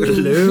jiggaloo.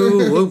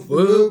 Jiggaloo, whoop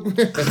whoop.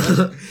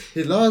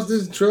 He lost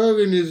his truck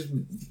and his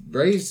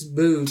brace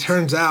boots.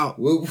 Turns out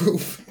whoop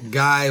whoop.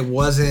 Guy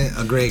wasn't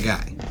a great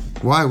guy.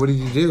 Why? What did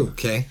he do?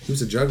 Okay. He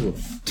was a juggalo.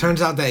 Turns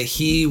out that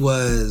he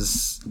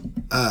was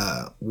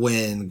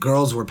when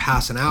girls were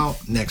passing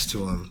out next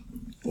to him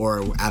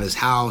or at his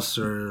house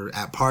or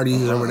at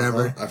parties or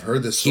whatever. I've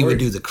heard this story. He would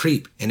do the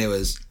creep, and it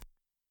was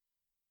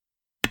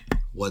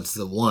what's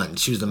the one?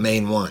 She was the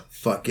main one.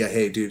 Fuck yeah,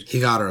 hey dude. He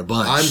got her a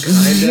bunch.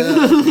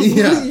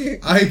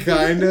 I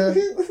kinda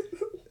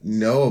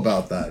know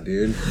about that,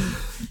 dude.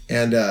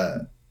 And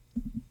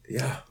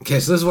yeah. Okay,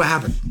 so this is what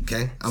happened.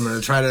 Okay, I'm gonna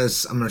try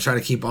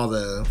to keep all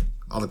the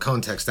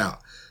context out.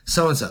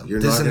 So and so. You're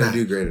this not and gonna that.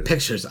 do great at it.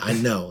 Pictures. I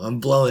know. I'm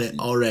blowing it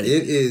already.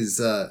 It is.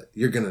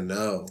 You're gonna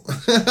know.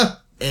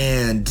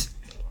 And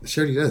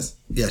sure he does.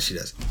 Yeah, she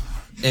does.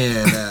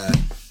 And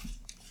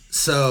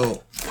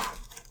so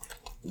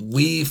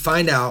we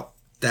find out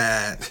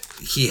that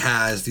he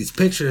has these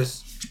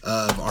pictures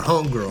of our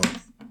homegirl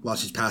while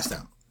she's passed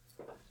out.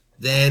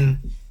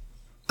 Then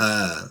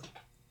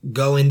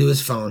go into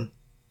his phone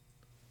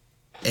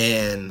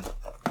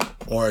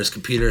or his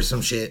computer or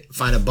some shit,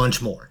 find a bunch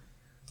more.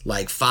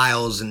 Like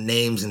files and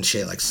names and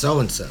shit, like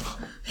so-and-so,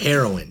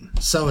 heroin,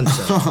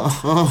 so-and-so,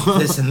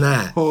 this and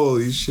that.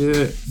 Holy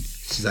shit.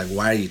 She's like,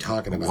 why are you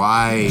talking about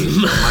why?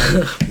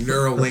 My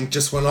Neuralink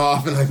just went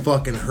off and I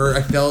fucking hurt.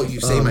 I felt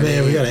you say my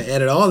name. We gotta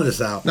edit all this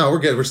out. No, we're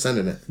good. We're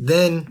sending it.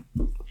 Then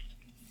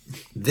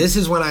this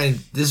is when I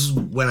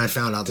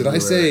found out. Did I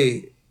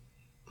say?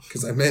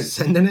 Because I meant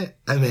sending it.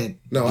 I meant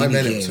no. BB I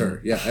meant King. it was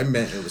her. Yeah, I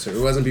meant it was her.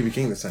 It wasn't BB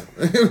King this time.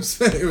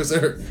 It was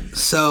her.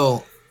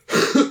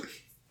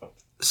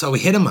 So we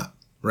hit him up,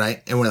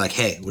 right? And we're like,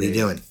 hey, what are you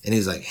doing? And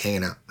he's like,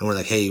 hanging out. And we're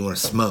like, hey, you want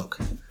to smoke?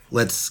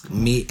 Let's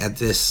meet at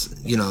this,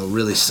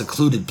 really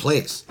secluded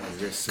place.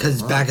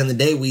 Because back in the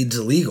day, weed's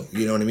illegal.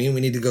 You know what I mean? We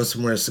need to go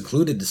somewhere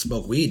secluded to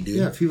smoke weed, dude.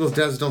 Yeah, people's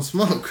dads don't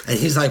smoke. And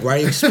he's like, why are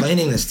you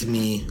explaining this to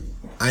me?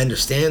 I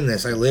understand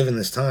this. I live in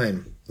this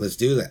time. Let's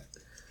do that.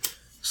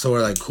 So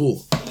we're like,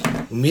 cool.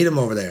 We meet him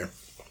over there.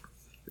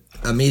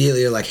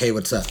 Immediately, you're like, hey,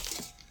 what's up?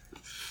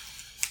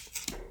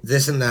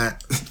 This and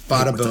that.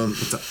 Bada boom.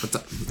 What's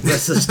up?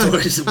 That's the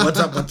stories. What's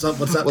up?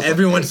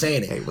 Everyone's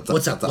saying it. Hey,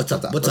 what's up?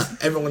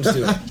 Everyone's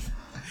doing it.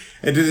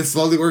 And did it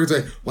slowly work its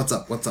way? What's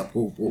up?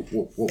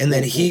 Whoa, and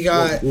then he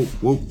got,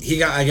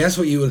 I guess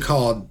what you would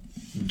call,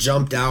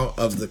 jumped out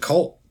of the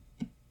cult.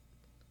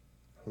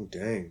 Oh,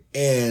 dang.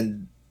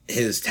 And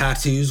his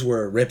tattoos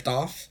were ripped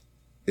off.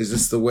 Is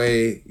this the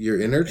way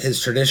you're entered?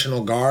 His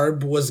traditional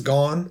garb was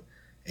gone.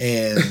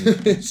 And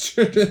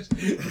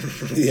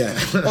yeah.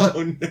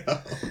 Oh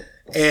no.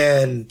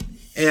 And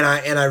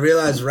I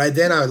realized right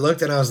then, I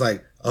looked and I was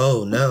like,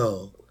 oh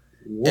no.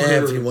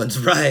 Everyone's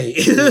right.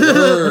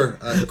 We're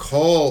a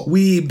cult.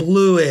 We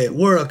blew it.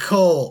 We're a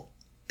cult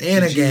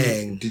and a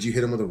gang. Did you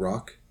hit him with a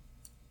rock?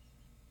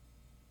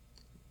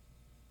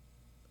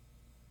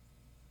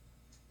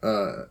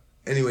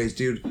 Anyways,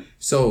 dude.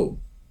 So,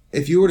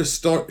 if you were to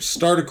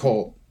start a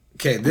cult,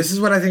 okay, this is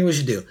what I think we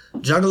should do.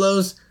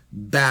 Juggalos,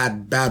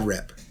 bad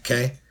rep.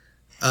 Okay,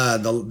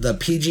 the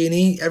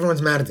PG&E,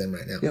 everyone's mad at them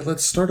right now. Yeah,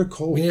 let's start a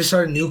cult. We need to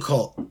start a new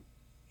cult.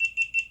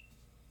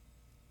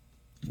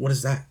 What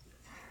is that?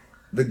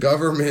 The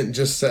government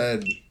just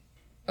said,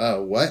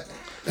 what?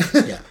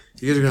 Yeah.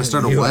 You guys are going to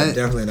start a I'm what?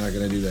 definitely not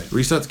going to do that.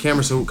 Restart the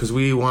camera because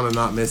we want to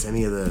not miss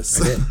any of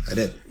this. I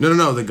did.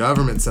 No. The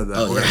government said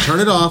that. We're going to turn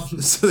it off,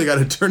 so they got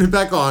to turn it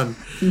back on.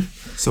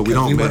 So we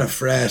don't. We want a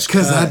fresh cut.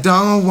 Because I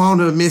don't want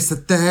to miss a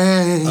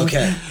thing.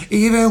 Okay.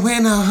 Even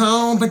when I'm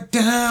home, but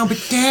down. Hey,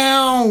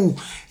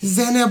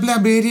 calm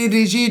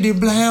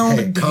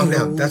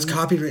down. That's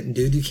copywritten,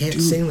 dude. You can't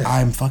sing that.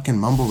 I'm fucking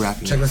mumble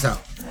rapping. Check this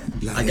out.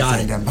 I got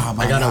it.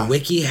 I got a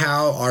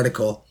WikiHow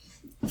article.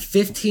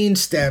 15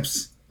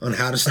 steps on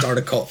how to start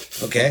a cult.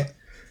 Okay?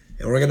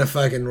 And we're gonna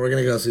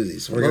go through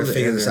these. We're gonna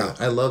figure this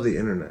out. I love the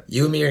internet.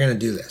 You and me are gonna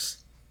do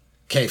this.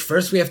 Okay,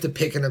 first we have to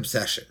pick an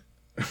obsession.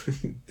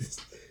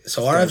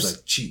 So our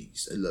like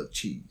cheese. I love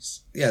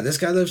cheese. Yeah, this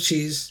guy loves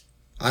cheese.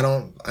 I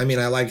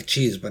like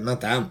cheese, but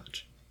not that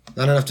much.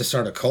 Not enough to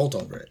start a cult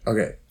over it.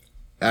 Okay.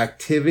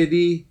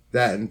 Activity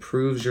that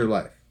improves your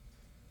life.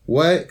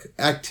 What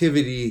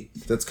activity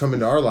that's come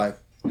into our life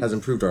has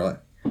improved our life?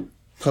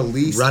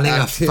 Police running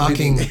activity. a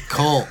fucking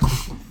cult.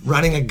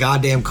 Running a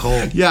goddamn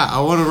cult. Yeah,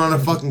 I want to run a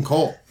fucking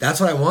cult. That's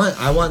what I want.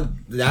 I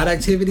want that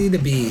activity to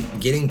be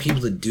getting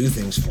people to do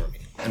things for me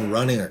and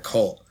running a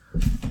cult.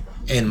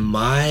 And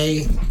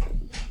my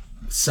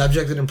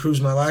subject that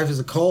improves my life is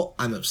a cult.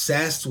 I'm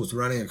obsessed with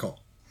running a cult.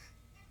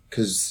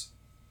 Because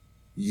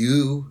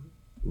you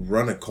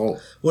run a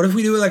cult. What if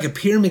we do like a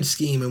pyramid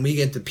scheme and we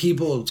get the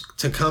people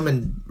to come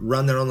and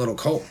run their own little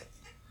cult?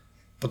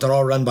 But they're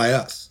all run by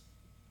us.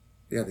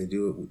 Yeah, they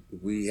do it.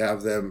 We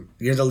have them.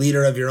 You're the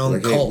leader of your own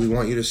cult. Hey, we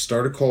want you to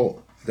start a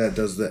cult that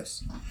does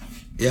this.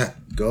 Yeah.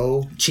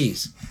 Go.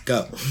 Cheese.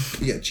 Go.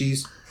 Yeah,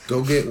 cheese.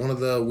 Go get one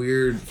of the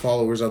weird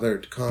followers out there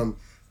to come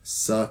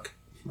suck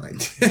my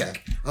dick. Yeah.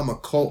 I'm a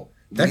cult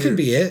That leader. could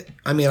be it.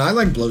 I mean, I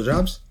like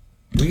blowjobs.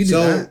 We could do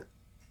that.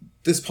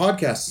 This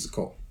podcast is a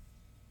cult.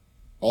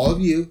 All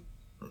of you.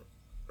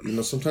 You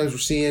know, sometimes we're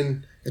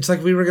seeing... It's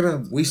like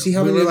we see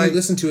how many of you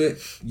listen to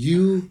it.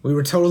 We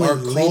were totally are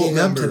leading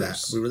up to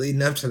members. that. We were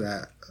leading up to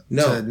that.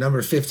 No. To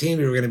number 15,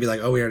 we were going to be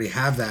like, oh, we already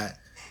have that.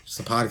 It's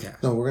the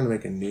podcast. No, we're going to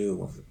make a new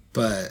one.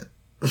 But...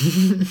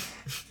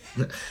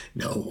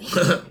 no.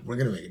 We're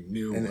going to make a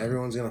new one. And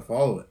everyone's going to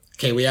follow it.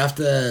 Okay, we have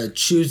to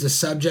choose the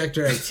subject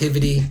or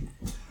activity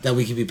that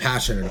we can be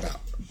passionate about.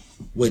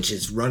 Which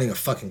is running a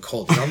fucking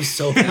cult. I'm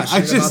so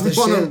passionate about this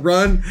shit. I want to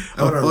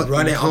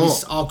run it.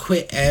 I'll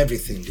quit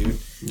everything, dude.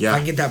 Yeah. If I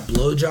can get that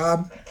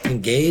blowjob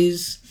and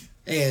gaze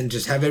and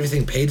just have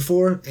everything paid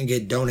for and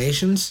get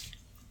donations,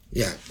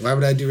 yeah, why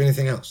would I do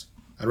anything else?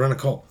 I'd run a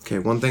cult. Okay,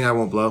 one thing I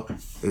won't blow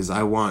is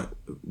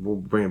we'll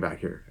bring it back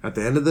here. At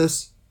the end of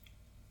this,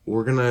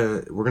 we're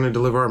gonna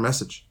deliver our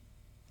message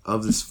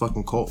of this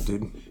fucking cult,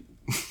 dude.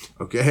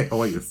 Okay? I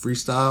want you to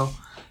freestyle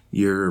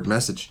your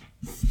message.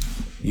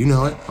 You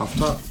know it off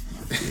the top.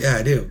 Yeah,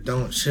 I do.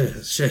 Don't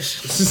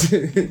shush.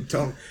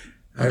 Don't.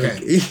 Okay.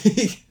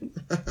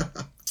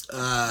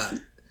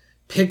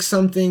 Pick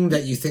something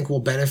that you think will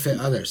benefit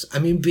others. I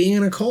mean, being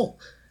in a cult,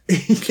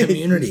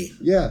 community.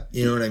 Yeah.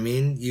 You know what I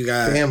mean? You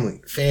got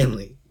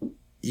family.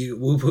 You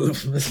whoop whoop.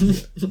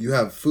 You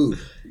have food.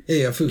 Yeah,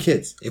 you have food.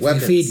 Kids. If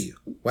weapons. we feed you.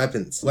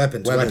 Weapons.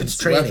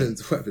 Training.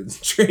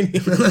 Weapons.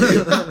 Training.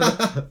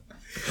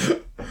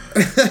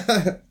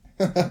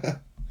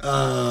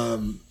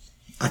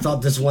 I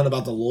thought this one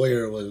about the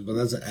lawyer was, but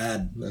that's an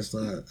ad. That's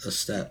not a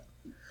step.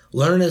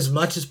 Learn as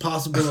much as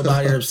possible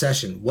about your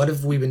obsession. What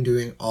have we been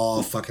doing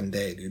all fucking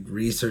day, dude?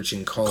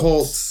 Researching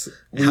cults.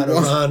 How to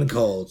run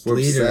cults.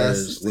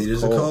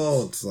 Leaders of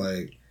cults.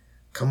 Like,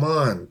 come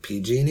on.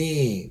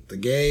 PG&E. The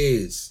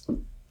gays.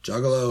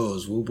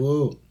 Juggalos. Whoop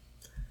whoop.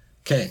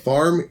 Okay.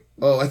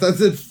 Oh, I thought it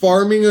said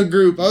farming a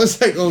group. I was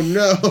like, oh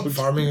no.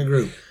 Farming a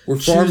group. We're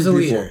farming Choose a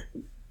people. leader.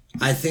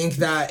 I think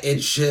that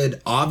it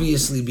should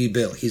obviously be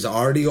Bill. He's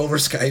already over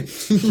Skype.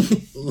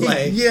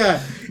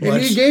 Yeah.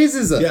 And he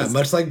gazes us. Yeah,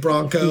 much like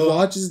Bronco. He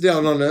watches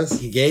down on us.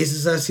 He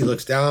gazes us. He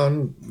looks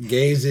down,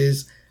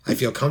 gazes. I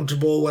feel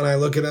comfortable when I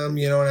look at him.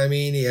 You know what I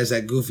mean? He has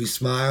that goofy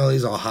smile.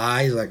 He's all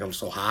high. He's like, I'm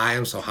so high.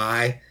 I'm so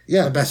high.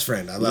 Yeah. My best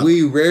friend. I love him.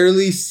 We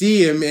rarely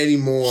see him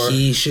anymore.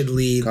 He should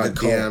lead the God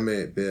cult. damn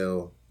it,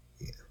 Bill.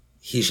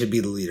 He should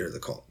be the leader of the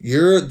cult.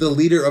 You're the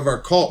leader of our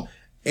cult.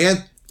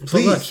 And but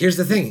please. look, here's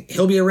the thing.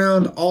 He'll be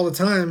around all the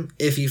time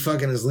if he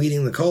fucking is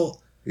leading the cult.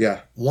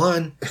 Yeah.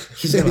 One,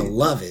 he's gonna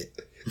love it.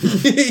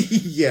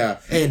 Yeah.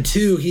 And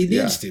two, he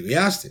needs to. He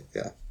has to.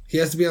 Yeah. He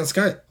has to be on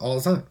Skype all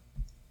the time.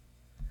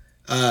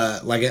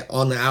 Like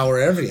on the hour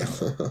every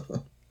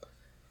hour.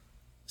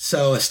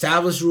 So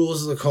establish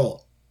rules of the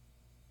cult.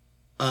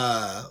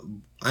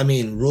 I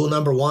mean, rule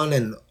number one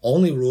and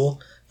only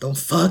rule: don't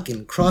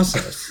fucking cross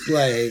us.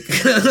 Like,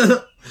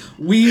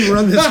 we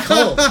run this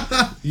cult.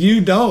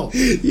 You don't.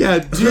 Yeah,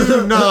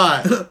 do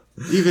not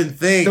even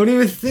think. Don't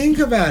even think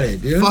about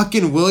it, dude.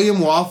 Fucking William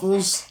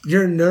Waffles.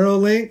 Your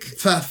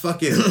Neuralink.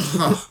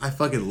 I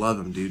fucking love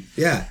him, dude.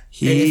 Yeah.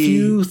 And if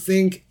you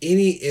think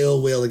any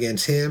ill will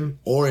against him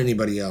or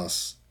anybody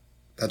else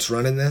that's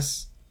running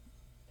this,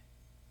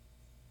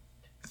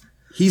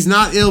 he's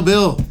not Ill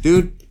Bill,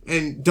 dude.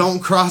 And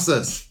don't cross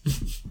us.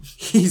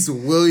 He's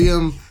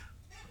William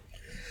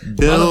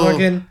Bill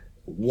motherfucking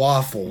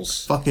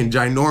Waffles. Fucking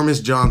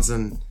ginormous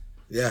Johnson.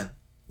 Yeah.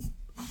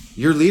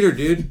 Your leader,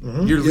 dude.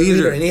 Mm-hmm. Your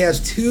leader. And he has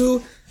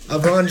two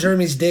of Ron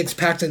Jeremy's dicks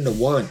packed into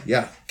one.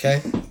 Yeah.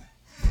 Okay?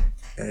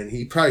 And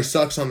he probably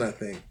sucks on that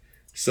thing.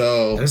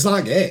 So. And it's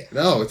not gay.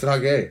 No, it's not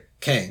gay.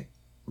 Okay.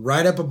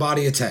 Write up a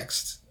body of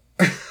text.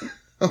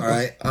 All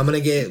right?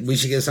 We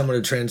should get someone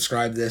to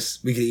transcribe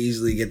this. We could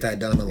easily get that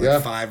done on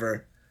like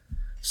Fiverr.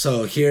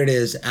 So here it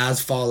is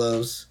as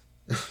follows.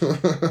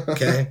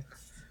 Okay?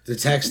 The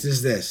text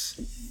is this.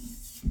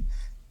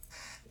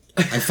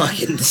 I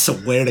fucking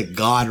swear to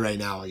God right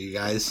now, you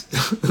guys.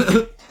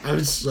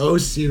 I'm so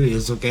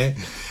serious, okay?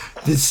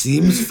 This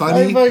seems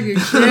funny. I fucking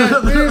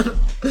can't, dude.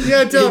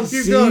 Yeah, keep going. It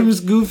seems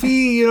goofy,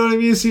 you know what I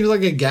mean? It seems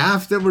like a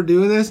gaffe that we're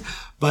doing this,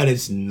 but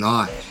it's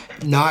not.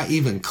 Not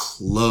even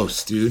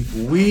close, dude.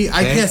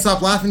 I can't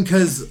stop laughing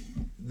because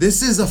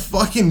this is a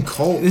fucking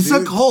cult. This is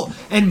a cult.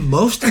 And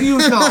most of you,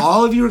 if not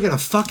all of you, are going to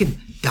fucking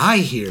die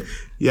here.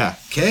 Yeah.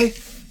 Okay?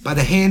 By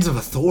the hands of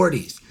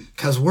authorities.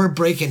 Because we're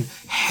breaking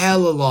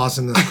hella laws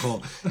in this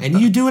cult. And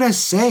you do what I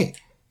say.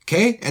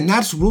 Okay? And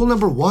that's rule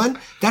number one.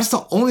 That's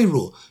the only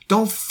rule.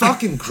 Don't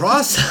fucking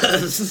cross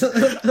us.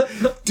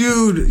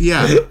 Dude,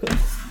 yeah.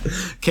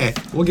 Okay,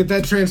 we'll get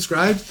that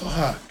transcribed.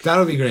 Fuck.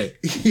 That'll be great.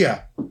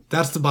 Yeah.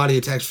 That's the body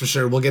of text for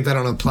sure. We'll get that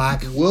on a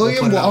plaque.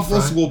 William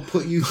Waffles will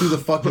put you through the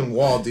fucking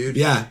wall, dude.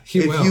 Yeah,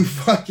 he will. If you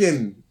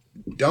fucking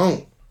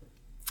don't.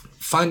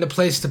 Find a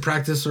place to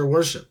practice or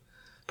worship.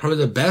 Probably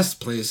the best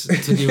place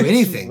to do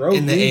anything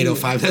in the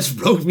 805. That's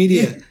Rogue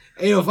Media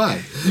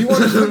 805. You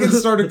want to fucking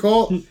start a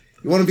cult? You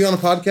want to be on a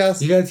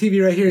podcast? You got a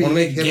TV right here. You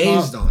make get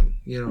gazed on.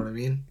 You know what I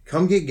mean?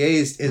 Come get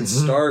gazed and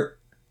start.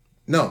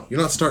 No, you're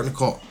not starting a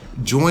cult.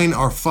 Join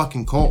our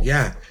fucking cult.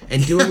 Yeah.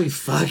 And do what we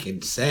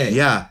fucking say.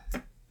 Yeah.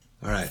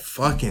 All right.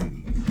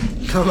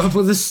 Fucking. Come up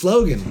with a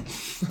slogan.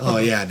 Oh,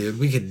 yeah, dude.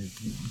 We could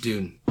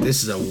do.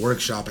 This is a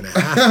workshop and a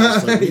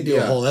half. Like, we do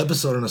a whole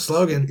episode on a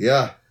slogan.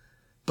 Yeah.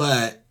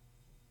 But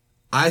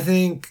I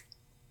think.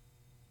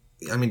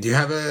 I mean, do you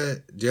have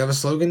a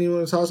slogan you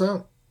want to toss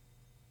out?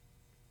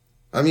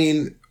 I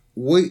mean,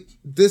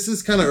 this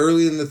is kind of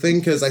early in the thing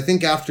because I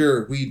think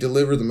after we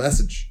deliver the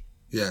message,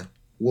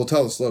 we'll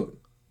tell the slogan.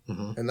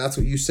 Mm-hmm. And that's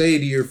what you say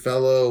to your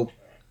fellow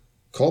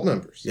cult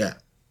members. Yeah.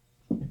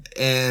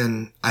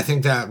 And I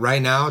think that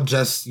right now,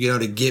 just,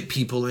 to get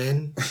people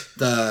in,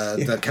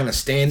 the kind of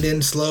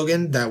stand-in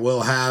slogan that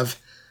we'll have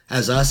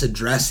as us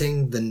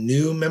addressing the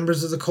new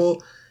members of the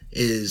cult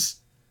is,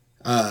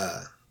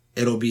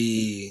 it'll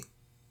be,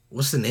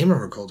 what's the name of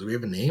our cult? Do we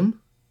have a name?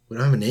 We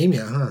don't have a name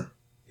yet, huh?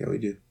 Yeah, we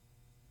do.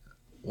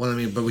 Well, I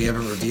mean, but we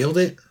haven't revealed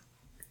it?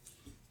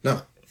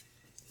 No.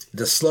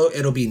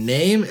 It'll be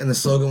name, and the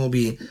slogan will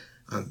be,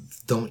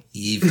 don't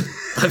even.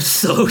 I'm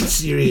so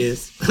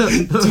serious.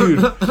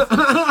 Dude.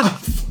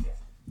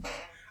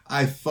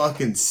 I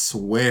fucking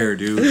swear,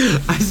 dude.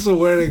 I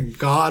swear to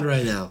God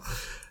right now.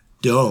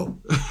 Don't.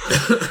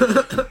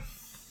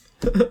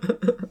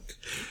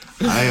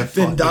 I have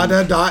then ...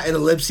 and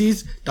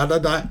ellipses, ...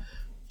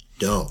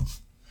 Don't.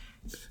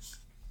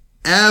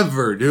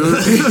 Ever,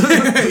 dude.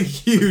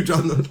 Huge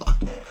on the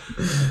dot.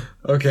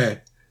 Okay.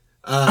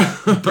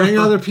 Bring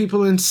other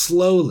people in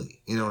slowly.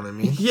 You know what I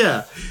mean?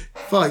 Yeah.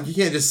 Fuck, you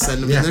can't just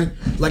send them in there.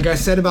 Like I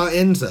said about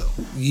Enzo.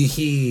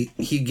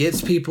 He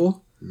gets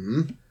people.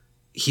 Mm-hmm.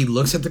 He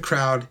looks at the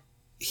crowd.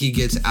 He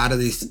gets out of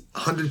these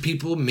 100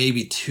 people,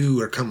 maybe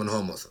 2 are coming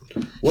home with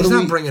him. He's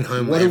not bringing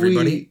home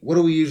everybody. What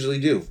do we usually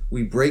do?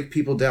 We break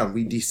people down.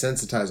 We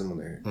desensitize them when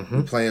they're here. Mm-hmm.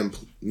 We play them,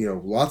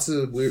 lots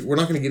of... We're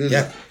not going to get into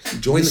that.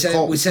 Join the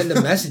cult. We send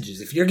them messages.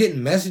 If you're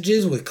getting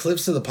messages with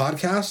clips of the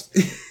podcast,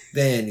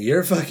 then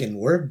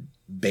we're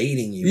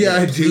baiting you.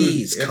 Yeah,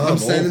 please dude. I'm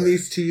sending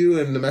these to you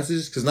and the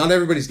messages, because not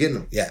everybody's getting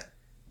them. Yeah.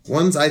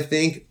 Ones I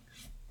think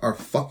are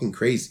fucking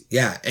crazy.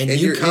 Yeah, and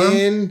you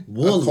come,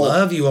 we'll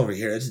love you over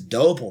here. It's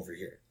dope over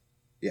here.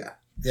 Yeah.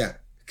 Yeah.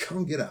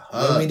 Come get a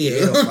hug. Media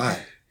 805.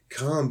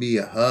 Come be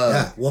a hug.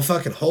 Yeah, we'll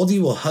fucking hold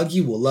you, we'll hug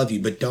you, we'll love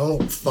you, but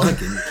don't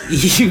fucking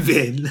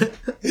even.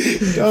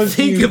 Don't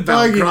think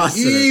about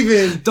crossing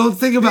it. Don't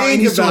think about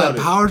any sort of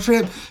power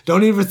trip.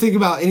 Don't even think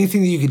about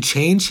anything that you could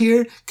change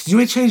here, because you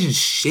ain't changing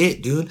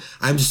shit, dude.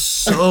 I'm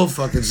so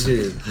fucking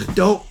serious.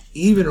 Don't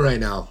even right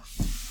now.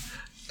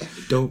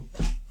 Don't.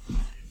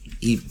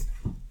 even.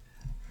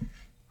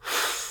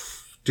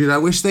 Dude, I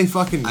wish they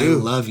fucking knew.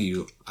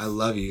 I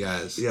love you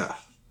guys. Yeah.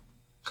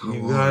 Come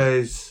You on.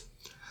 guys.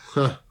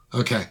 Huh.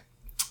 Okay.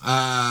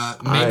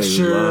 Make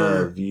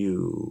sure love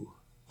you.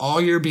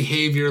 all your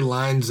behavior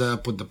lines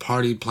up with the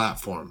party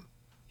platform.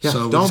 Yeah,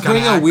 So we don't just gotta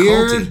bring a act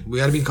weird- culty. We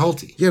gotta be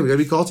culty. Yeah, we gotta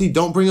be culty.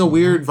 Don't bring a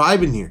weird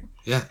vibe in here.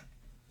 Yeah.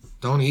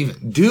 Don't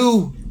even.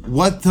 Do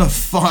what the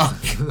fuck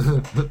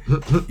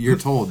you're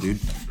told, dude.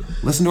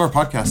 Listen to our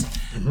podcast.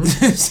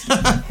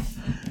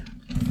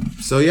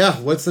 So yeah,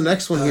 what's the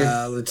next one here?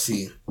 Let's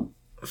see.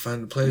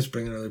 Find a place,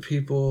 bring in other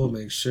people,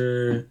 make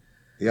sure.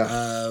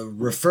 Yeah.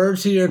 Refer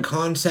to your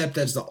concept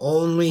as the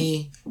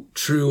only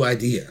true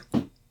idea.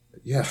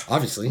 Yeah.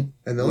 Obviously.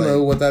 And they'll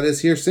know what that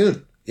is here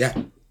soon.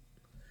 Yeah.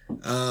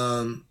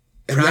 And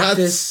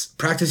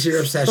Practice your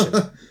obsession.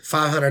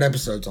 500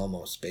 episodes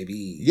almost,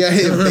 baby. Yeah,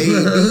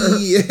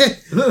 baby.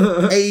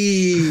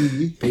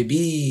 Hey.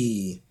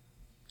 Baby.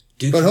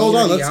 But hold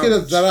on, let's get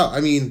that out.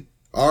 I mean,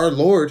 our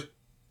Lord,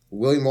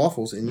 William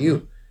Waffles, and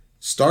you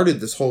started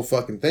this whole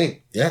fucking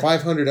thing. Yeah.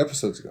 500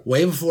 episodes ago.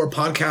 Way before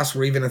podcasts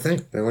were even a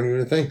thing. They weren't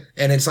even a thing.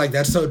 And it's like,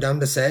 that's so dumb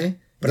to say.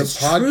 But The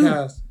it's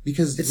podcast, true.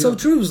 because It's so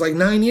true. It was like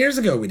 9 years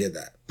ago we did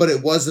that. But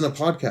it wasn't a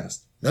podcast.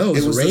 No,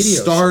 it was, the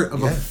radio start show.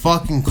 of Yeah. a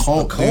fucking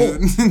cult, cult.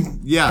 dude.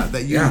 Yeah,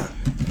 that you. Yeah.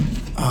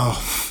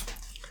 Oh,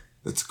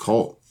 it's a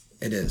cult.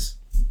 It is.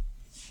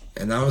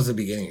 And that was the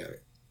beginning of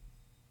it.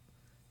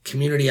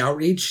 Community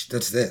outreach,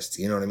 that's this.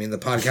 You know what I mean? The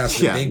podcast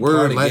is a Yeah, big we're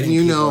part of letting getting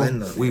you people know in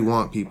there. we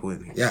want people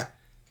in here. Yeah.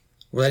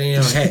 We're letting you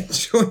know, hey,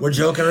 we're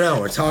joking around.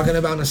 We're talking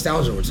about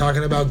nostalgia. We're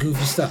talking about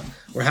goofy stuff.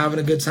 We're having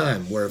a good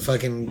time. We're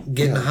fucking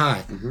getting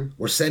high.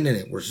 We're sending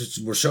it. We're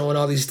showing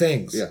all these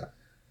things. Yeah.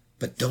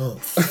 But don't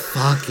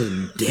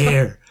fucking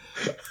dare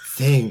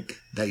think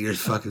that you're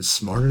fucking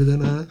smarter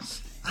than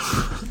us.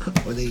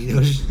 Or that you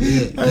know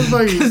shit.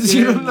 Because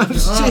you don't know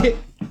shit.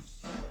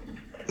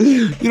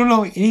 You don't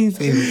know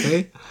anything,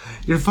 okay?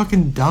 You're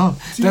fucking dumb.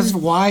 Dude. That's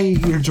why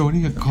you're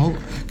joining a cult.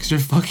 Because you're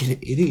fucking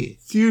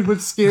idiots. Dude,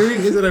 what's scary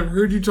is that I've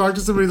heard you talk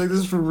to somebody like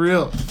this for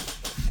real.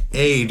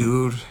 Hey,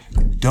 dude,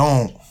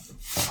 don't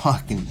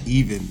fucking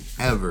even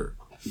ever.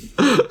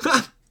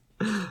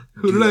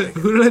 Who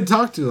did I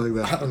talk to like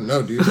that? I don't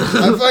know, dude.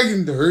 I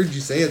fucking heard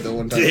you say it the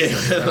one time.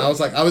 And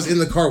I was in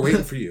the car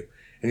waiting for you.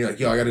 And you're like,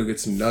 yo, I gotta go get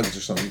some nugs or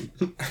something.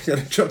 I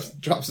gotta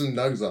drop some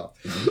nugs off.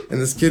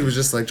 And this kid was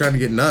just like trying to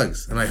get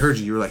nugs. And I heard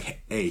you. You were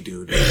like, hey,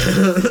 dude.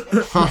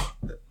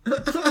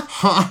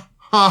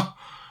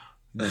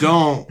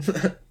 Don't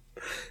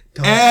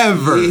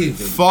ever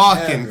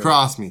fucking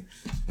cross me.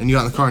 And you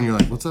got in the car and you're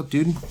like, what's up,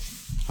 dude?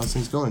 How's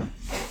things going?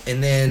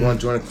 And then You want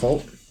to join a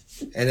cult?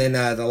 And then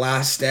the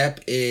last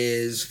step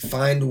is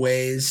find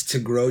ways to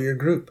grow your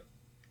group.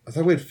 I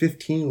thought we had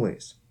 15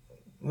 ways.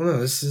 Well, no,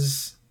 this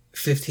is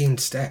 15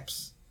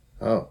 steps.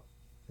 Oh.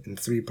 In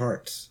 3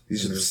 parts.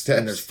 These are the And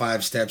steps. there's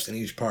 5 steps in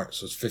each part,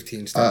 so it's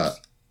 15 steps.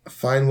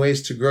 Find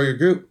ways to grow your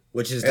group.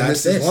 Which is and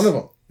that's this is one of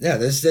them. Yeah,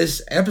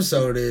 this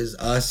episode is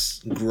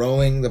us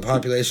growing the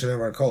population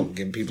of our cult,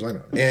 getting people in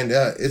on it. And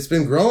it's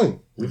been growing.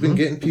 We've been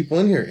getting people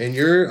in here. And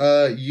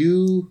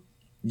you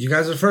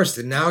guys are first,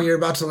 and now you're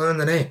about to learn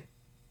the name.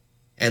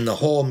 And the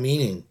whole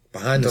meaning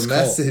behind this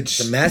message.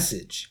 Cult. The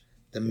message.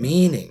 The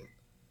meaning.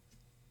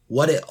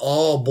 What it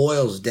all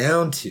boils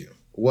down to.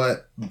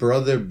 What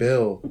Brother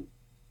Bill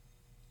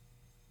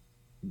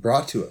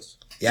brought to us.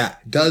 Yeah.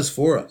 Does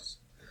for us.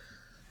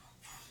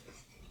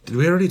 Did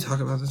we already talk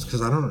about this?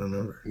 Because I don't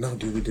remember. No,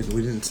 dude, we didn't.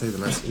 We didn't say the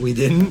message. We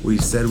didn't? We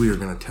said we were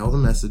going to tell the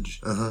message.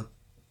 Uh-huh.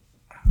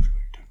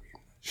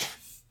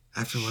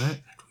 After what?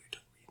 After we were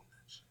done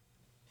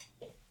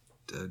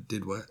reading this.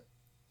 Did what?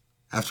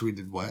 After we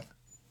did what?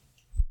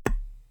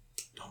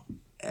 Don't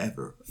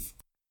ever.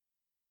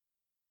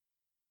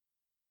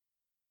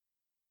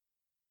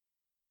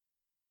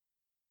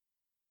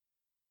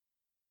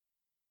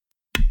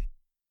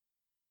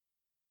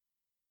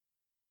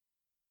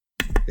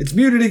 It's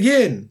muted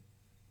again.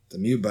 The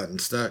mute button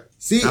stuck.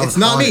 See, That it's was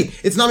not haunted. me.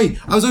 It's not me.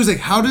 I was always like,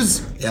 how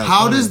does the It's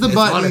button...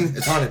 haunted.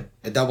 It's haunted.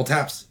 It double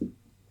taps.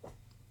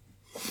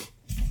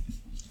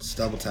 It's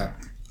double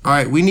tap. All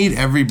right, we need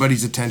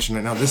everybody's attention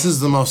right now. This is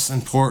the most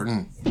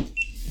important.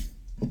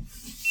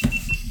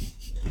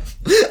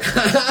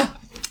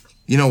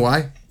 You know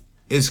why?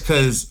 It's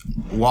because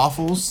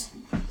Waffles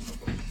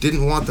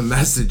didn't want the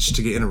message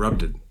to get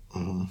interrupted.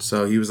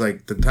 So he was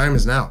like, the time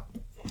is now.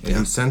 And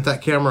he sent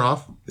that camera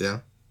off. Yeah.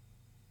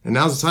 And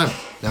now's the time.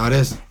 Now it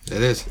is.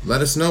 It is.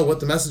 Let us know what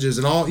the message is.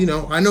 And all,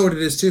 I know what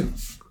it is too.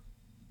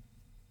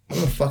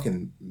 I'm a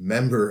fucking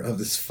member of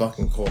this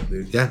fucking cult,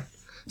 dude. Yeah.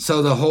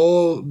 So the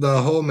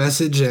whole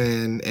message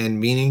and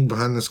meaning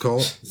behind this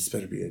cult. This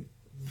better be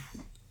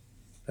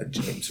a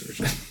James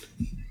version.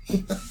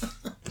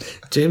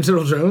 James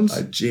Earl Jones?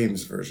 A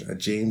James version. A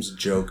James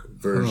joke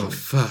version. Oh,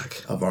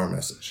 fuck. Of our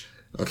message.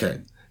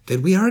 Okay.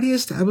 Did we already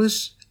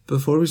establish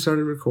before we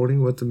started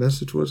recording what the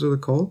message was of the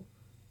cult?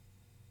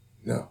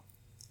 No.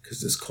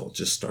 because this cult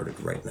just started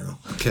right now.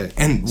 Okay.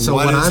 And so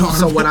what I'm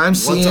what's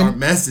seeing, our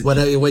message?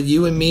 what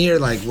you and me are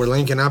like, we're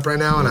linking up right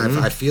now, and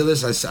I feel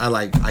this.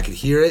 I could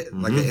hear it,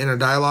 like the inner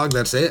dialogue.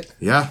 That's it.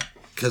 Yeah.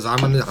 Because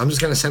I'm just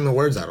gonna send the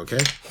words out. Okay.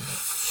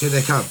 Here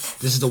they come.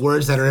 This is the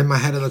words that are in my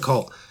head of the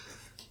cult.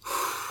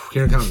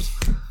 Here it comes.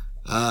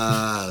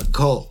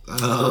 Cult.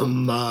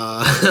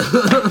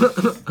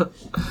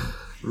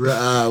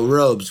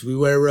 Robes. We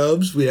wear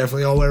robes. We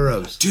definitely all wear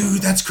robes.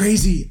 Dude, that's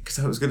crazy. Because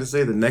I was going to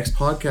say the next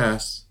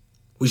podcast,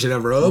 we should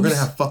have robes. we're going to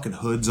have fucking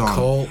hoods on.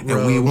 Cult and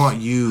robes, we want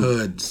you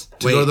hoods.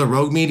 to go to the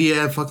Rogue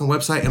Media fucking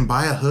website and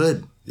buy a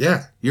hood.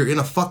 Yeah. You're in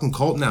a fucking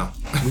cult now.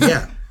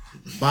 Yeah.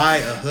 Buy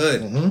a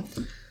hood.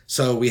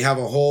 So we have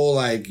a whole,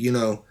 like, you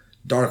know,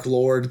 Dark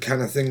Lord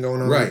kind of thing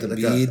going on with the like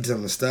beads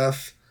and the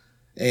stuff.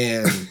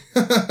 And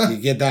you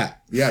get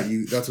that. Yeah,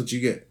 that's what you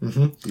get.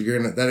 You're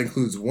gonna. That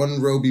includes one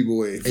Roby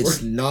boy.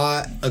 It's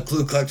not a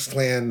Ku Klux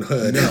Klan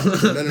hood.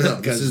 No.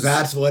 Because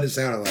that's what it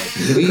sounded like.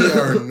 We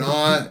are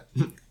not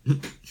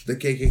the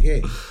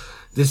KKK.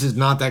 This is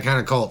not that kind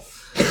of cult.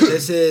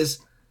 This is,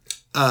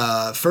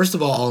 first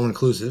of all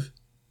inclusive.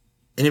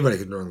 Anybody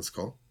can join this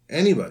cult.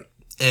 Anybody.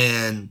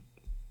 And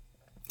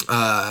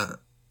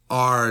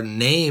our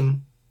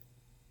name,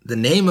 the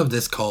name of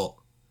this cult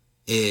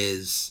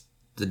is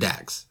the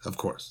Dags, of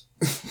course.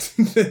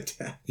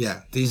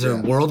 Yeah, these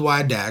are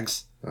worldwide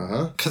Dags.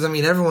 Because, I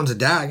mean, everyone's a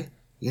Dag.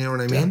 You know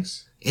what I mean?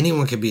 Dags.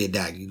 Anyone can be a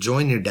Dag. You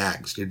join your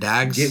Dags. Your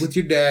Dags. Get with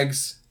your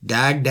Dags.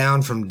 Dag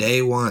down from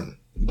day one.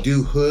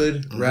 Do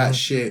hood rat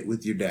shit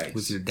with your Dags.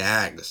 With your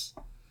Dags.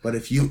 But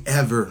if you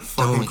ever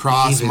fucking Don't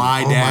cross even-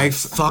 my oh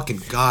Dags. My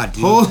fucking God,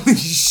 dude. Holy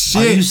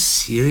shit. Are you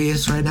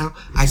serious right now?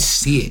 I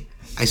see it.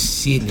 I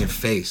see it in your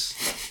face.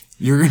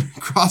 You're going to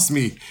cross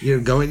me.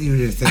 You're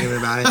thinking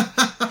about it.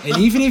 And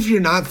even if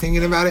you're not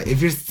thinking about it, if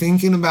you're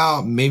thinking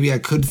about maybe I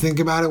could think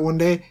about it one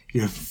day,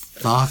 you're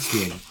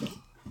fucking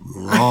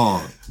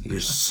wrong. You're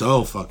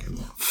so fucking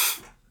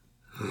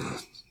wrong.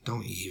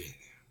 Don't even.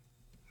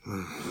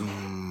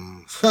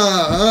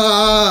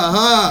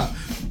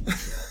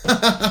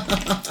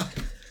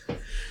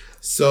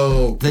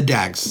 So The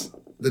Dags.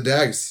 the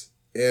Dags,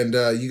 and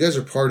you guys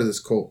are part of this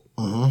cult.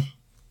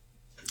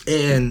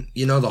 And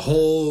you know the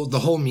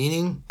whole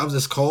meaning of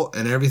this cult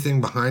and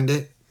everything behind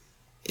it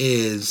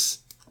is,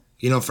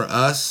 you know, for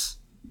us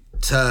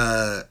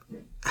to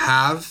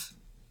have,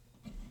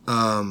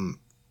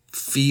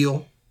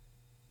 feel,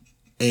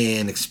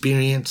 and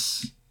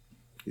experience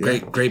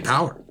great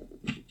power.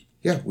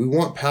 Yeah, we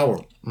want power,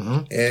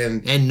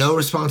 and no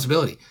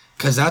responsibility,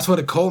 because that's what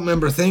a cult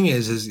member thing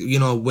is, you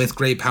know, with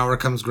great power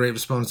comes great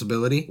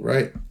responsibility.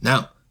 right.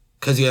 Now,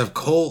 because you have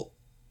cult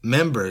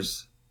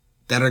members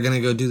that are going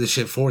to go do the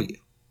shit for you.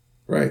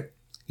 Right.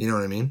 You know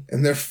what I mean?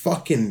 And they're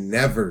fucking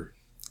never,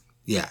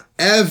 Yeah.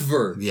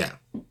 ever. Yeah.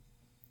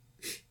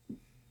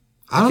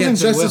 I don't Can't think they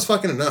stress will. this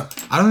fucking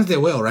enough. I don't think they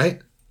will,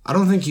 right? I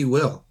don't think you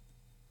will.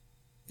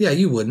 Yeah,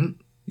 you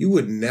wouldn't. You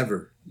would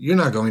never. You're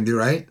not going to,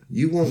 right?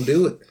 You won't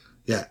do it.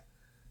 Yeah.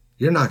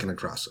 You're not going to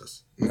cross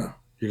us. No.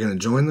 You're going to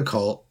join the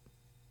cult.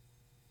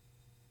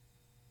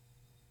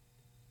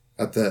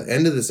 At the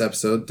end of this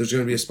episode, there's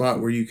going to be a spot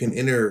where you can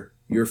enter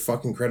your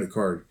fucking credit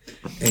card,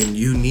 and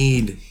you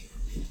need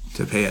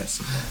to pay us.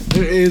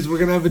 There is. We're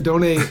going to have a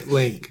donate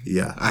link.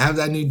 Yeah. I have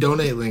that new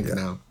donate link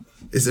now.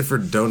 Is it for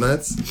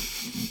donuts?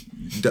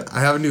 I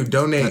have a new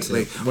donate That's it.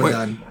 link. We're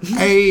done.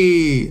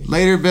 Hey,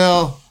 later,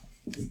 Bill.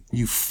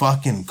 You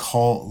fucking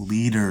cult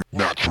leader.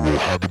 Natural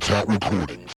Habitat Recordings.